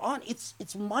in the Quran.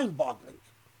 It's mind-boggling.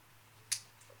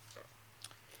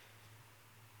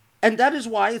 And that is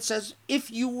why it says, if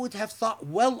you would have thought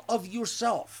well of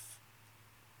yourself,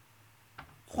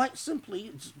 quite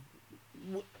simply,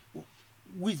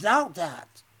 without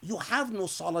that, you have no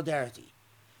solidarity.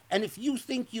 And if you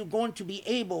think you're going to be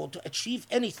able to achieve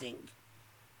anything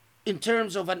in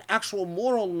terms of an actual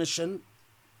moral mission,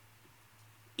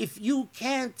 if you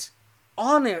can't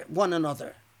honor one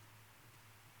another,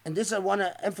 and this I want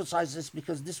to emphasize this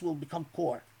because this will become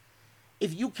core.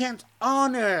 If you can't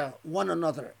honor one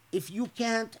another, if you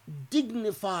can't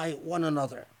dignify one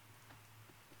another.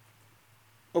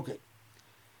 Okay.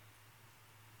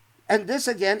 And this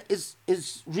again is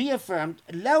reaffirmed.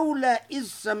 لولا إذ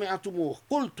سمعتموه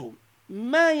قلتم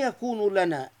ما يكون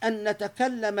لنا أن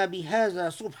نتكلم بهذا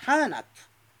سبحانك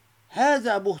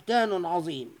هذا بهتان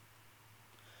عظيم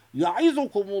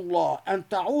يعظكم الله أن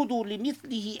تعودوا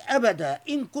لمثله أبدا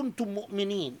إن كنتم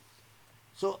مؤمنين.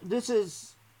 So this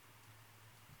is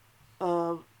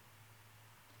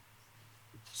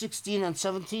 16 and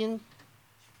 17.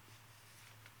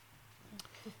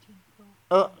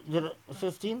 15? Don't skip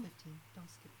 15.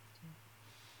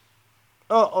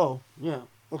 Oh, yeah.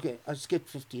 Okay, I skipped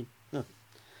 15. No.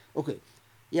 Okay,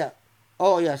 yeah.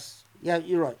 Oh, yes. Yeah,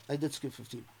 you're right. I did skip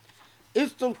 15. إذ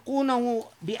تلقونه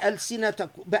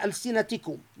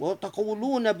بألسنتكم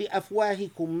وتقولون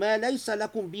بأفواهكم ما ليس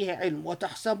لكم به علم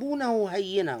وتحسبونه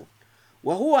هينا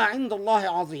وهو عند الله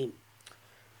عظيم.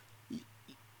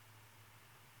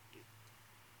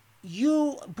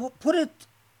 You put it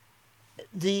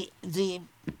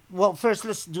well, first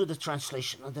let's do the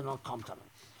translation and then I'll comment on it.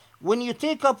 When you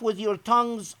take up with your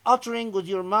tongues, uttering with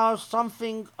your mouth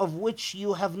something of which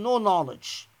you have no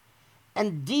knowledge,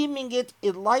 and deeming it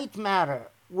a light matter,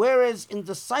 whereas in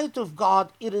the sight of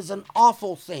God it is an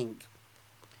awful thing.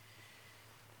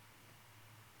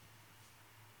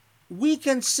 We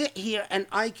can sit here and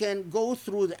I can go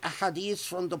through the ahadith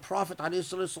from the Prophet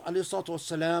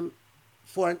ﷺ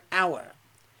for an hour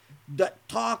that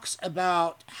talks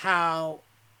about how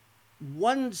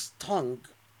one's tongue,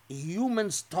 a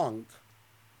human's tongue,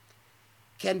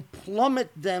 can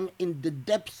plummet them in the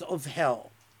depth of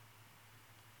hell.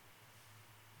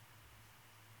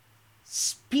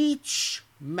 speech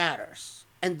matters.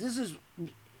 And this is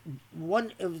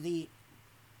one of the,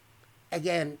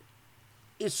 again,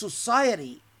 a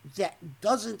society that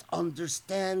doesn't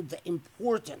understand the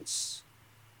importance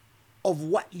of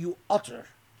what you utter,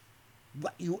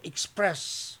 what you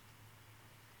express,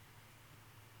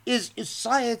 is a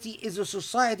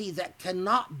society that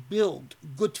cannot build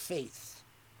good faith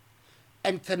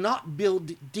and cannot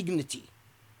build dignity.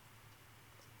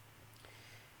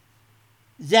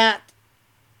 That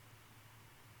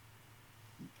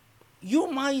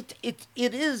you might, it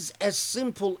is as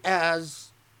simple as,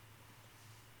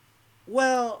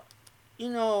 well,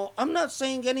 I'm not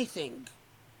saying anything.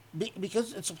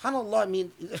 Because, subhanAllah, I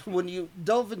mean, when you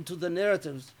delve into the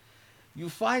narratives, you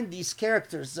find these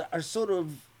characters that are sort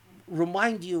of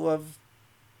remind you of,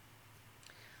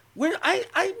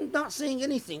 I'm not saying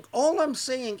anything. All I'm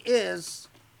saying is,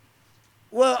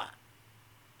 well,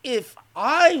 if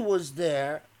I was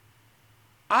there,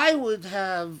 I would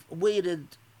have waited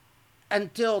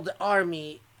until the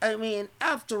army, I mean,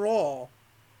 after all,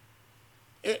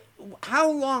 how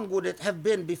long would it have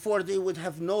been before they would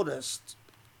have noticed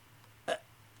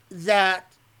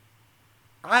that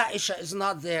Aisha is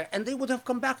not there, and they would have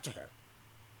come back to her?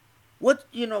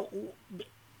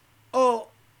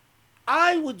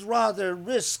 I would rather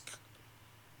risk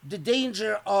the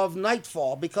danger of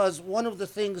nightfall, because one of the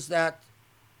things that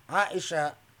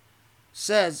Aisha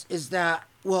says is that,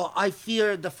 well, I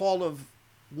fear the fall of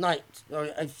night, or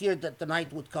I feared that the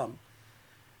night would come.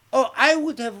 I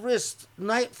would have risked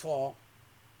nightfall,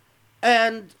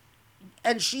 and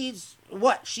she's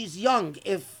young.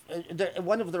 If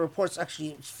one of the reports,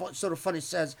 actually sort of funny,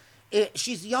 says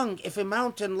she's young. If a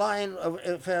mountain lion,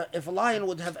 if a lion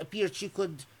would have appeared,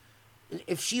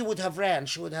 if she would have ran,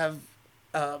 she would have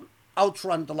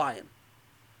outrun the lion.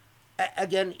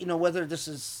 Again, whether this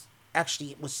is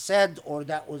actually it was said or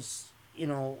that was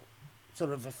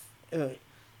sort of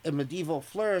a medieval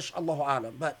flourish, Allahu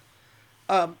Alam.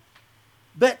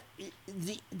 But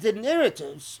the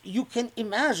narratives, you can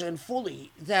imagine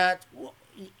fully that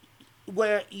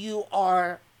where you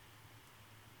are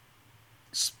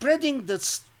spreading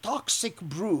this toxic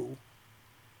brew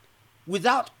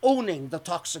without owning the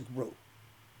toxic brew,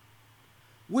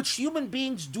 which human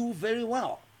beings do very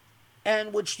well,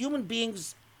 and which human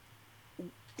beings,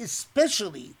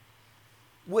 especially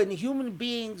when human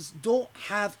beings don't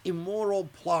have a moral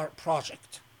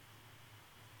project,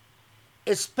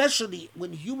 especially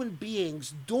when human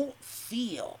beings don't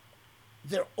feel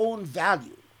their own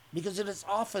value, because it is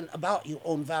often about your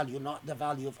own value, not the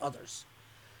value of others,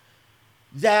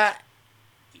 that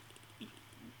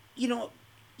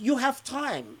you have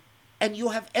time and you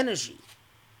have energy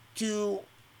to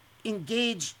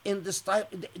engage in this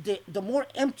type. The more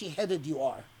empty-headed you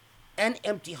are and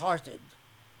empty-hearted,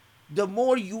 the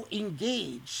more you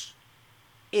engage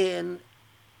in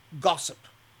gossip,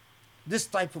 this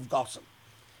type of gossip.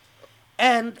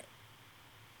 And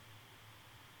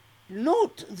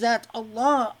note that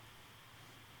Allah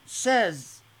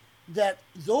says that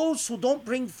those who don't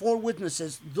bring 4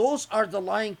 witnesses, those are the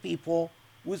lying people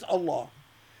with Allah.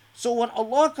 So when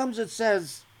Allah comes and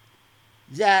says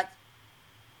that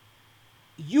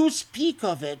you speak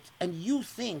of it and you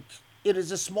think it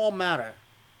is a small matter,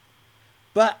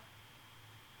 but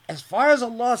as far as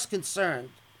Allah is concerned,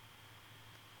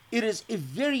 it is a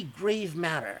very grave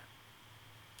matter.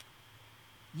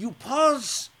 You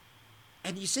pause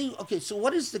and you say, okay, so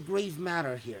what is the grave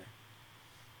matter here?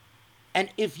 And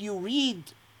if you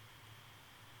read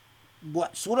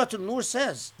what Surah An-Nur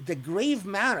says, the grave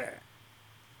matter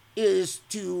is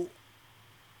to,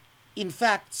 in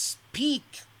fact,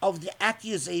 speak of the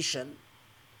accusation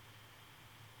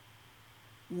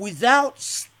without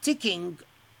sticking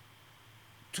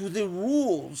to the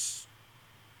rules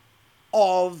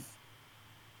of,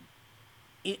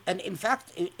 and in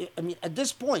fact, I mean, at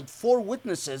this point, 4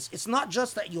 witnesses, it's not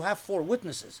just that you have 4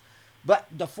 witnesses, but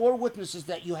the 4 witnesses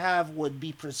that you have would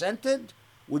be presented,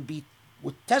 would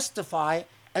testify,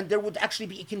 and there would actually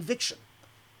be a conviction.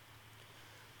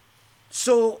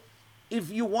 So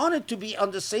if you wanted to be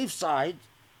on the safe side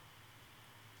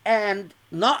and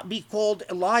not be called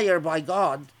a liar by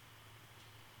God,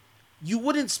 you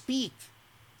wouldn't speak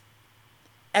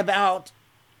about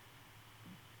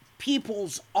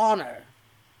people's honor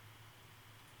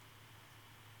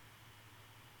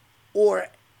or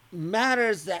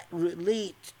matters that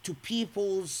relate to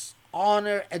people's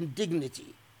honor and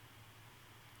dignity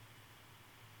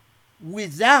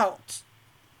without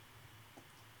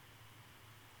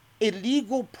a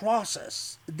legal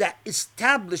process that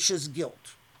establishes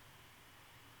guilt.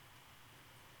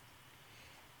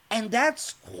 And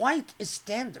that's quite a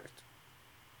standard.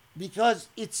 because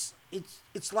it's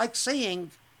like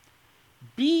saying,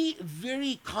 be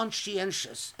very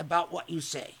conscientious about what you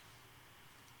say.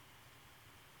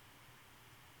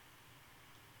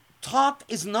 Talk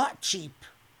is not cheap.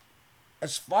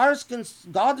 As far as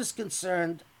God is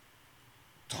concerned,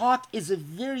 talk is a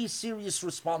very serious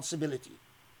responsibility.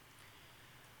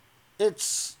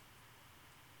 It's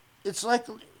like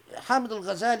Hamid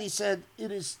al-Ghazali said,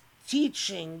 it is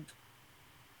teaching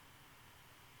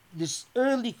this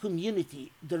early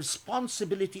community the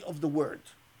responsibility of the word.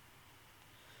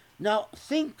 Now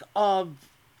think of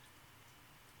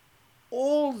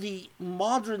all the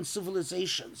modern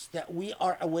civilizations that we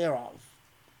are aware of.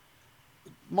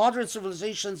 Modern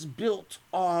civilizations built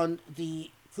on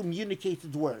the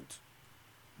communicated word.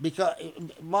 Because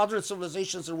modern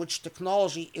civilizations in which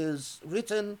technology is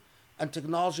written and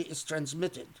technology is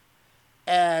transmitted,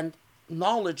 and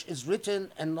knowledge is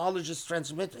written and knowledge is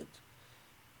transmitted.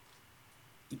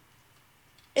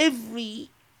 Every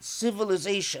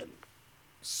civilization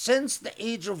since the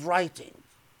age of writing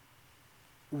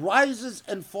rises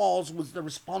and falls with the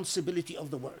responsibility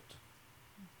of the word.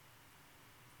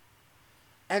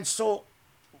 And so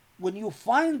when you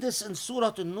find this in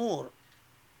Surah An-Nur,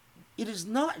 it is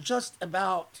not just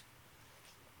about,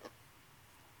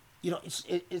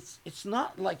 it's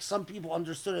not like some people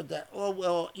understood it that, oh,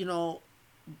 well,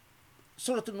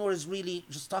 Surah An-Nur is really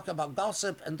just talking about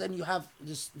gossip, and then you have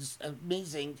this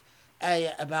amazing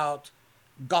ayah about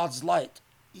God's light.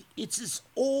 It's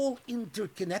all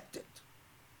interconnected.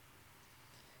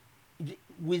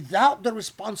 Without the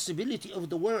responsibility of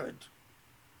the word,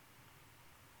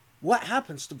 what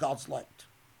happens to God's light?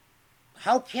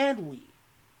 How can we,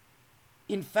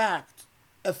 in fact,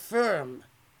 affirm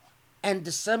and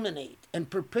disseminate and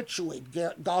perpetuate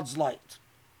God's light?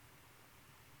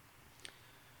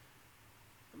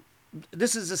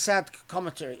 This is a sad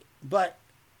commentary, but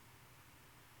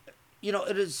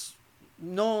it is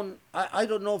known, I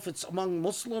don't know if it's among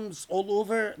Muslims all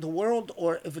over the world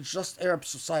or if it's just Arab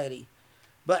society,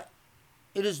 but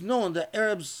it is known that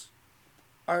Arabs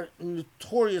are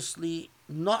notoriously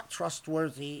not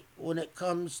trustworthy when it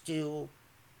comes to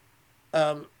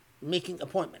making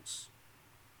appointments.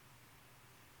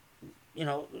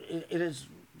 It is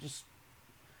just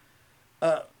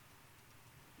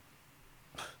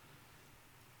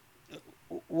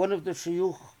one of the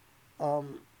shuyukh,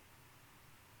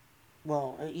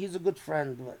 well, he's a good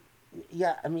friend, but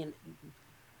yeah, I mean,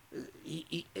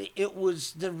 it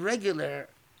was the regular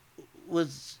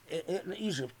was in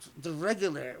Egypt. The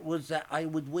regular was that I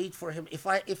would wait for him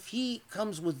if he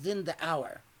comes within the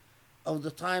hour of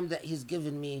the time that he's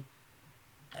given me.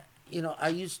 I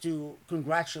used to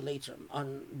congratulate him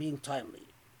on being timely.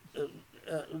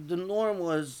 The norm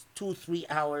was 2-3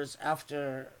 hours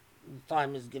after the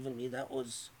time is given me. That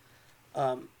was,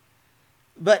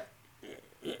 but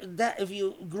that if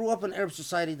you grew up in Arab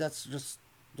society, that's just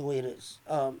the way it is.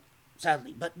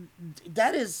 Sadly, but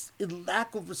that is a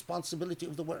lack of responsibility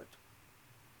of the word.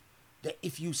 That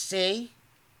if you say,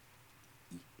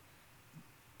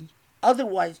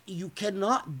 otherwise you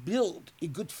cannot build a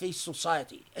good faith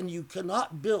society, and you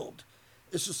cannot build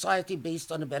a society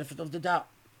based on the benefit of the doubt.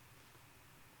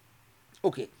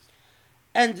 Okay,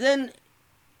 and then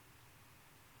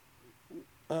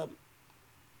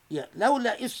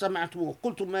لولا إذ سمعتموه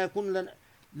قلتم ما يكون لنا.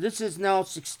 This is now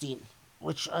 16,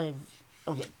 which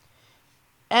okay.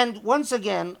 And once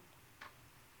again,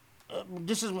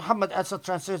 this is Muhammad Asad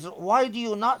translator. Why do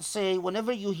you not say,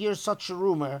 whenever you hear such a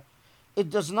rumor, it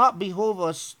does not behove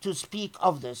us to speak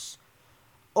of this?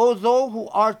 O thou who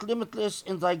art limitless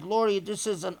in thy glory, this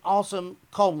is an awesome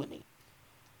calumny.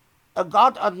 A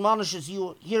God admonishes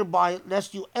you hereby,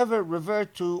 lest you ever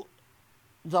revert to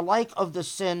the like of the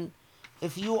sin,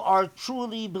 if you are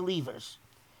truly believers.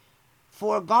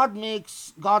 For God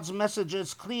makes God's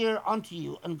messages clear unto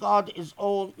you, and God is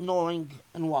all-knowing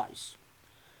and wise.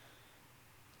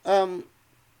 Okay.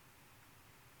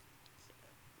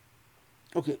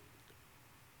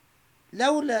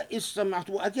 لولا إذ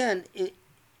سمعتموه. Again, it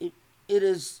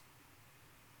is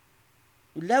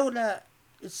لولا.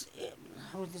 It's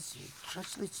how this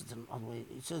translates it in one way.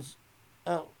 It says,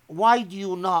 why do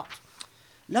you not?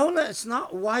 Lawla, it's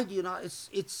not why do you not,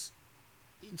 it's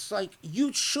like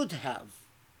you should have,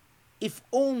 if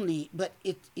only, but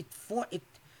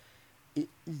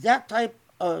that type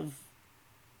of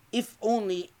if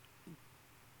only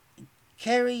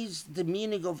carries the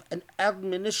meaning of an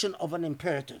admonition of an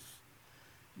imperative.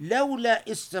 لولا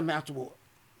استمعتم.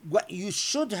 What you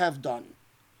should have done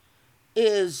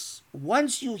is,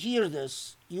 once you hear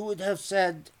this, you would have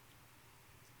said,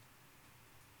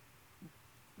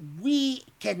 we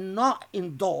cannot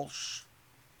indulge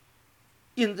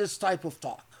in this type of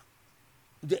talk.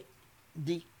 The,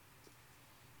 the,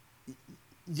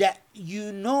 that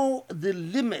you know the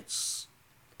limits,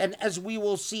 and as we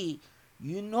will see,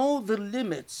 you know the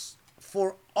limits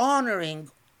for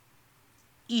honoring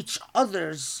each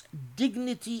other's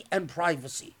dignity and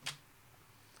privacy.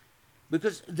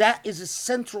 Because that is a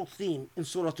central theme in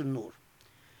Surah An-Nur.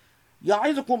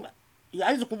 يعظكم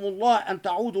الله أن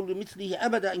تعودوا لمثله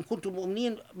أبدا إن كنتم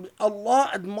مؤمنين.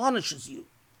 Allah admonishes you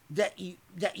that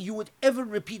you would ever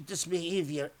repeat this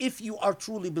behavior if you are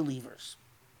truly believers.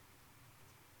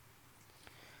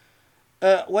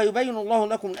 ويبين الله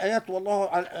لكم الآيات والله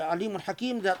عليم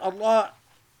حكيم. That Allah,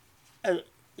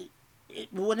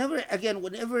 whenever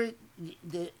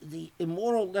the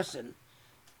immoral lesson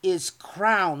is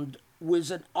crowned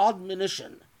with an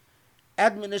admonition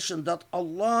that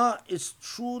Allah is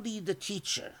truly the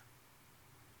teacher,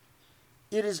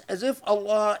 it's as if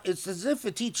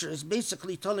a teacher is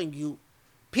basically telling you,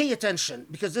 pay attention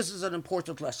because this is an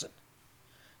important lesson.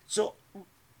 So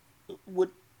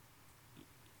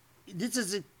this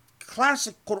is a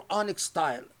classic Quranic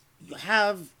style. You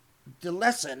have the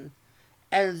lesson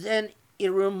and then a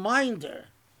reminder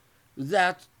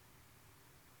that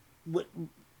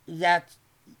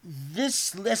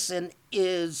this lesson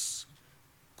is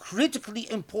critically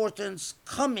important,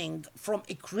 coming from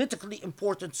a critically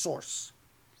important source.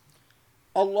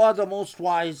 Allah the most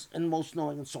wise and most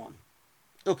knowing, and so on.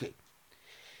 Okay.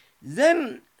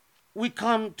 Then we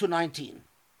come to 19.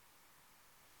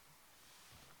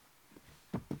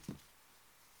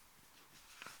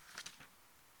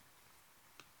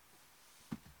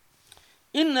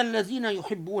 إن الذين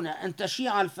يحبون أن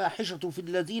تشيع الفاحشة في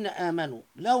الذين آمنوا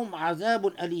لهم عذاب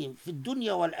أليم في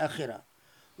الدنيا والآخرة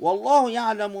والله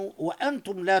يعلم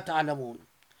وأنتم لا تعلمون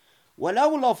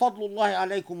ولولا فضل الله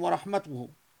عليكم ورحمته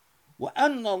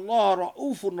وأن الله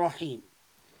رؤوف رحيم.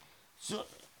 So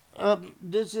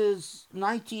this is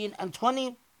 19 and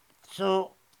 20.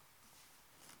 So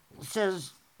it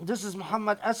says, this is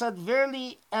Muhammad Asad.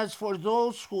 Verily, as for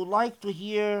those who like to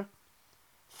hear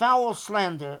foul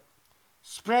slander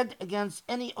spread against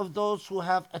any of those who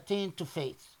have attained to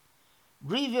faith,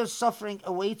 grievous suffering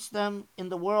awaits them in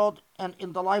the world and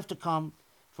in the life to come,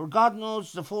 for God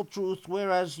knows the full truth,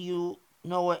 whereas you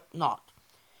know it not.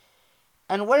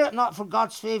 And were it not for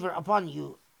God's favor upon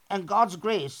you and God's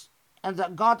grace, and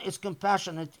that God is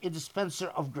compassionate, a dispenser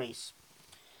of grace.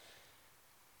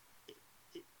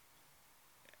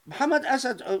 Muhammad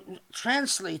Asad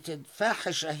translated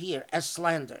fahisha here as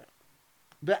slander.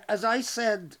 But as I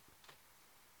said,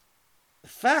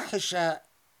 fahisha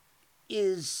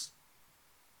is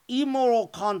immoral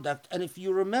conduct, and if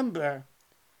you remember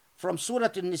from Surah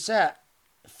An-Nisa,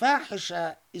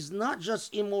 fahisha is not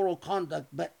just immoral conduct,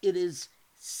 but it is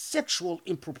sexual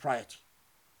impropriety.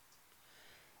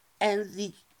 And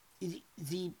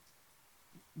the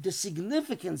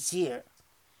significance here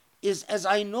is, as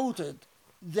I noted,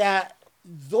 that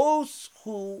those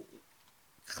who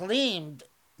claimed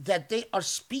that they are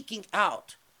speaking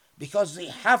out because they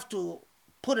have to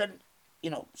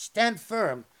stand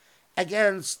firm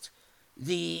against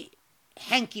the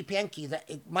hanky-panky that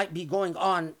it might be going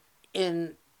on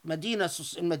in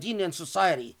Medinian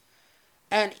society,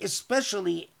 and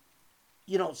especially,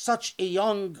 such a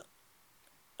young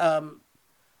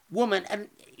woman. And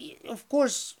of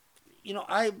course,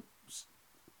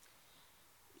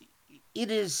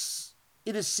 it is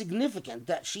significant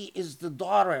that she is the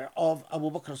daughter of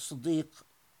Abu Bakr as-Siddiq.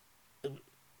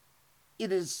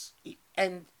 It is,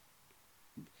 and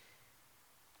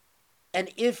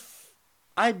if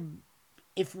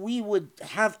we would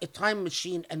have a time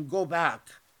machine and go back,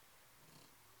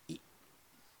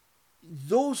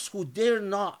 those who dare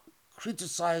not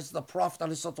criticize the Prophet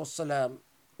ﷺ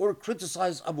or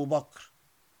criticize Abu Bakr,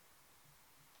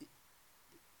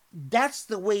 that's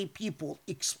the way people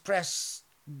express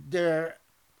their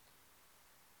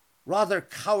rather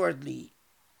cowardly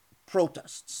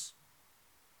protests,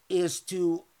 is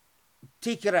to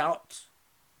take it out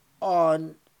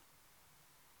on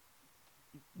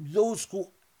those who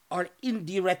are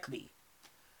indirectly,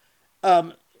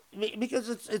 because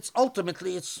it's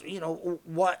ultimately it's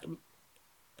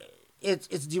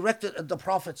directed at the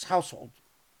Prophet's household,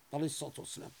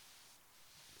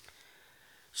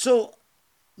 so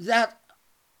that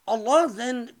Allah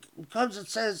then comes and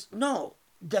says, no,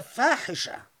 the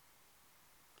fahisha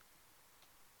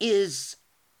is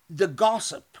the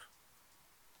gossip.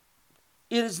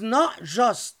 It is not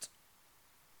just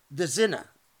the zina.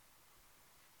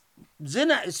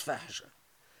 Zina is fahisha.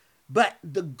 But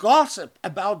the gossip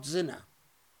about zina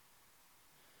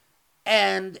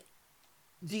and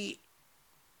the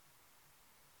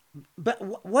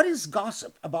But what is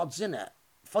gossip about zina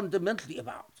fundamentally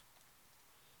about?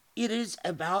 It is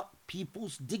about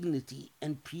people's dignity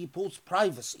and people's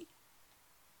privacy.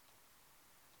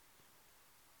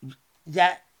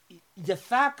 That the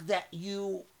fact that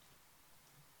you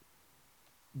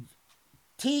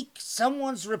take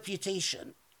someone's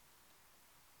reputation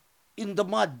in the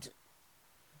mud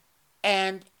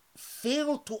and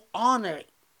fail to honor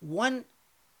one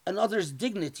another's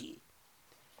dignity,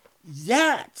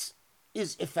 that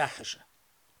is a fahisha.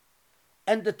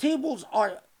 And the tables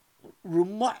are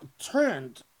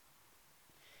turned,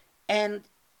 and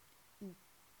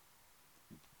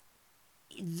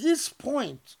this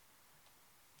point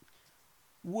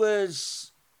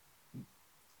was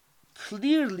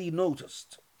clearly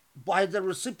noticed by the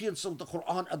recipients of the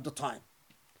Quran at the time,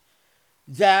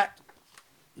 that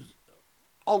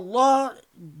Allah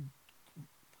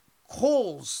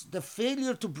calls the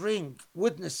failure to bring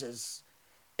witnesses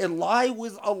a lie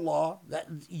with Allah, that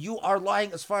you are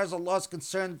lying as far as Allah is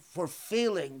concerned for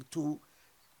failing to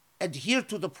adhere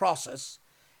to the process,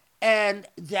 and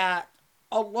that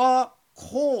Allah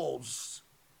calls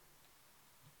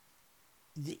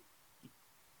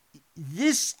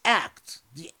this act,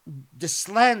 the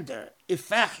slander, a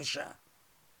fahisha,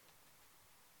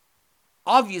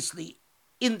 obviously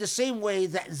in the same way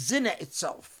that zina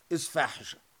itself is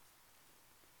fahisha.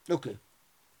 Okay.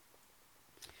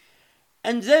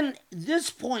 And then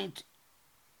this point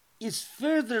is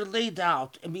further laid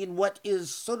out. I mean, what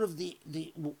is sort of the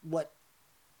what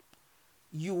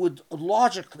you would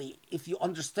logically, if you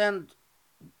understand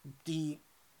the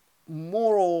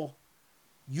moral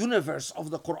universe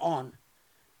of the Quran,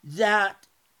 that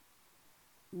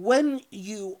when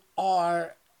you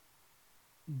are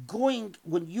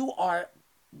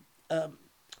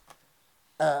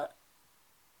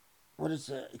what is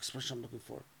the expression I'm looking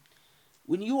for?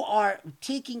 When you are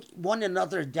taking one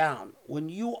another down, when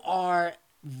you are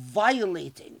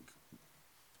violating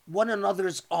one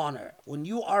another's honor, when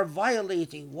you are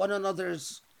violating one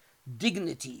another's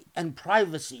dignity and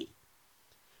privacy,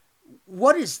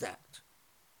 what is that?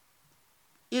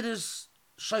 It is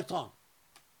shaitan.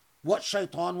 What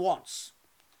shaitan wants.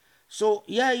 So,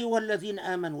 يا أيها الذين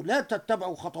آمنوا لا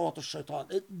تتبعوا خطوات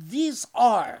الشيطان. These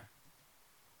are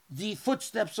the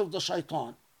footsteps of the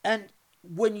shaitan. And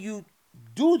when you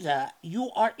do that,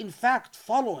 you are in fact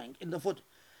following in the foot.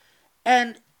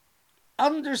 And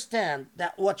understand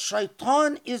that what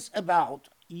shaitan is about,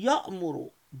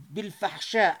 يأمر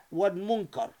بالفحشاء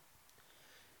والمنكر,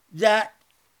 that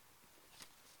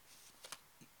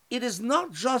it is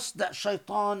not just that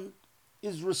shaitan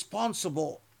is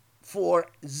responsible for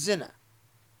zina,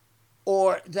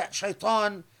 or that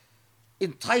shaitan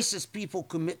entices people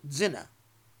commit zina,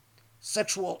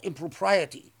 sexual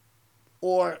impropriety,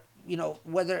 or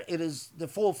whether it is the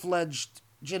full-fledged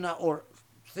zina or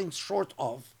things short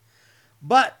of,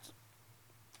 but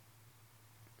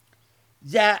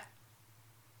that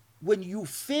when you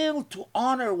fail to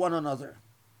honor one another,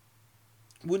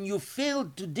 when you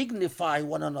fail to dignify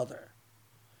one another,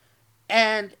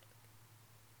 and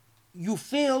you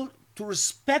fail to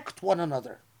respect one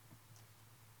another,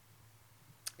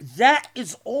 that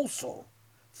is also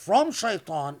from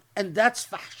shaitan, and that's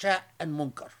fahsha and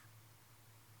munkar.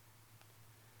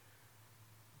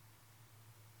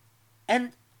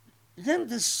 And then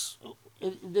this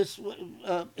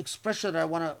expression, I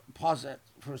want to pause it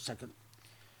for a second.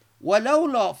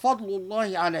 ولولا فضل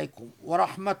الله عليكم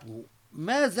ورحمته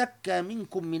ما زكى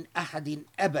منكم من أحد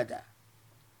أبدا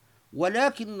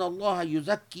ولكن الله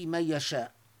يزكي من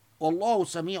يشاء والله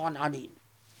سميع عليم.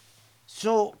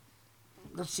 So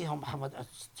let's see how Muhammad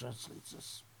translates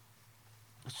this.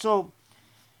 So,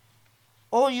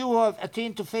 O you who have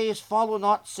attained to faith, follow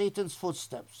not Satan's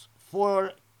footsteps,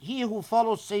 for he who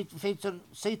follows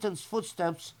Satan's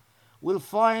footsteps will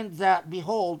find that,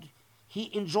 behold, he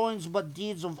enjoins but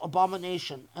deeds of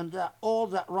abomination, and that all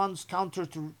that runs counter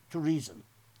to reason.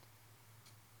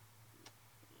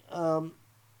 I'm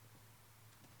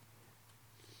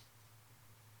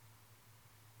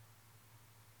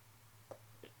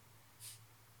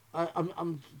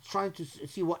trying to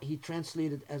see what he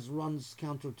translated as runs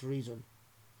counter to reason.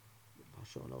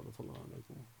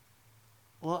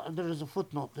 Well, there is a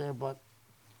footnote there, but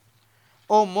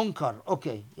munkar.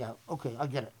 Okay, yeah, okay, I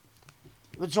get it.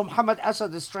 So Muhammad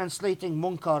Asad is translating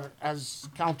munkar as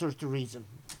counter to reason.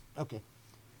 Okay,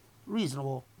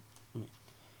 reasonable.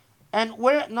 And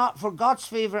were it not for God's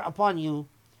favor upon you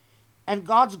and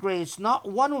God's grace, not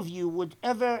one of you would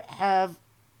ever have.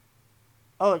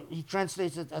 Oh, he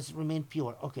translates it as remain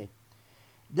pure. Okay,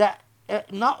 that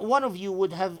not one of you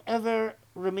would have ever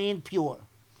remained pure.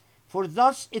 For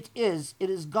thus it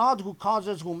is God who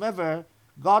causes whomever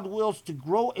God wills to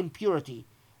grow in purity,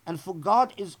 and for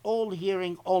God is all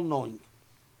hearing, all knowing.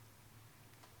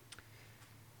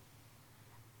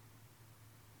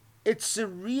 It's a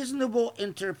reasonable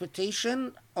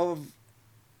interpretation of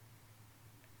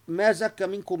ما زكى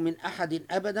منكم من أحد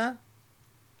أبدا.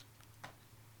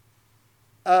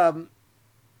 Um,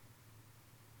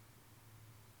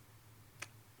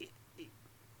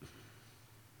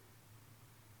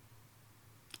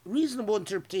 Reasonable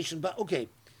interpretation, but okay.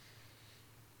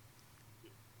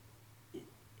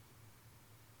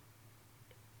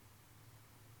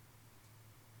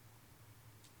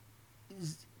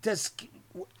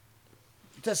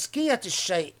 تزكية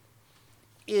الشيء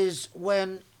is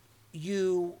when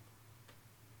you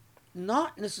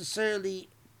not necessarily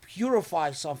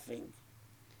purify something,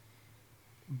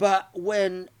 but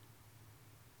when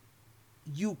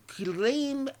you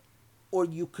claim or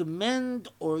you commend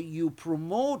or you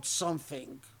promote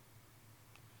something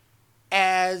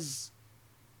as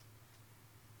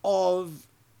of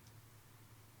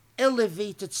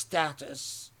elevated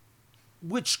status,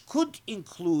 which could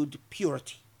include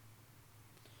purity.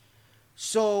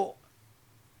 So,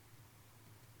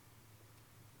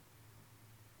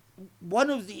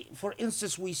 for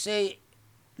instance, we say,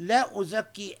 لا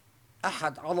أزكي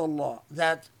أحد على الله,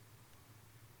 that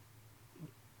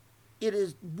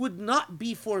would not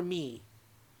be for me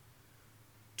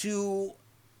to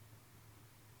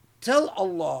tell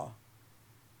Allah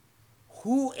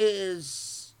who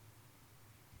is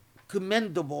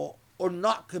commendable or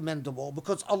not commendable,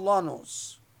 because Allah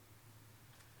knows.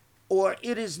 Or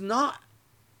it is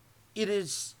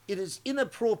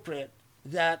inappropriate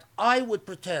that I would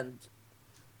pretend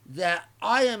that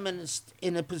I am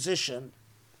in a position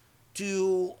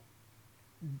to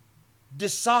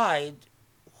decide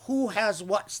who has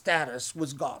what status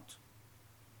with God.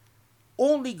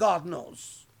 Only God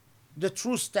knows the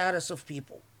true status of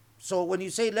people. So when you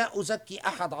say لا أزكي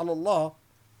أحد على الله,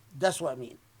 that's what I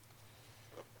mean.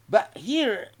 But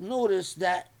here, notice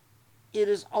that it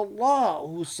is Allah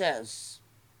who says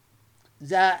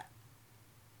that,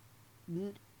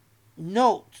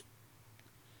 note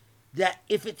that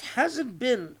if it hasn't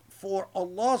been for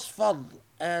Allah's fadl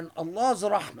and Allah's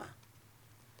rahmah,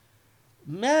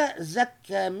 ما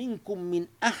زكى منكم من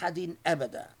أحد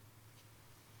أبدا,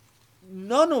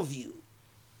 none of you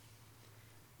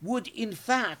would in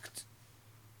fact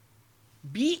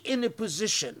be in a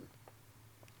position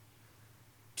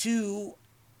to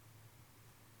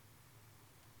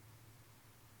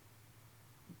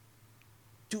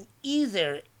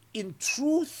either in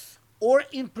truth or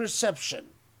in perception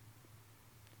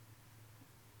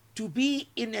to be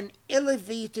in an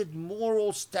elevated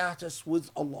moral status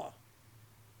with Allah.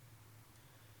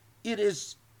 It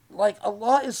is like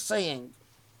Allah is saying,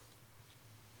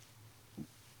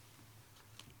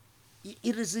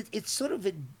 it's sort of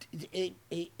a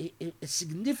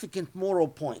significant moral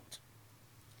point.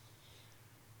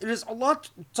 It is Allah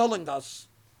telling us,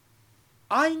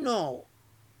 I know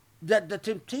that the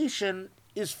temptation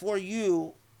is for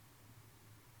you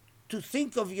to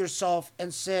think of yourself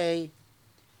and say,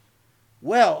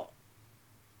 well,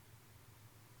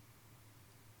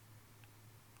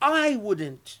 I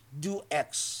wouldn't do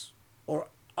X or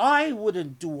I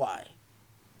wouldn't do Y.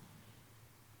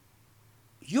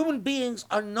 Human beings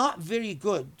are not very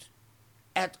good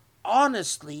at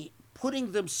honestly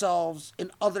putting themselves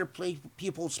in other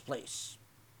people's place.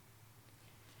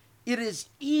 It is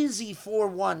easy for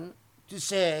one to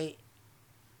say,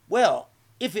 well,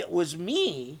 if it was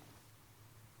me,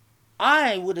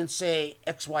 I wouldn't say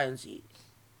X, Y, and Z.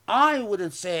 I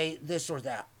wouldn't say this or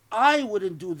that. I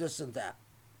wouldn't do this and that.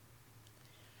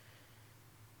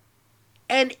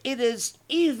 And it is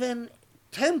even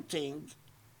tempting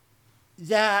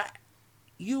that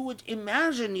you would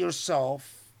imagine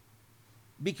yourself,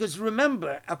 because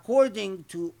remember, according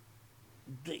to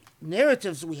the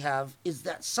narratives we have, is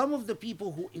that some of the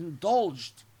people who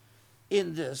indulged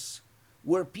in this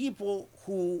were people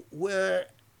who went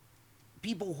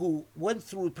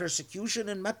through persecution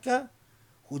in Mecca,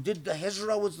 who did the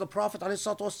hijrah with the Prophet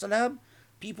ﷺ,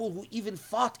 people who even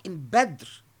fought in Badr,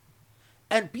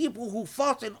 and people who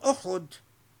fought in Uhud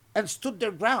and stood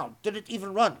their ground, didn't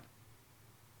even run.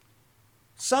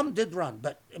 Some did run,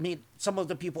 but I mean, some of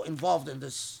the people involved in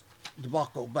this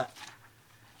debacle. But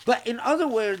in other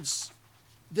words,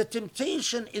 the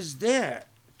temptation is there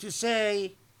to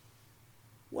say,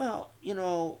 well,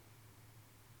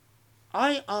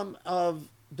 I am of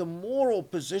the moral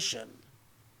position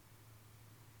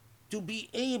to be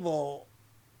able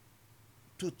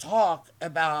to talk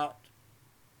about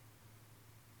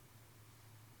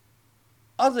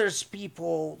others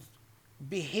people's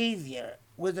behavior,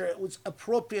 whether it was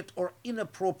appropriate or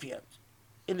inappropriate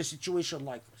in a situation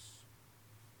like this.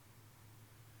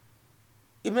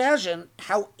 Imagine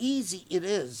how easy it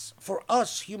is for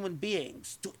us human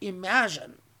beings to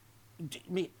imagine,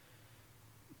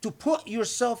 to put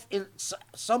yourself in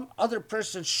some other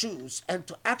person's shoes and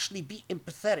to actually be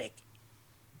empathetic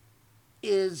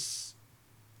is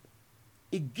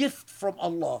a gift from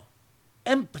Allah.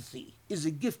 Empathy is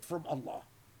a gift from Allah.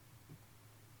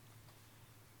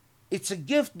 It's a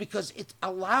gift because it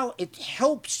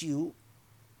helps you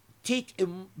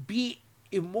be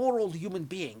a moral human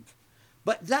being.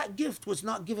 But that gift was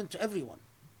not given to everyone.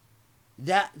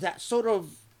 That sort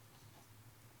of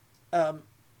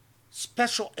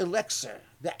special elixir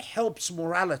that helps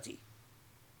morality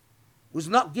was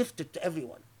not gifted to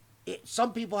everyone.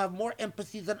 Some people have more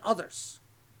empathy than others.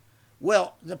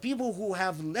 Well, the people who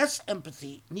have less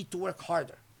empathy need to work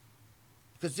harder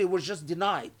because they were just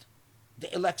denied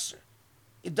the elixir.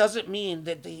 It doesn't mean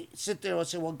that they sit there and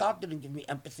say, well, God didn't give me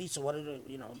empathy, so what did it,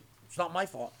 it's not my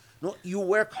fault. No, you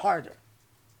work harder.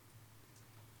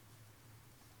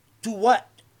 To what?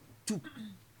 To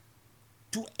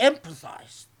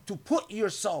empathize, to put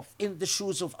yourself in the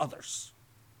shoes of others,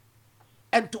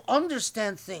 and to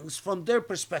understand things from their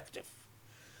perspective.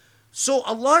 So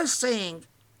Allah is saying,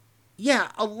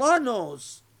 yeah, Allah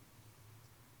knows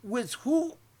with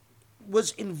who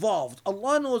was involved.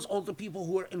 Allah knows all the people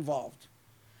who were involved.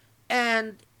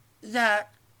 And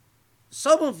that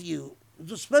some of you,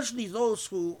 especially those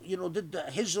who, did the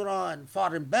Hijrah and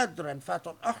fought in Badr and fought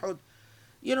on Uhud,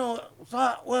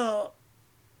 thought, well,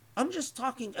 I'm just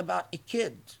talking about a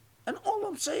kid. And all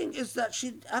I'm saying is that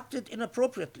she acted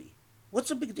inappropriately. What's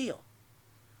the big deal?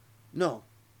 No.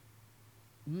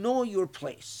 Know your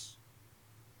place.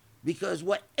 Because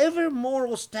whatever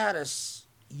moral status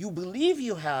you believe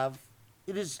you have,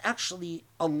 it is actually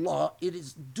Allah. It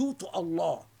is due to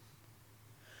Allah.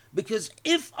 Because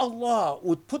if Allah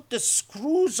would put the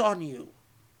screws on you,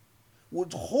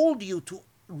 would hold you to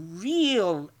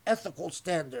real ethical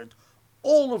standard,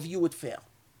 all of you would fail.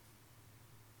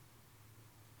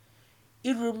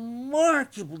 A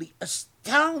remarkably,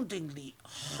 astoundingly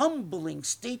humbling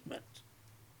statement.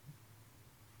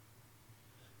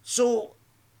 So,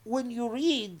 when you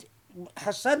read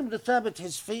Hassan ibn Thabit,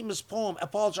 his famous poem,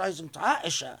 apologizing to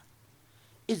Aisha,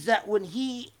 is that when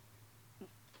he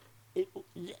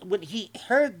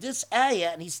heard this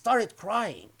ayah and he started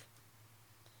crying,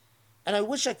 and I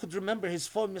wish I could remember his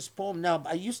famous poem now.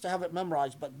 I used to have it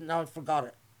memorized, but now I forgot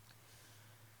it.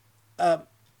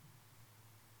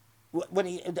 When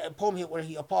the poem here where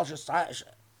he apologized to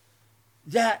Aisha,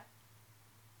 that,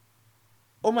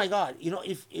 oh my God,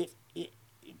 if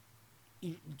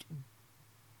you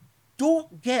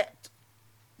don't get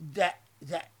that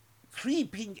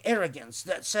creeping arrogance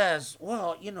that says,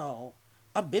 well,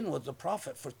 I've been with the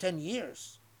Prophet for 10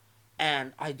 years,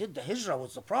 and I did the Hijrah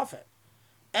with the Prophet.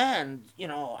 And,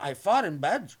 I fought in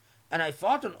Badr, and I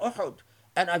fought in Uhud,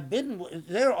 and I've been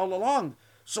there all along.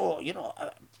 So, it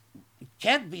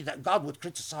can't be that God would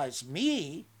criticize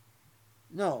me.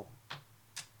 No.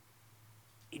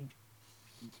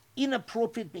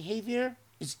 Inappropriate behavior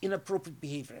is inappropriate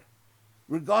behavior,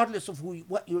 regardless of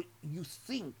what you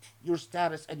think your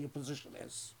status and your position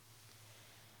is.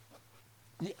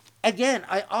 Again,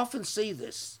 I often say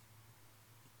this.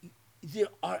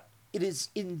 It is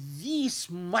in these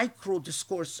micro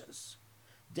discourses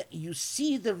that you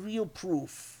see the real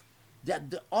proof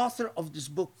that the author of this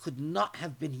book could not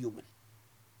have been human.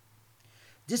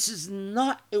 This is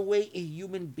not a way a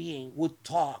human being would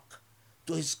talk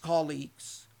to his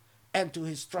colleagues and to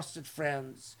his trusted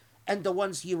friends and the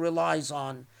ones he relies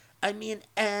on. I mean,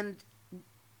 and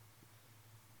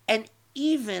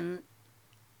even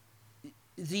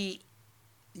the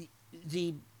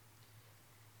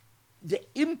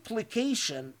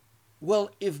implication,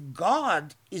 well, if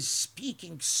God is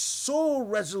speaking so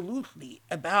resolutely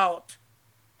about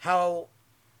who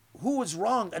is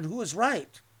wrong and who is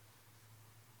right,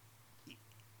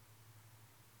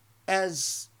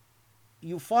 as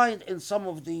you find in some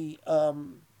of the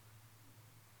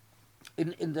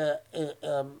Musnad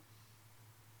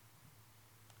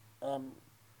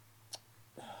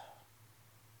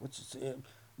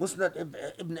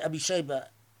ibn Abi Shayba,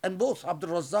 and both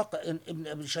Abdul Razzaq and Ibn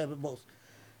Abi Shayba, both,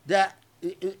 that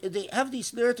they have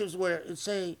these narratives where it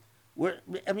say,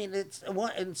 it's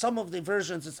in some of the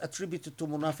versions it's attributed to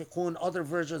Munafiqun, other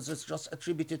versions it's just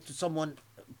attributed to someone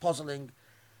puzzling,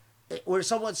 where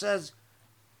someone says,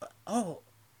 Allah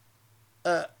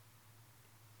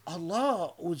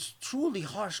was truly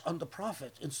harsh on the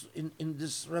Prophet in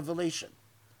this revelation.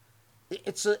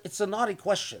 it's a naughty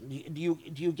question. Do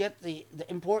you get the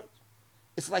import?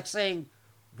 It's like saying,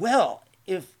 well,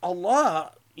 if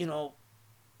Allah,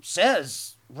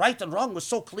 says right and wrong was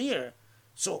so clear,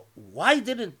 so why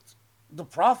didn't the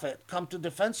Prophet come to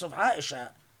defense of Aisha?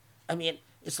 I mean,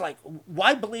 it's like,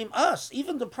 why blame us?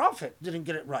 Even the Prophet didn't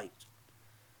get it right.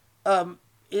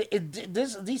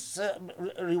 These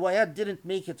riwayat didn't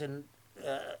make it in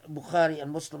Bukhari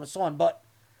and Muslim and so on, but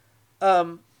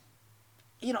Allah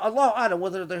Alam,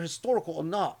 whether they're historical or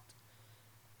not,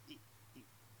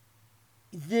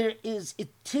 there is a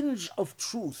tinge of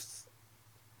truth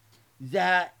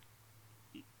that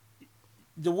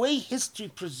the way history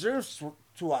preserves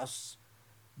to us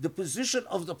the position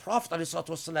of the Prophet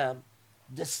ﷺ,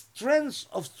 the strength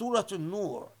of Surah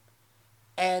An-Nur,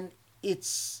 and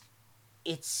its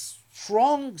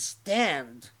strong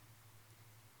stand.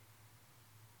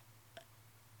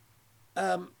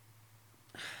 I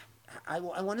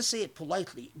want to say it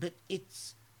politely, but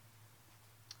if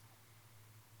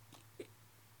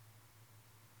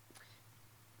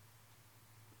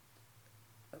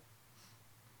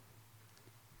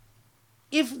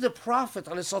the Prophet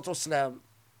ﷺ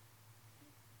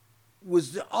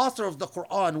was the author of the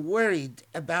Quran worried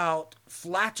about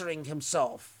flattering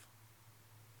himself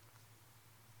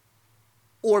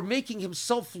or making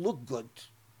himself look good,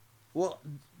 well,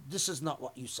 this is not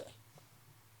what you say.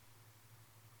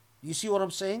 You see what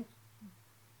I'm saying?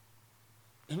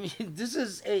 I mean, this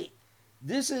is a,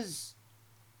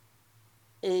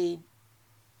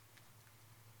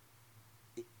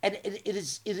 and it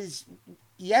is.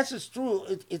 Yes, it's true.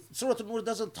 Surah An-Nur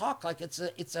doesn't talk like it's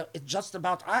just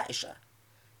about Aisha,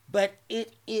 but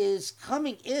it is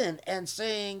coming in and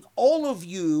saying all of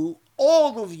you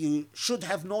should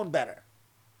have known better.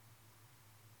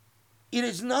 It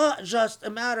is not just a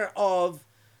matter of,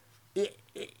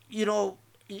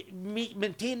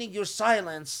 maintaining your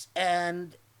silence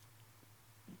and,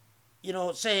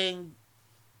 saying,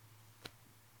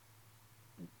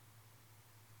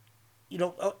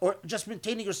 or just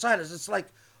maintaining your silence. It's like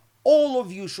all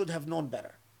of you should have known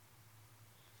better.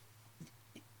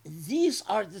 These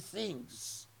are the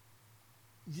things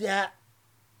that,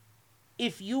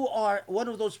 if you are one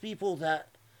of those people that,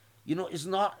 is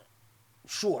not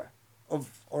sure of,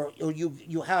 or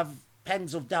you have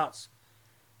pangs of doubts,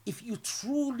 if you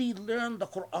truly learn the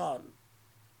Quran,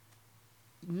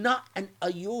 not an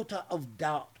iota of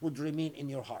doubt would remain in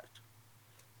your heart.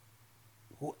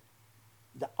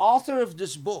 The author of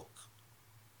this book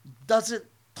doesn't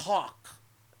talk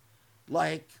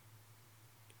like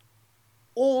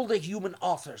all the human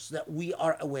authors that we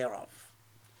are aware of.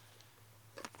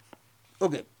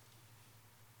 Okay.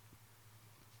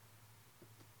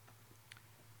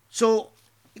 So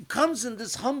it comes in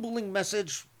this humbling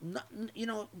message.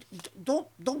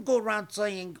 Don't go around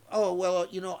saying, oh well,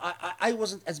 I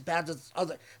wasn't as bad as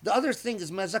other. The other thing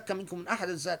is ma zakka minkum min ahad,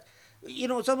 is that,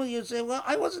 some of you say, well,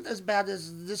 I wasn't as bad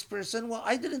as this person. Well,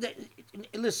 I didn't.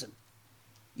 Listen,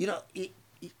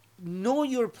 know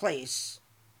your place,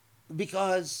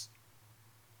 because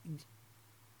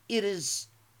it is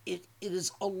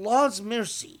Allah's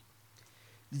mercy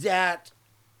that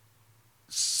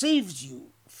saves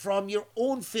you from your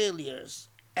own failures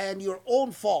and your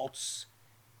own faults,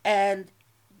 and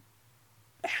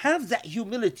have that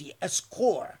humility as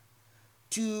core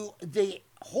to the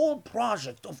whole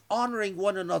project of honoring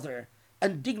one another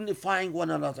and dignifying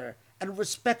one another and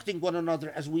respecting one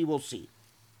another, as we will see.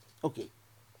 Okay.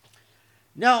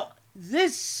 Now,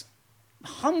 this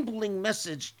humbling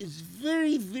message is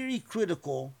very, very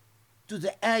critical to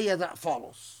the ayah that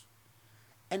follows.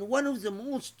 And one of the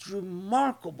most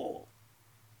remarkable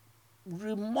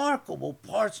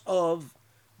parts of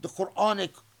the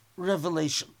Quranic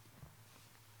revelation.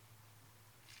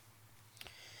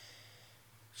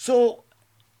 So,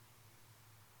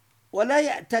 ولا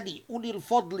يأتلي أولي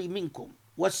الفضل منكم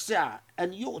والسعة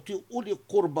أن يؤتوا أولي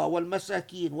القربى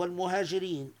والمساكين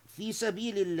والمهاجرين في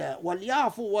سبيل الله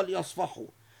وليعفوا وليصفحوا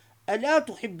ألا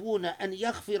تحبون أن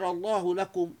يغفر الله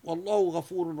لكم والله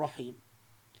غفور رحيم.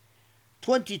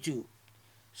 22.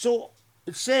 So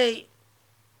say,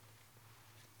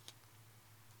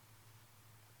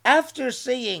 after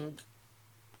saying,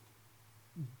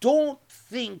 don't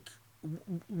think,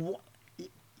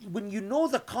 when you know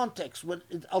the context, when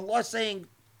Allah is saying,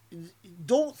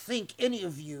 don't think any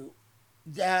of you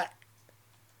that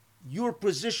your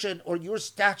position or your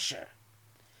stature,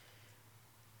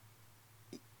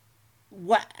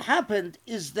 what happened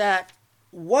is that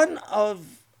one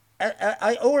of,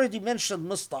 I already mentioned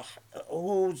Mistah,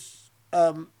 who's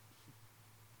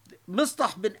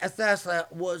Mistah bin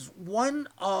Athatha was one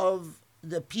of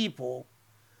the people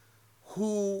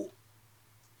who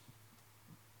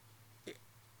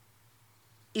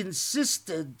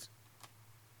insisted,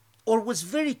 or was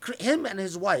very, him and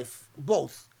his wife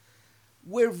both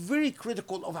were very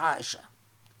critical of Aisha.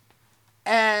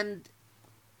 And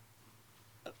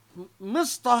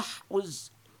Mistah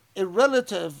was a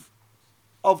relative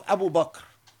of Abu Bakr.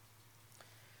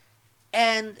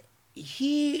 And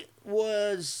he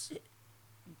was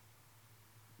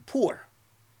poor.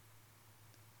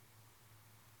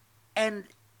 And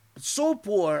so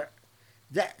poor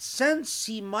that since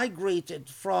he migrated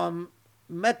from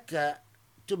Mecca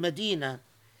to Medina,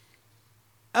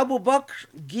 Abu Bakr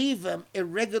gave him a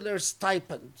regular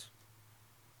stipend.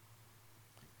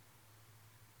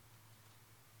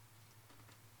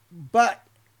 But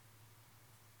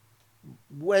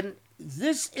when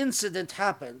this incident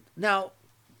happened, now,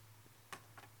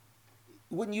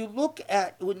 when you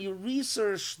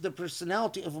research the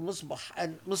personality of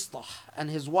Mistah and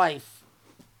his wife,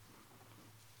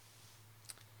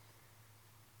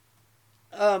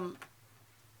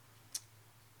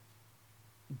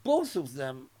 both of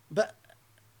them, but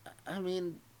I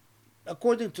mean,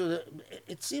 according to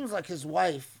it seems like his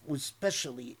wife was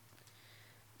especially,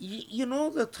 you know,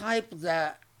 the type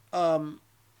that,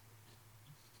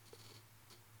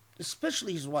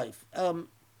 especially his wife,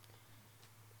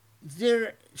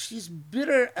 she's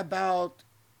bitter about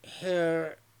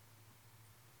her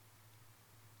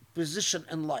position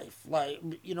in life, like,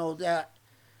 you know, that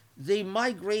they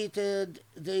migrated,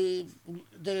 they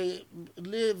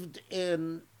lived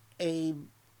in a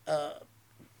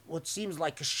what seems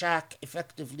like a shack,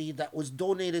 effectively, that was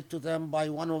donated to them by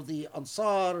one of the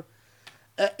Ansar.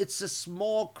 It's a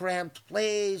small, cramped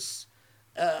place.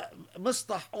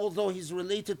 Mistah, although he's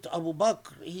related to Abu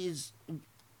Bakr, he's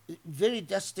very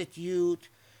destitute.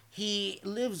 He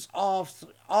lives off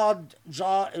odd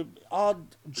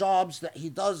jobs that he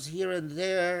does here and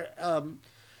there.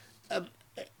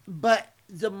 But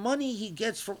the money he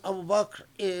gets from Abu Bakr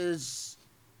is,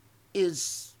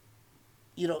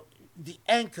 you know, the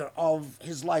anchor of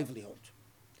his livelihood.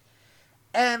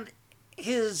 And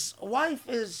his wife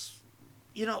is,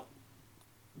 you know,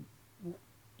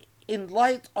 in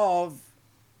light of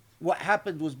what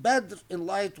happened with Badr, in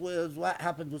light with what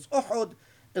happened with Uhud,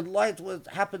 in light with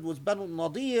what happened with Banu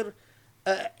Nadir,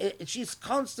 she's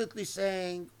constantly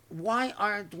saying, why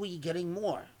aren't we getting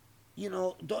more? You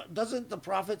know, doesn't the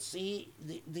Prophet see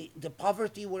the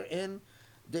poverty we're in?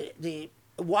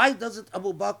 Why doesn't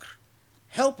Abu Bakr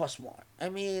help us more? I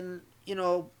mean, you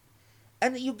know,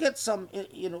 and you get some,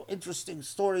 you know, interesting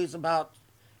stories about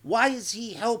why is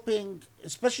he helping,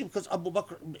 especially because Abu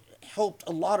Bakr helped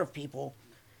a lot of people.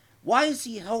 Why is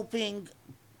he helping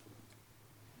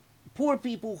poor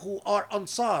people who are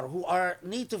Ansar, who are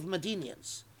native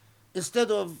Medinians,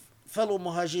 instead of fellow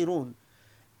Muhajirun?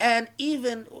 And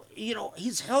even, you know,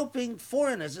 he's helping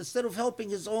foreigners instead of helping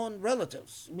his own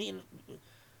relatives. I mean,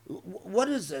 what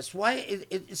is this? Why,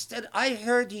 instead, I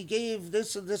heard he gave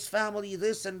this and this family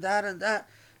this and that and that.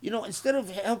 You know, instead of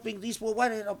helping these people, why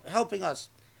are they helping us?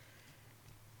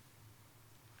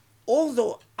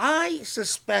 Although I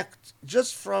suspect,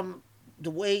 just from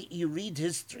the way you read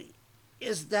history,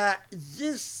 is that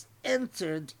this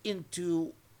entered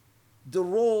into the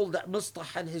role that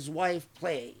Mistah and his wife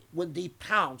play when they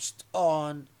pounced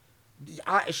on the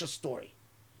Aisha story.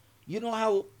 You know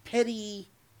how petty,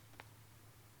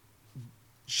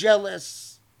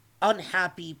 jealous,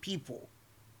 unhappy people,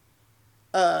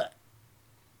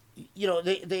 you know,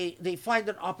 they find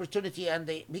an opportunity, and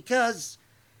because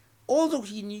although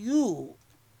he knew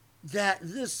that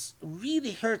this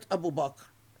really hurt Abu Bakr,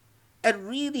 and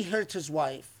really hurt his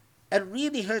wife, and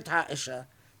really hurt Aisha,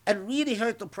 and really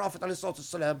hurt the Prophet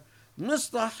ﷺ,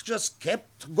 Mistah just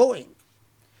kept going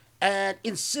and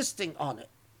insisting on it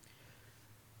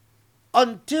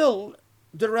until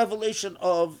the revelation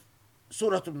of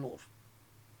Surah An-Nur.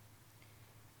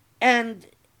 And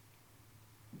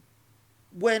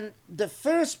when the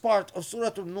first part of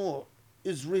Surah An-Nur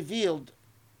is revealed,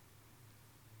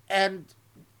 and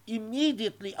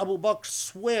immediately Abu Bakr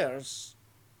swears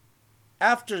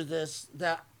after this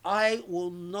that I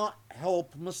will not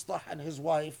help Mistah and his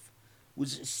wife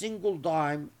with a single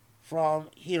dime from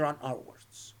here on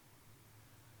outwards.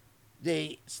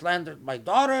 They slandered my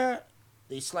daughter,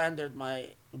 they slandered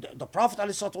the Prophet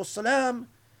ﷺ,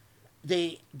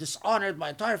 they dishonored my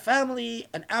entire family,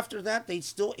 and after that they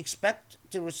still expect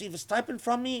to receive a stipend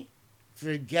from me?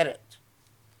 Forget it.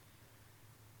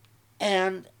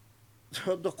 And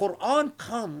the Quran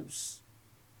comes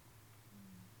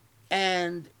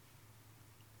and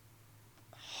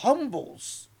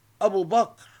humbles Abu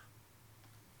Bakr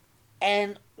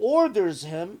and orders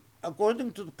him,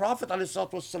 according to the Prophet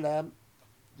ﷺ,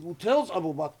 who tells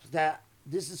Abu Bakr that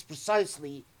this is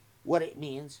precisely what it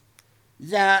means,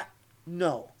 that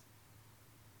no,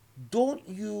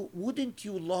 wouldn't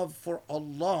you love for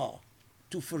Allah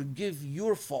to forgive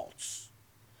your faults?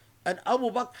 And Abu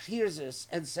Bakr hears this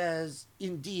and says,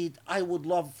 indeed, I would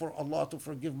love for Allah to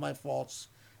forgive my faults,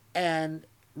 and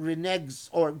reneges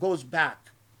or goes back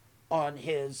on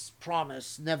his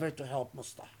promise never to help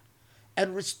Mustah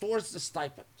and restores the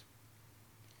stipend.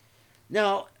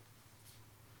 Now,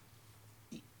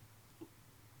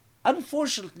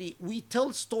 unfortunately, we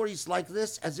tell stories like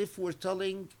this as if we're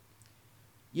telling,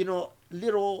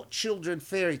 little children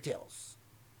fairy tales.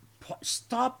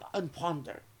 Stop and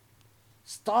ponder.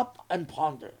 Stop and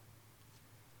ponder.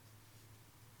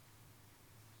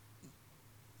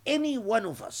 Any one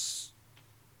of us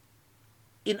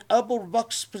in Abu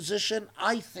Bakr's position,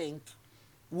 I think,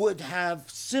 would have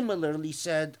similarly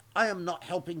said, I am not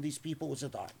helping these people with a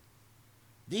dime.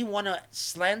 Do you want to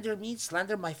slander me,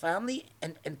 slander my family,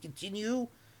 and continue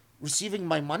receiving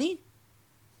my money?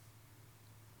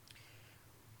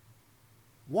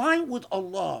 Why would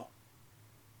Allah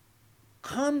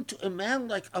come to a man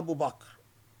like Abu Bakr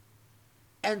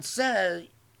and say,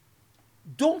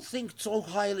 don't think so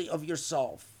highly of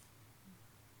yourself.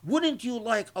 Wouldn't you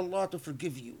like Allah to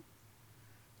forgive you?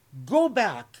 Go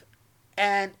back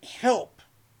and help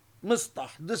Mustah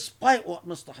despite what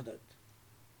Mustah did.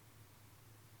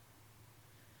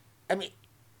 I mean,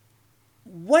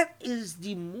 what is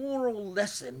the moral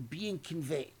lesson being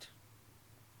conveyed?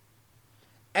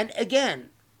 And again,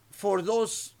 for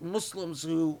those Muslims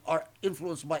who are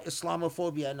influenced by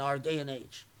Islamophobia in our day and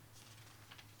age,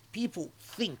 people,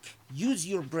 think, use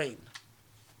your brain.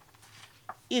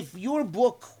 If your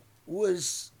book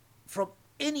was from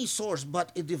any source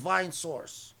but a divine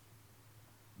source,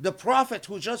 the prophet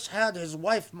who just had his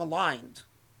wife maligned,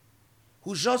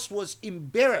 who just was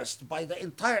embarrassed by the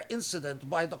entire incident,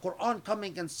 by the Quran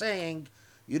coming and saying,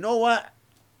 you know what?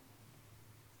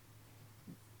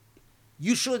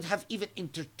 You shouldn't have even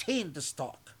entertained this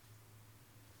talk.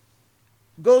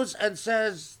 Goes and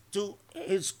says to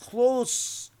his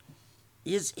close,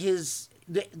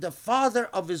 the father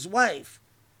of his wife,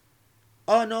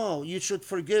 oh no, you should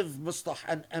forgive Mustah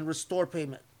and restore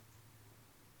payment.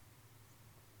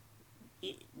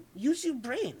 Use your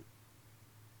brain.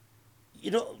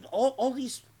 All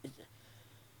these.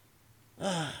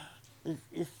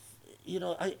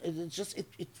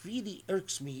 It really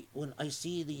irks me when I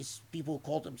see these people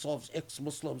call themselves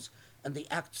ex-Muslims and they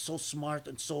act so smart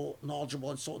and so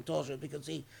knowledgeable and so intelligent because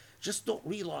they just don't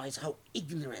realize how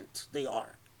ignorant they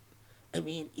are. I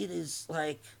mean, it is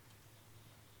like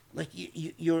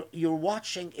you're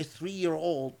watching a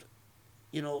 3-year-old,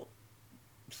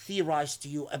 theorize to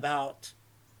you about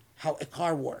how a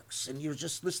car works, and you're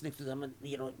just listening to them, and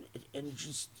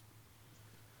just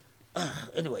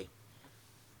anyway.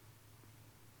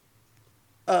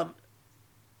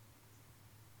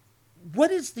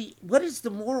 What is the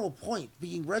moral point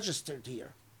being registered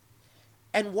here,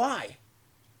 and why?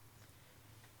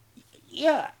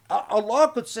 Yeah,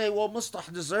 Allah could say, well,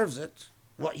 Mustah deserves it.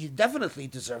 Well, he definitely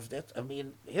deserved it. I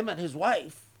mean, him and his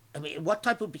wife. I mean, what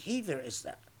type of behavior is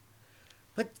that?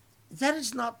 But that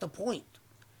is not the point.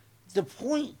 The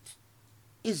point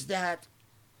is that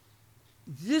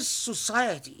this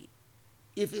society,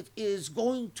 if it is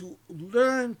going to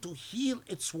learn to heal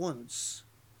its wounds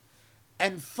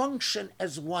and function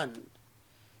as one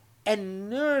and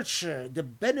nurture the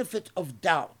benefit of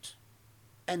doubt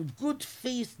and good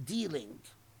faith dealing,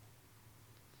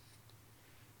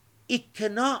 it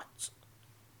cannot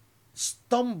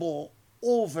stumble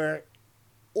over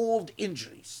old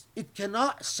injuries. It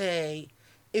cannot say,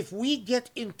 if we get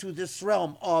into this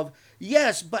realm of,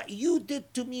 yes, but you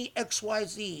did to me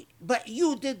XYZ, but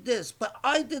you did this, but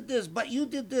I did this, but you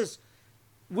did this,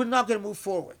 we're not going to move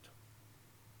forward.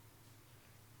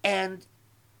 And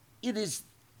it is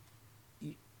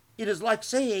like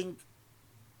saying,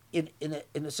 in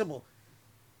a symbol,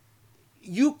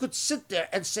 you could sit there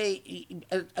and say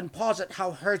and posit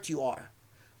how hurt you are,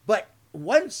 but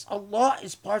once Allah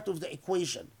is part of the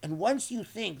equation, and once you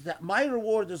think that my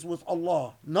reward is with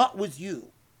Allah, not with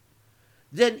you,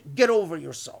 then get over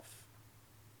yourself.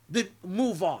 Then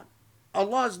move on.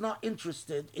 Allah is not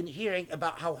interested in hearing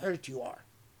about how hurt you are.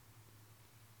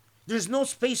 There's no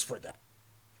space for that.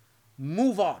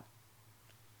 Move on.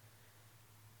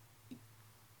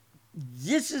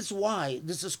 This is why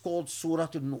this is called Surah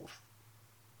An-Nur.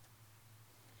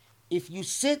 If you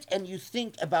sit and you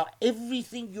think about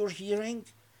everything you're hearing,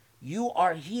 you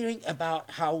are hearing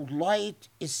about how light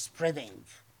is spreading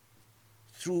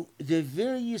through the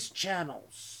various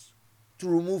channels to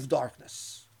remove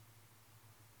darkness.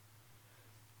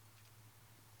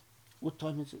 What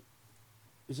time is it?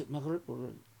 Is it Maghrib or?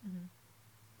 Mhm.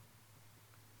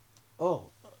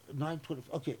 Oh, 9:20.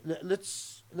 Okay,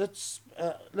 let's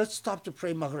stop to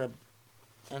pray Maghrib,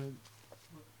 and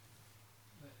Well,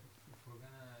 if we're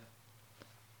gonna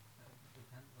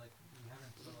depend, like we have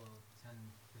until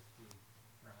 10:50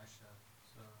 for Asha,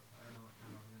 so I don't know what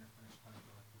time we're gonna finish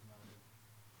Hanukkah, like with Maghrib,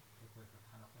 like a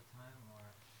Hanukkah time, or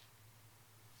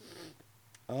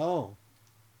oh,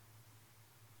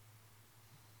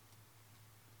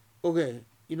 okay.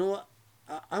 You know what?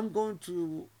 I'm going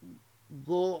to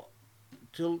go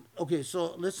till okay.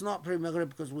 So let's not pray Maghrib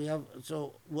because we have.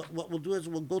 So what we'll do is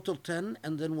we'll go till 10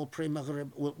 and then we'll pray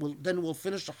Maghrib. Then we'll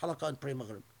finish the halakah and pray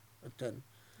Maghrib at 10.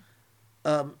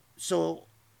 So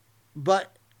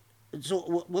but so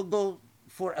we'll go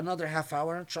for another half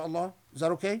hour, inshallah. Is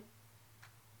that okay?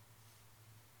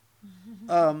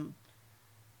 Um,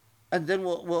 and then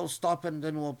we'll stop and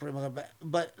then we'll pray Maghrib.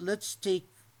 But let's take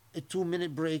a 2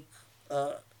 minute break.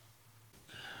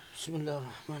 Bismillah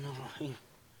ar-Rahman ar-Rahim.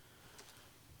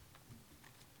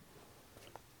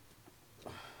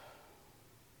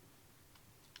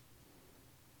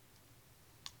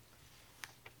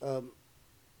 Um,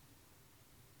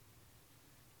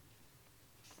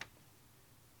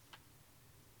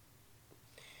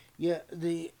 yeah,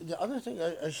 the other thing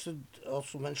I should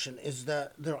also mention is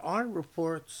that there are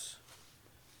reports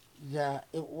that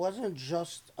it wasn't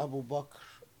just Abu Bakr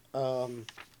um,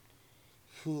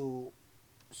 who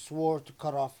swore to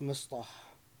cut off Mistah,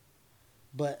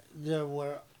 but there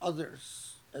were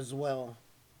others as well.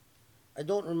 I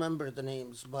don't remember the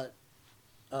names, but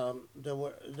there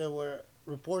were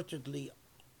reportedly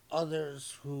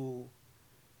others who,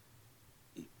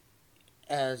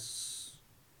 as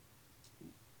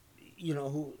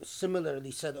who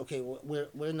similarly said, okay,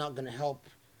 we're not going to help,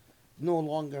 no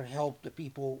longer help the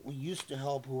people we used to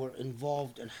help who were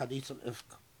involved in Hadith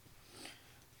al-Ifk.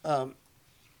 Um,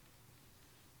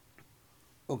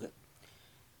 okay,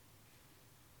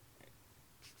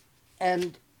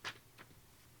 and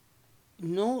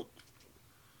no,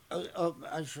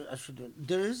 I should do it.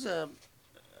 There is a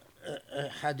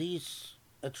hadith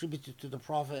attributed to the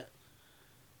Prophet,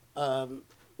 um,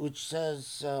 which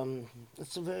says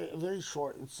it's a very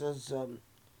short. It says al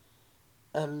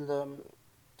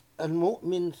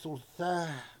المؤمن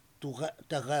ثلثاه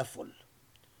تغافل.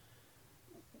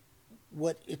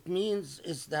 What it means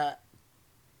is that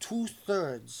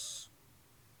 2/3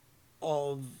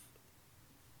 of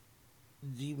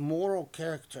the moral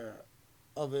character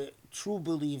of a true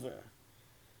believer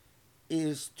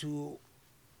is to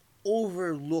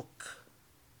overlook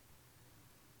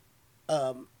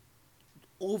um,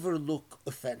 overlook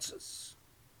offenses,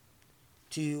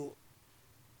 to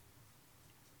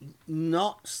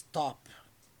not stop,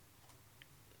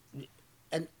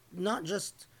 and not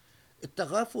just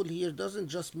التغافل here doesn't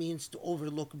just means to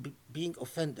overlook being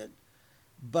offended,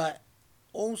 but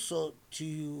also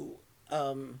to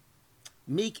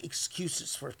make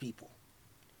excuses for people,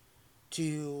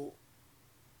 to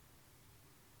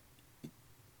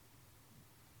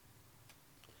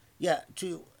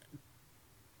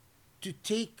to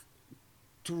take,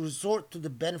 to resort to the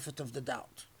benefit of the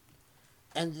doubt,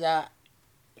 and that,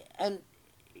 and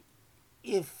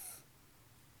if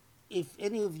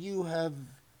any of you have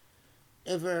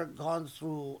ever gone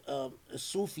through a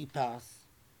Sufi path,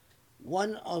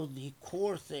 one of the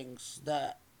core things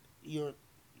that you're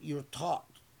taught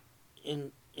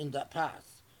in that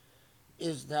path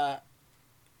is that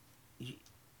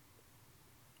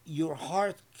your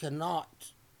heart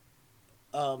cannot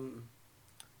um,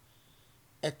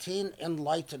 attain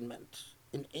enlightenment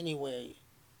in any way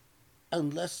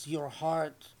unless your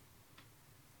heart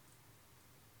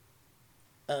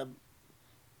um,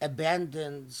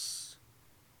 abandons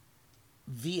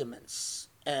vehemence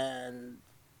and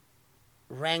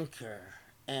rancor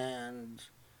and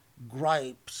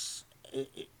gripes,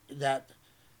 that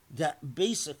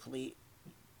basically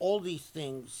all these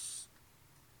things,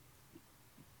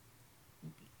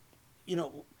 you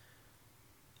know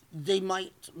they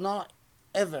might not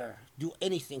ever do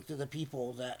anything to the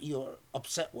people that you're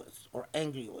upset with or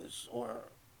angry with or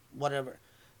whatever,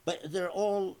 but they're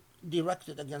all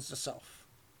directed against the self.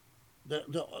 They're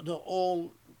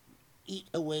all eat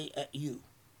away at you.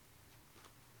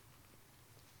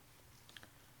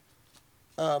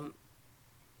 Um,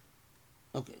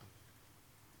 okay.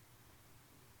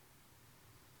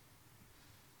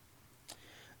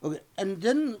 Okay. And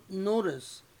then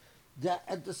notice that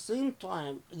at the same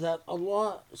time that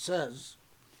Allah says,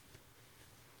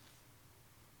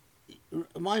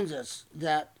 reminds us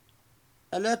that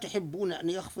ألا تحبون أن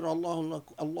يغفر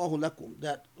الله لكم,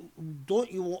 that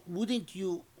don't you, wouldn't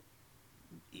you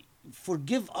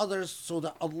forgive others so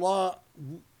that Allah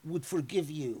would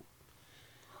forgive you.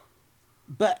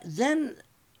 But then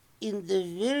in the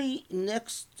very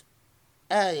next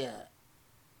ayah,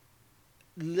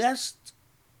 lest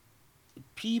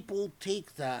people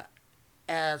take that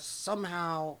as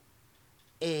somehow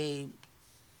a,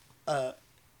 uh,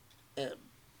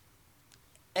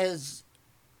 as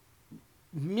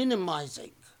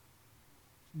minimizing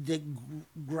the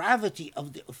gravity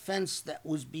of the offense that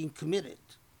was being committed.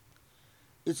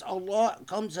 It's Allah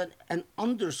comes and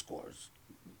underscores.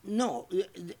 No,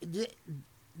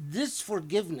 this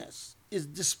forgiveness is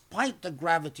despite the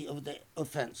gravity of the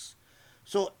offense.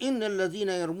 So إن الذين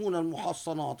يرمون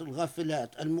المحصنات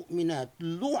الغافلات المؤمنات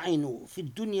لعنوا في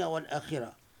الدنيا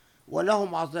والآخرة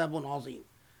ولهم عذاب عظيم.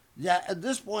 That at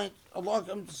this point Allah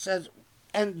says,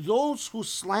 and those who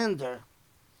slander,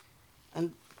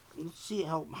 and let's see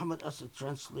how Muhammad Asad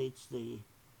translates the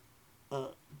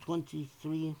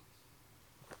 23,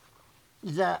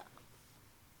 that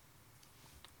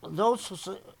those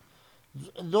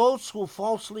who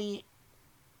falsely,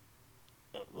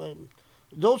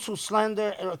 those who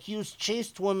slander or accuse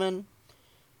chaste women,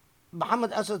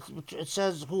 Muhammad Asad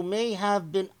says, who may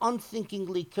have been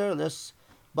unthinkingly careless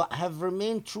but have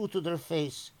remained true to their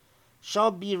faith,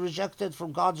 shall be rejected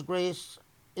from God's grace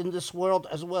in this world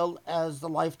as well as the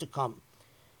life to come.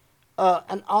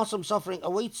 An awesome suffering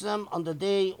awaits them on the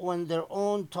day when their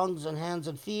own tongues and hands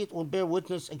and feet will bear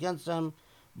witness against them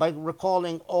by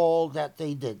recalling all that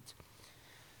they did.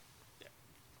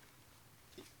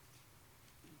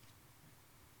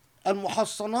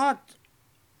 Al-Muhassanat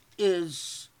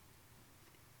is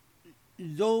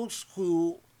those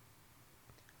who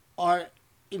are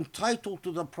entitled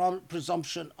to the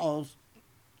presumption of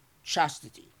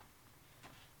chastity.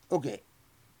 Okay.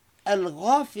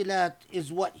 Al-Ghafilat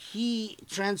is what he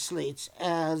translates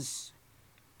as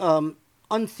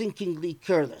unthinkingly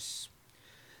careless.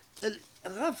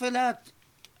 Al-Ghafilat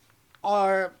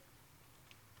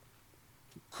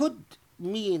could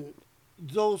mean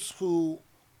those who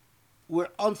were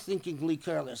unthinkingly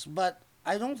careless, but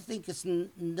I don't think it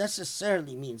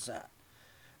necessarily means that.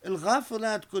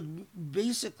 Al-Ghafilat could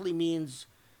basically means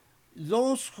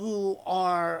those who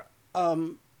are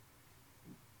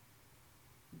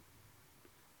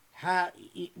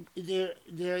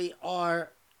they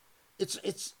are,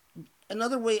 it's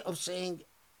another way of saying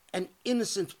an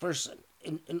innocent person.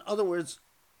 In other words,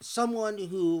 someone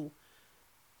who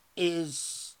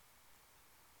is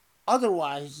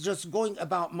otherwise just going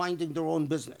about minding their own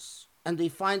business, and they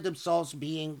find themselves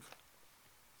being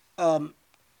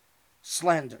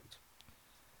slandered.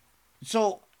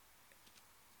 So,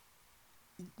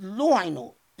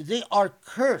 lu'inu, they are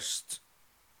cursed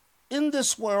in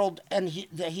this world and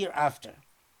the hereafter.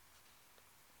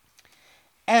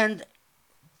 And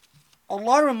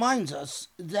Allah reminds us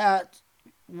that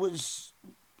was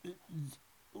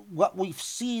what we've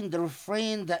seen, the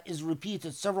refrain that is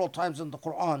repeated several times in the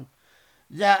Quran,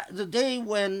 that the day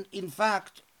when, in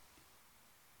fact,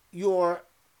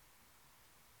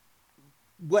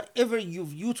 whatever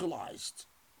you've utilized,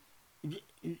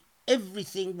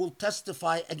 everything will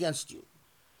testify against you.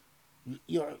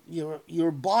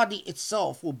 Your body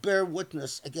itself will bear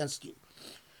witness against you.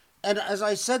 And as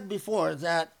I said before,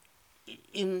 that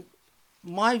in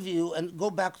my view, and go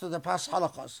back to the past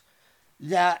halaqas,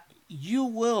 that you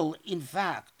will in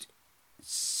fact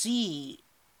see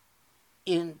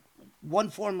in one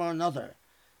form or another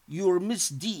your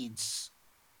misdeeds,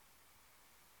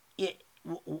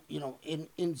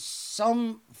 in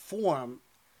some form.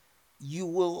 You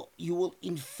will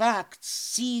in fact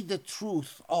see the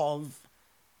truth of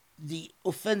the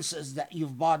offenses that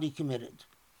you've body committed.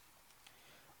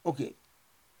 Okay.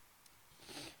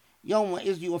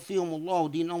 يومئذ يوفيهم الله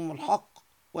دينهم الحق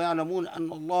ويعلمون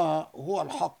أن الله هو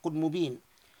الحق المبين.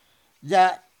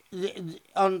 That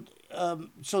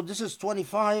so this is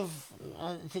 25.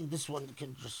 I think this one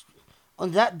can just. On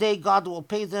that day, God will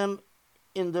pay them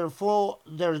in their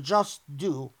just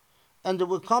due, and they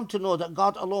will come to know that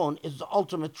God alone is the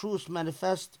ultimate truth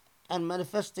manifest and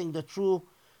manifesting the true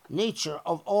nature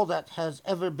of all that has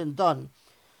ever been done.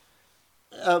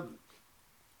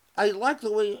 I like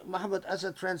the way Muhammad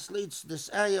Asad translates this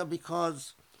ayah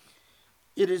because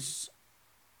it is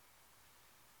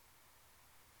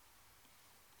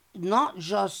not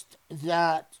just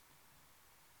that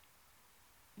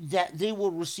they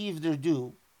will receive their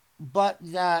due, but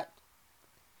that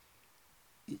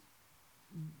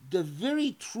the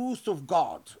very truth of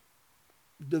God,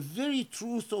 the very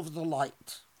truth of the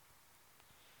light,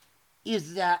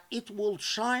 is that it will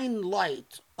shine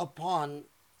light upon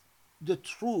the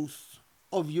truth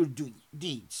of your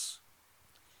deeds.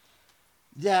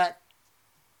 that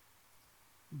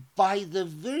by the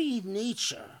very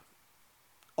nature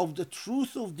of the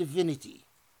truth of divinity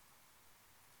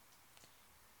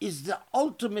is the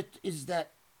ultimate, is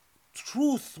that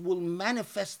truth will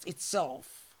manifest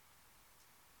itself.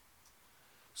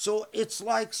 So it's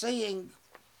like saying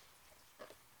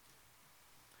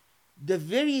the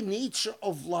very nature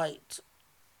of light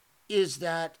is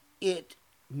that it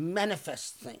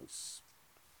manifests things.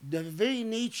 The very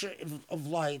nature of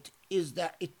light is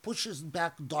that it pushes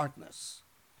back darkness.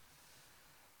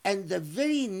 And the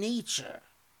very nature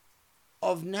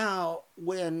of now,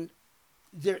 when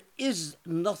there is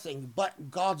nothing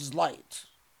but God's light,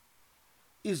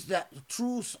 is that the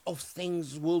truth of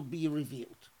things will be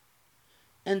revealed.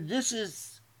 And this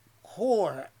is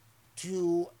core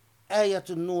to Ayat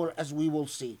al-Nur, as we will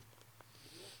see.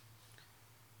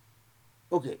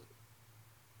 Okay.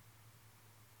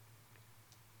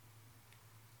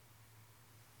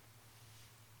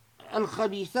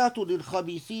 الخبيثات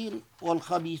للخبيثين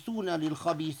والخبيثون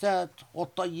للخبيثات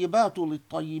والطيبات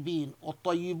للطيبين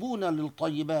والطيبون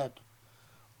للطيبات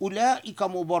أولئك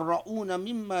مبرؤون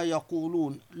مما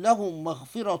يقولون لهم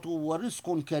مغفرة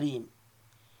ورزق كريم.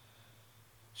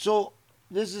 So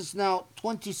this is now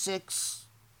 26.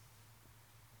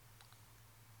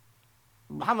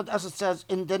 Muhammad Asad says,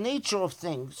 in the nature of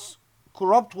things,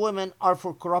 corrupt women are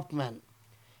for corrupt men,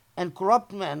 and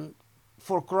corrupt men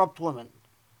for corrupt women,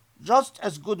 just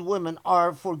as good women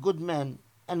are for good men,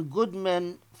 and good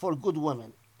men for good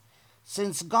women.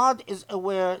 Since God is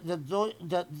aware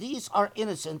that these are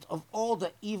innocent of all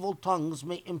the evil tongues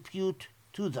may impute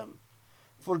to them,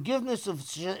 forgiveness of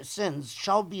sins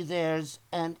shall be theirs,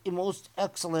 and a most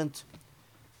excellent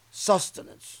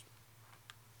sustenance.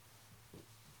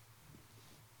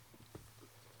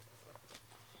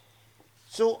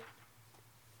 So,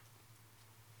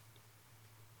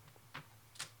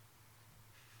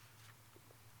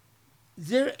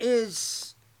 there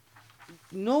is,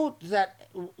 note that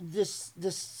the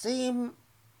same,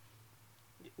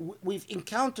 we've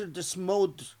encountered this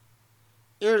mode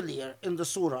earlier in the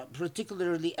surah,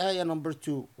 particularly ayah number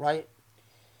 2, right?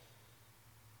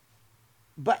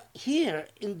 But here,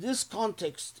 in this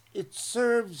context, it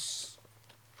serves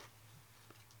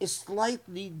a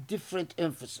slightly different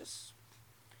emphasis.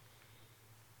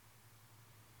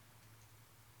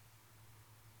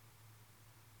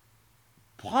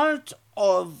 Part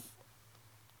of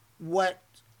what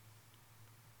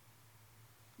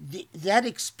that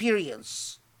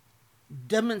experience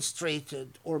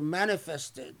demonstrated or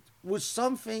manifested was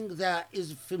something that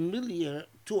is familiar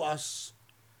to us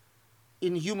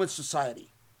in human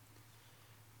society,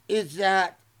 is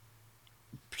that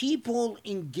people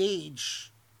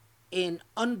engage in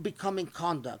unbecoming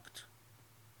conduct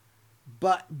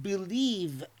but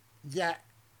believe that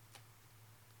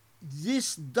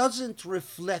this doesn't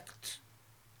reflect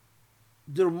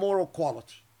their moral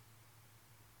quality.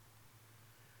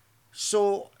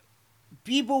 So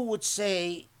people would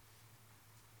say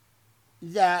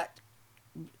that,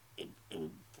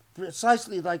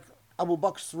 precisely like Abu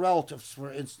Bakr's relatives,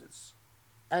 for instance,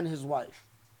 and his wife,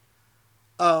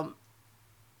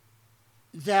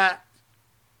 that,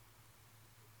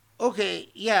 okay,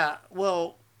 yeah,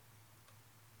 well,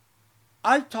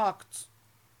 I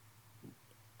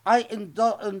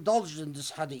indulged in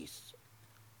this hadith,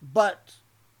 but,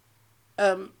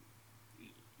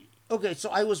 okay, so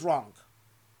I was wrong.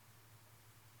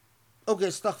 Okay,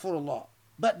 astaghfirullah.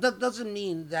 But that doesn't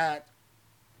mean that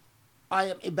I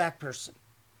am a bad person.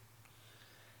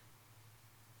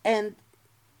 And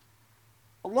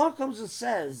Allah comes and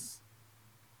says,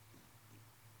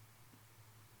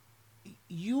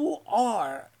 you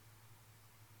are,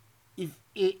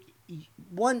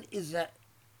 one is that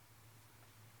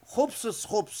khubs is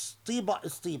khubs, tiba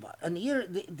is tiba. And here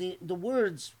the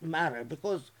words matter,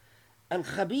 because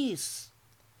al-khabith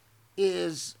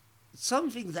is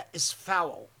something that is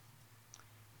foul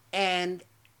and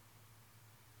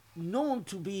known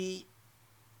to be,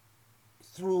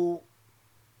 through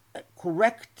a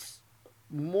correct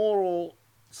moral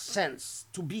sense,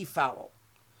 to be foul.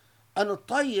 And a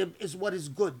tayyib is what is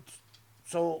good.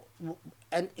 So,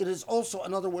 and it is also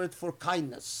another word for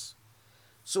kindness.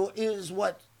 So it is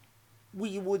what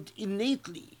we would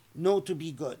innately know to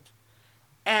be good.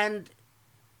 And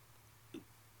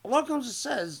Allah comes and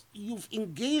says, you've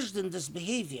engaged in this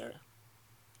behavior.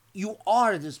 You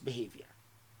are this behavior.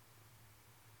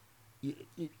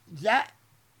 That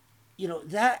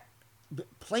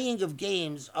playing of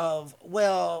games of,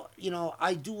 well,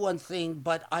 I do one thing,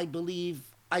 but I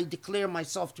I declare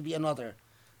myself to be another,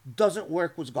 doesn't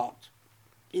work with God.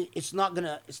 It's not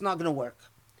gonna work.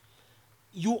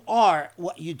 You are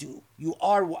what you do. You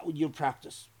are what you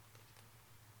practice.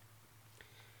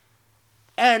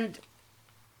 And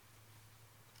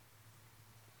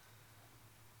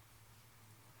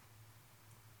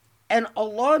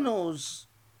Allah knows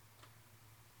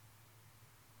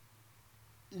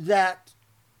that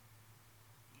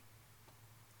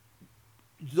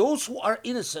those who are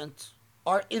innocent,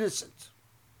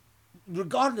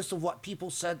 regardless of what people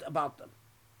said about them.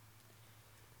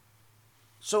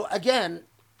 So again,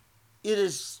 it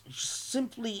is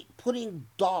simply putting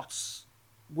dots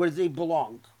where they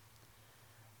belong.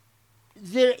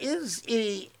 There is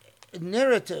a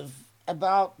narrative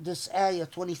about this ayah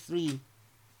 23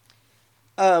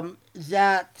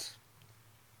 that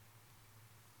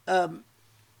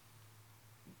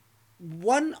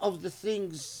one of the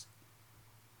things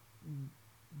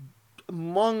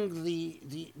among the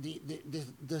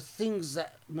things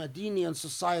that Medinian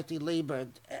society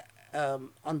labored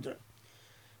under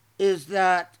is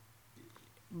that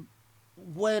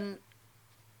when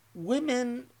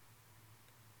women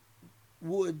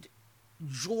would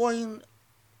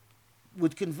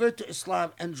convert to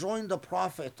Islam and join the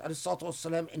Prophet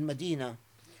ﷺ in Medina.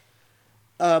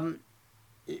 In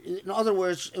other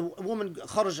words, a woman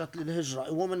kharajat lil hijra,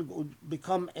 a woman would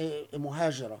become a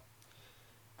muhajira.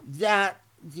 That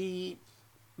the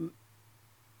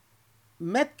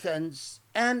Meccans,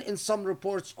 and in some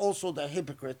reports also the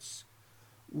hypocrites,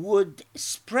 would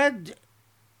spread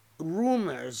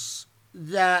rumors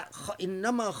that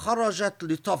إنما خرجت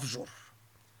لتفجر,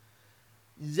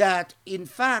 that in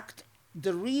fact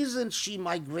the reason she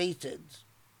migrated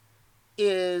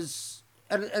is,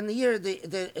 and here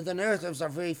the narratives are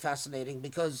very fascinating,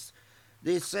 because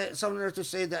they say, some narratives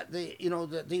say that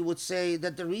they would say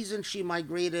that the reason she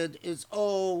migrated is,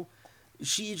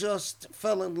 she just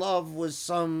fell in love with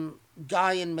some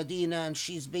guy in Medina and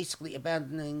she's basically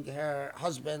abandoning her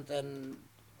husband and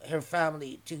her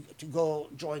family to go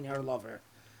join her lover.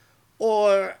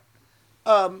 Or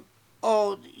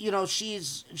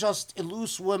she's just a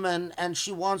loose woman and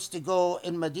she wants to go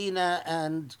in Medina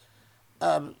and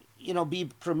be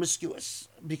promiscuous,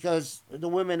 because the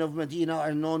women of Medina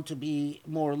are known to be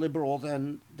more liberal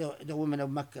than the women of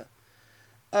Mecca.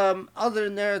 Other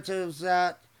narratives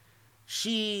that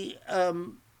she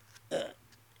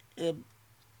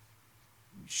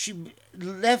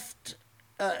left.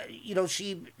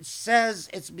 She says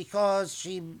it's because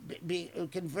she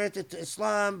converted to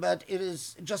Islam, but it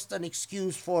is just an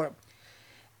excuse for.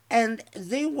 And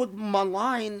they would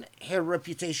malign her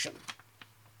reputation.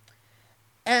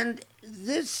 And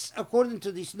this, according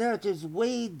to these narratives,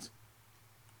 weighed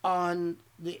on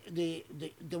the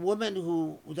women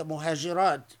the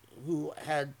muhajirat, who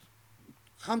had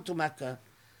come to Mecca,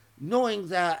 knowing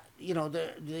that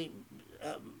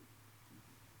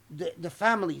the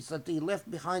families that they left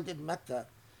behind in Mecca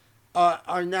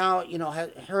are now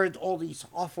had heard all these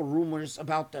awful rumors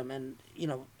about them, and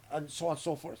so on and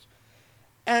so forth,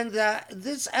 and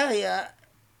this ayah,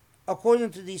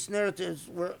 according to these narratives,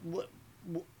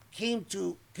 came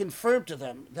to confirm to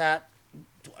them that,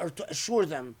 or to assure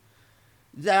them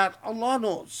that Allah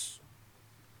knows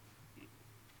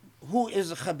who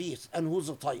is a khabith and who's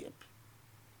a tayyib.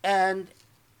 And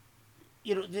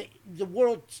the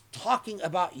world talking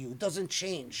about you doesn't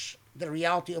change the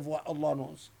reality of what Allah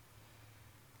knows.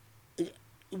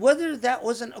 Whether that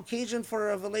was an occasion for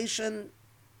a revelation,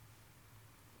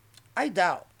 I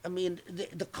doubt. I mean,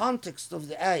 the context of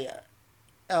the ayah,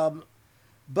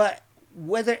 but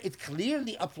whether it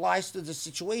clearly applies to the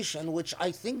situation, which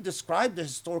I think described the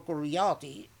historical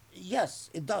reality, yes,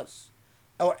 it does.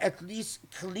 Or at least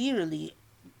clearly,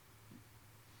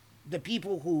 the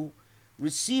people who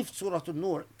received Surah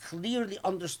An-Nur clearly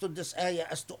understood this ayah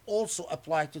as to also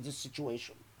apply to this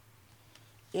situation.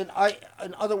 In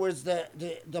other words,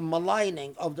 the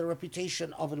maligning of the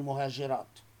reputation of al-Muhajirat.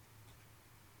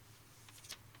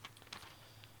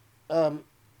 Okay,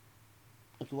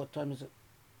 what time is it?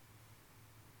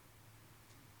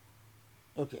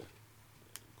 Okay,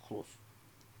 close.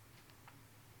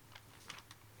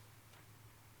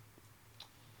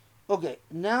 Okay,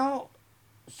 now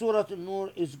Surah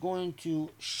An-Nur is going to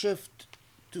shift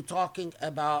to talking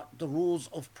about the rules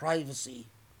of privacy,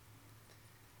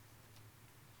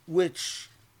 which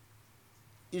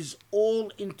is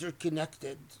all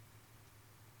interconnected.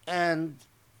 And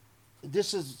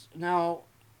this is now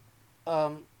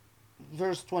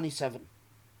verse 27.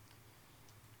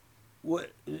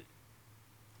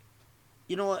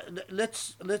 You know what?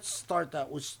 Let's start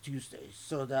that with Tuesday,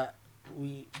 so that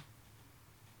we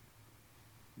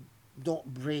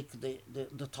don't break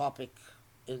the topic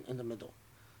in the middle.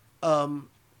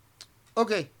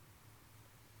 Okay.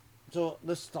 So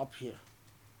let's stop here.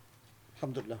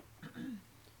 Alhamdulillah.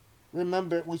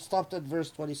 Remember, we stopped at verse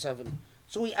 27.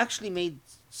 So we actually made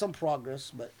some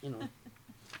progress, but you know,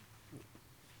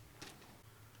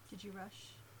 Did you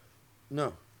rush?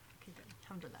 no. Okay, good.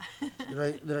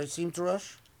 Alhamdulillah. Did I seem to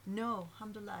rush? No,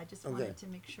 alhamdulillah. I just Okay. wanted to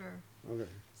make sure. Okay.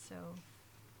 So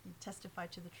you testify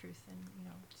to the truth and,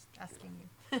 just asking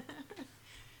you.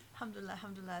 Alhamdulillah,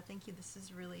 alhamdulillah. Thank you. This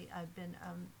is really, been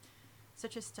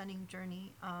such a stunning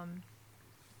journey. And,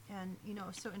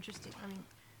 so interesting. I mean,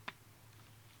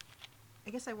 I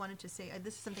guess I wanted to say,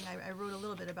 this is something I wrote a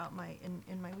little bit about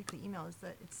in my weekly email, is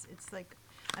that it's like,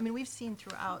 I mean, we've seen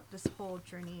throughout this whole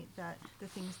journey that the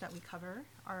things that we cover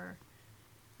are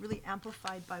really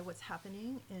amplified by what's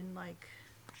happening in, like,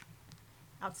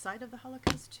 outside of the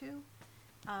Holocaust too.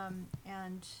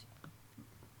 And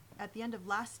at the end of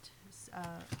last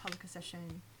Holocaust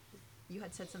session, you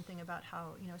had said something about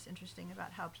how, it's interesting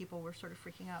about how people were sort of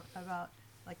freaking out about,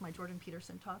 like, my Jordan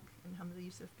Peterson talk in Hamza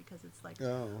Yusuf, because it's like,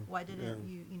 why didn't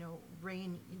you,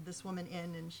 rein this woman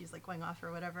in, and she's like going off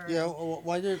or whatever. Yeah,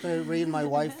 why didn't I rein my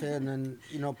wife in and,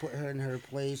 put her in her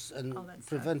place and All that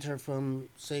prevent her from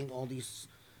saying all these...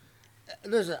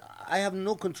 Listen, I have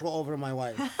no control over my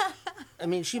wife. I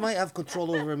mean, she might have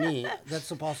control over me.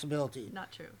 That's a possibility.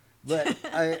 Not true. But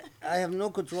I have no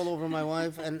control over my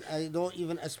wife, and I don't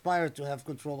even aspire to have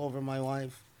control over my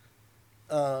wife.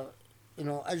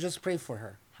 I just pray for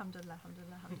her. Alhamdulillah,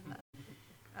 alhamdulillah,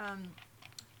 alhamdulillah.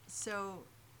 So,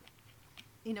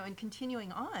 and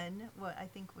continuing on, what I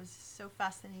think was so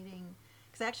fascinating,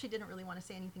 because I actually didn't really want to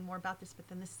say anything more about this, but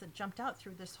then this jumped out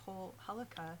through this whole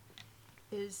halakha,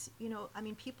 is, I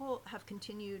mean, people have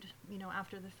continued,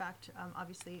 after the fact,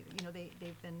 obviously,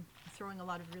 they've been throwing a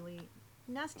lot of really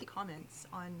nasty comments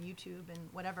on YouTube and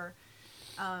whatever,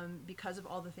 because of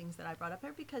all the things that I brought up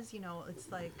there, because, it's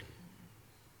like,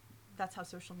 that's how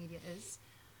social media is.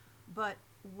 But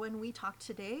when we talk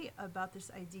today about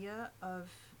this idea of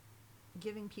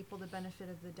giving people the benefit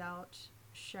of the doubt,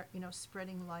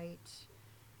 spreading light,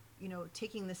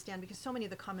 taking the stand, because so many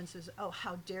of the comments is, oh,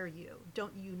 how dare you?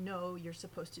 Don't you know you're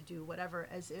supposed to do whatever,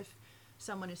 as if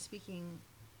someone is speaking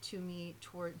to me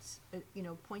towards,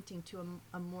 pointing to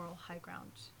a moral high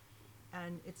ground.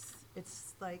 And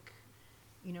it's like,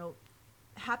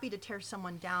 happy to tear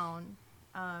someone down,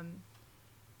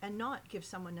 and not give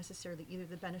someone necessarily either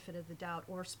the benefit of the doubt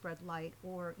or spread light,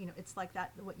 or, it's like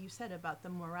that, what you said about the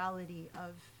morality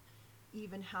of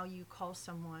even how you call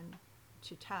someone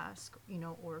to task,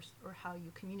 or how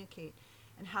you communicate,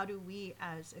 and how do we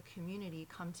as a community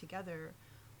come together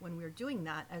when we're doing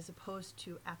that, as opposed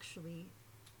to actually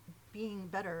being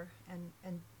better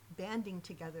and banding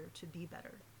together to be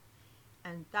better.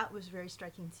 And that was very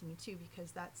striking to me too,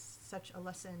 because that's such a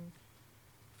lesson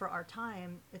for our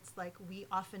time. It's like we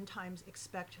oftentimes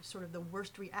expect sort of the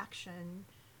worst reaction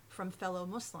from fellow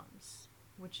Muslims,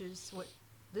 which is what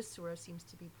this surah seems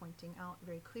to be pointing out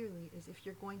very clearly, is if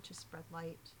you're going to spread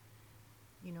light,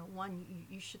 one,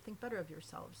 you should think better of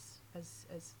yourselves as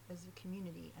a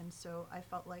community. And so I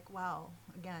felt like, wow,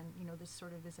 again, this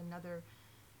sort of is another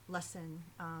lesson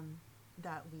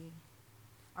that we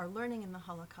are learning in the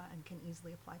halakha and can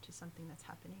easily apply to something that's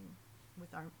happening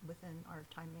within our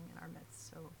timing and our midst.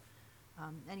 So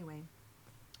anyway,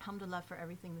 alhamdulillah for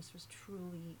everything. This was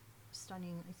truly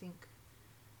stunning. I think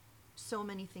so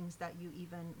many things that you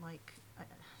even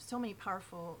so many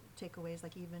powerful takeaways,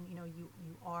 like even, you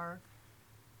are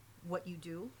what you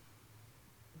do,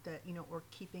 that, or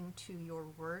keeping to your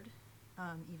word,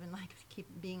 even like keep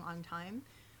being on time,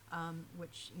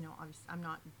 which, obviously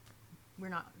we're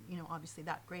not, obviously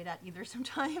that great at either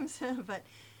sometimes, but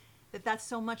that's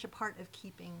so much a part of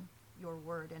keeping your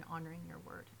word and honoring your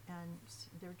word. And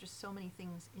there are just so many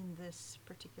things in this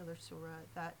particular surah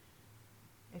that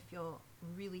I feel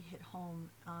really hit home,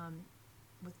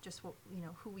 with just what,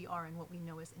 who we are and what we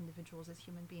know as individuals, as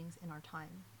human beings in our time.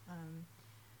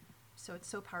 So it's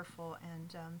so powerful,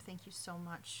 and thank you so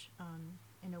much.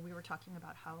 We were talking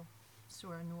about how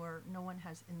Surah Nur, no one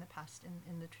has in the past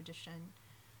in the tradition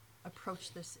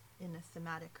approached this in a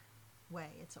thematic way.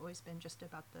 It's always been just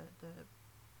about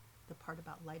the part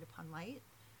about light upon light.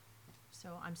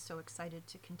 So I'm so excited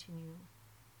to continue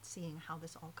seeing how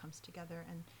this all comes together,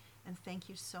 and thank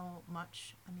you so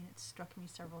much. I mean, it struck me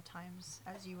several times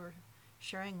as you were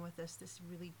sharing with us this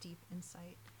really deep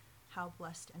insight, how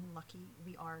blessed and lucky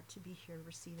we are to be here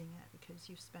receiving it, because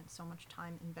you've spent so much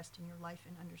time investing your life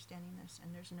in understanding this,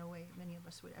 and there's no way many of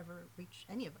us would ever reach,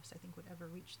 any of us I think would ever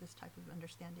reach this type of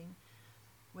understanding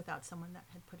without someone that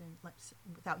had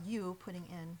without you putting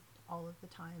in all of the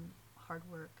time, hard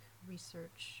work,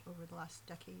 research over the last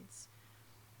decades.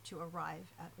 to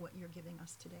arrive at what you're giving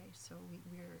us today. So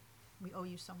we owe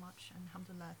you so much, and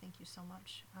alhamdulillah, thank you so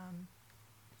much.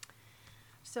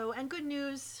 And good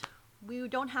news, we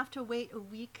don't have to wait a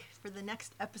week for the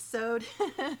next episode.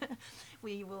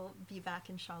 We will be back,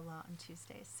 inshallah, on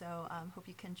Tuesday. So hope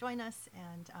you can join us,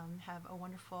 and have a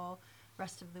wonderful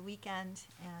rest of the weekend.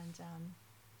 And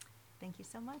thank you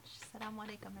so much. Assalamu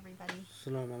alaikum, everybody.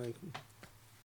 Assalamu alaikum.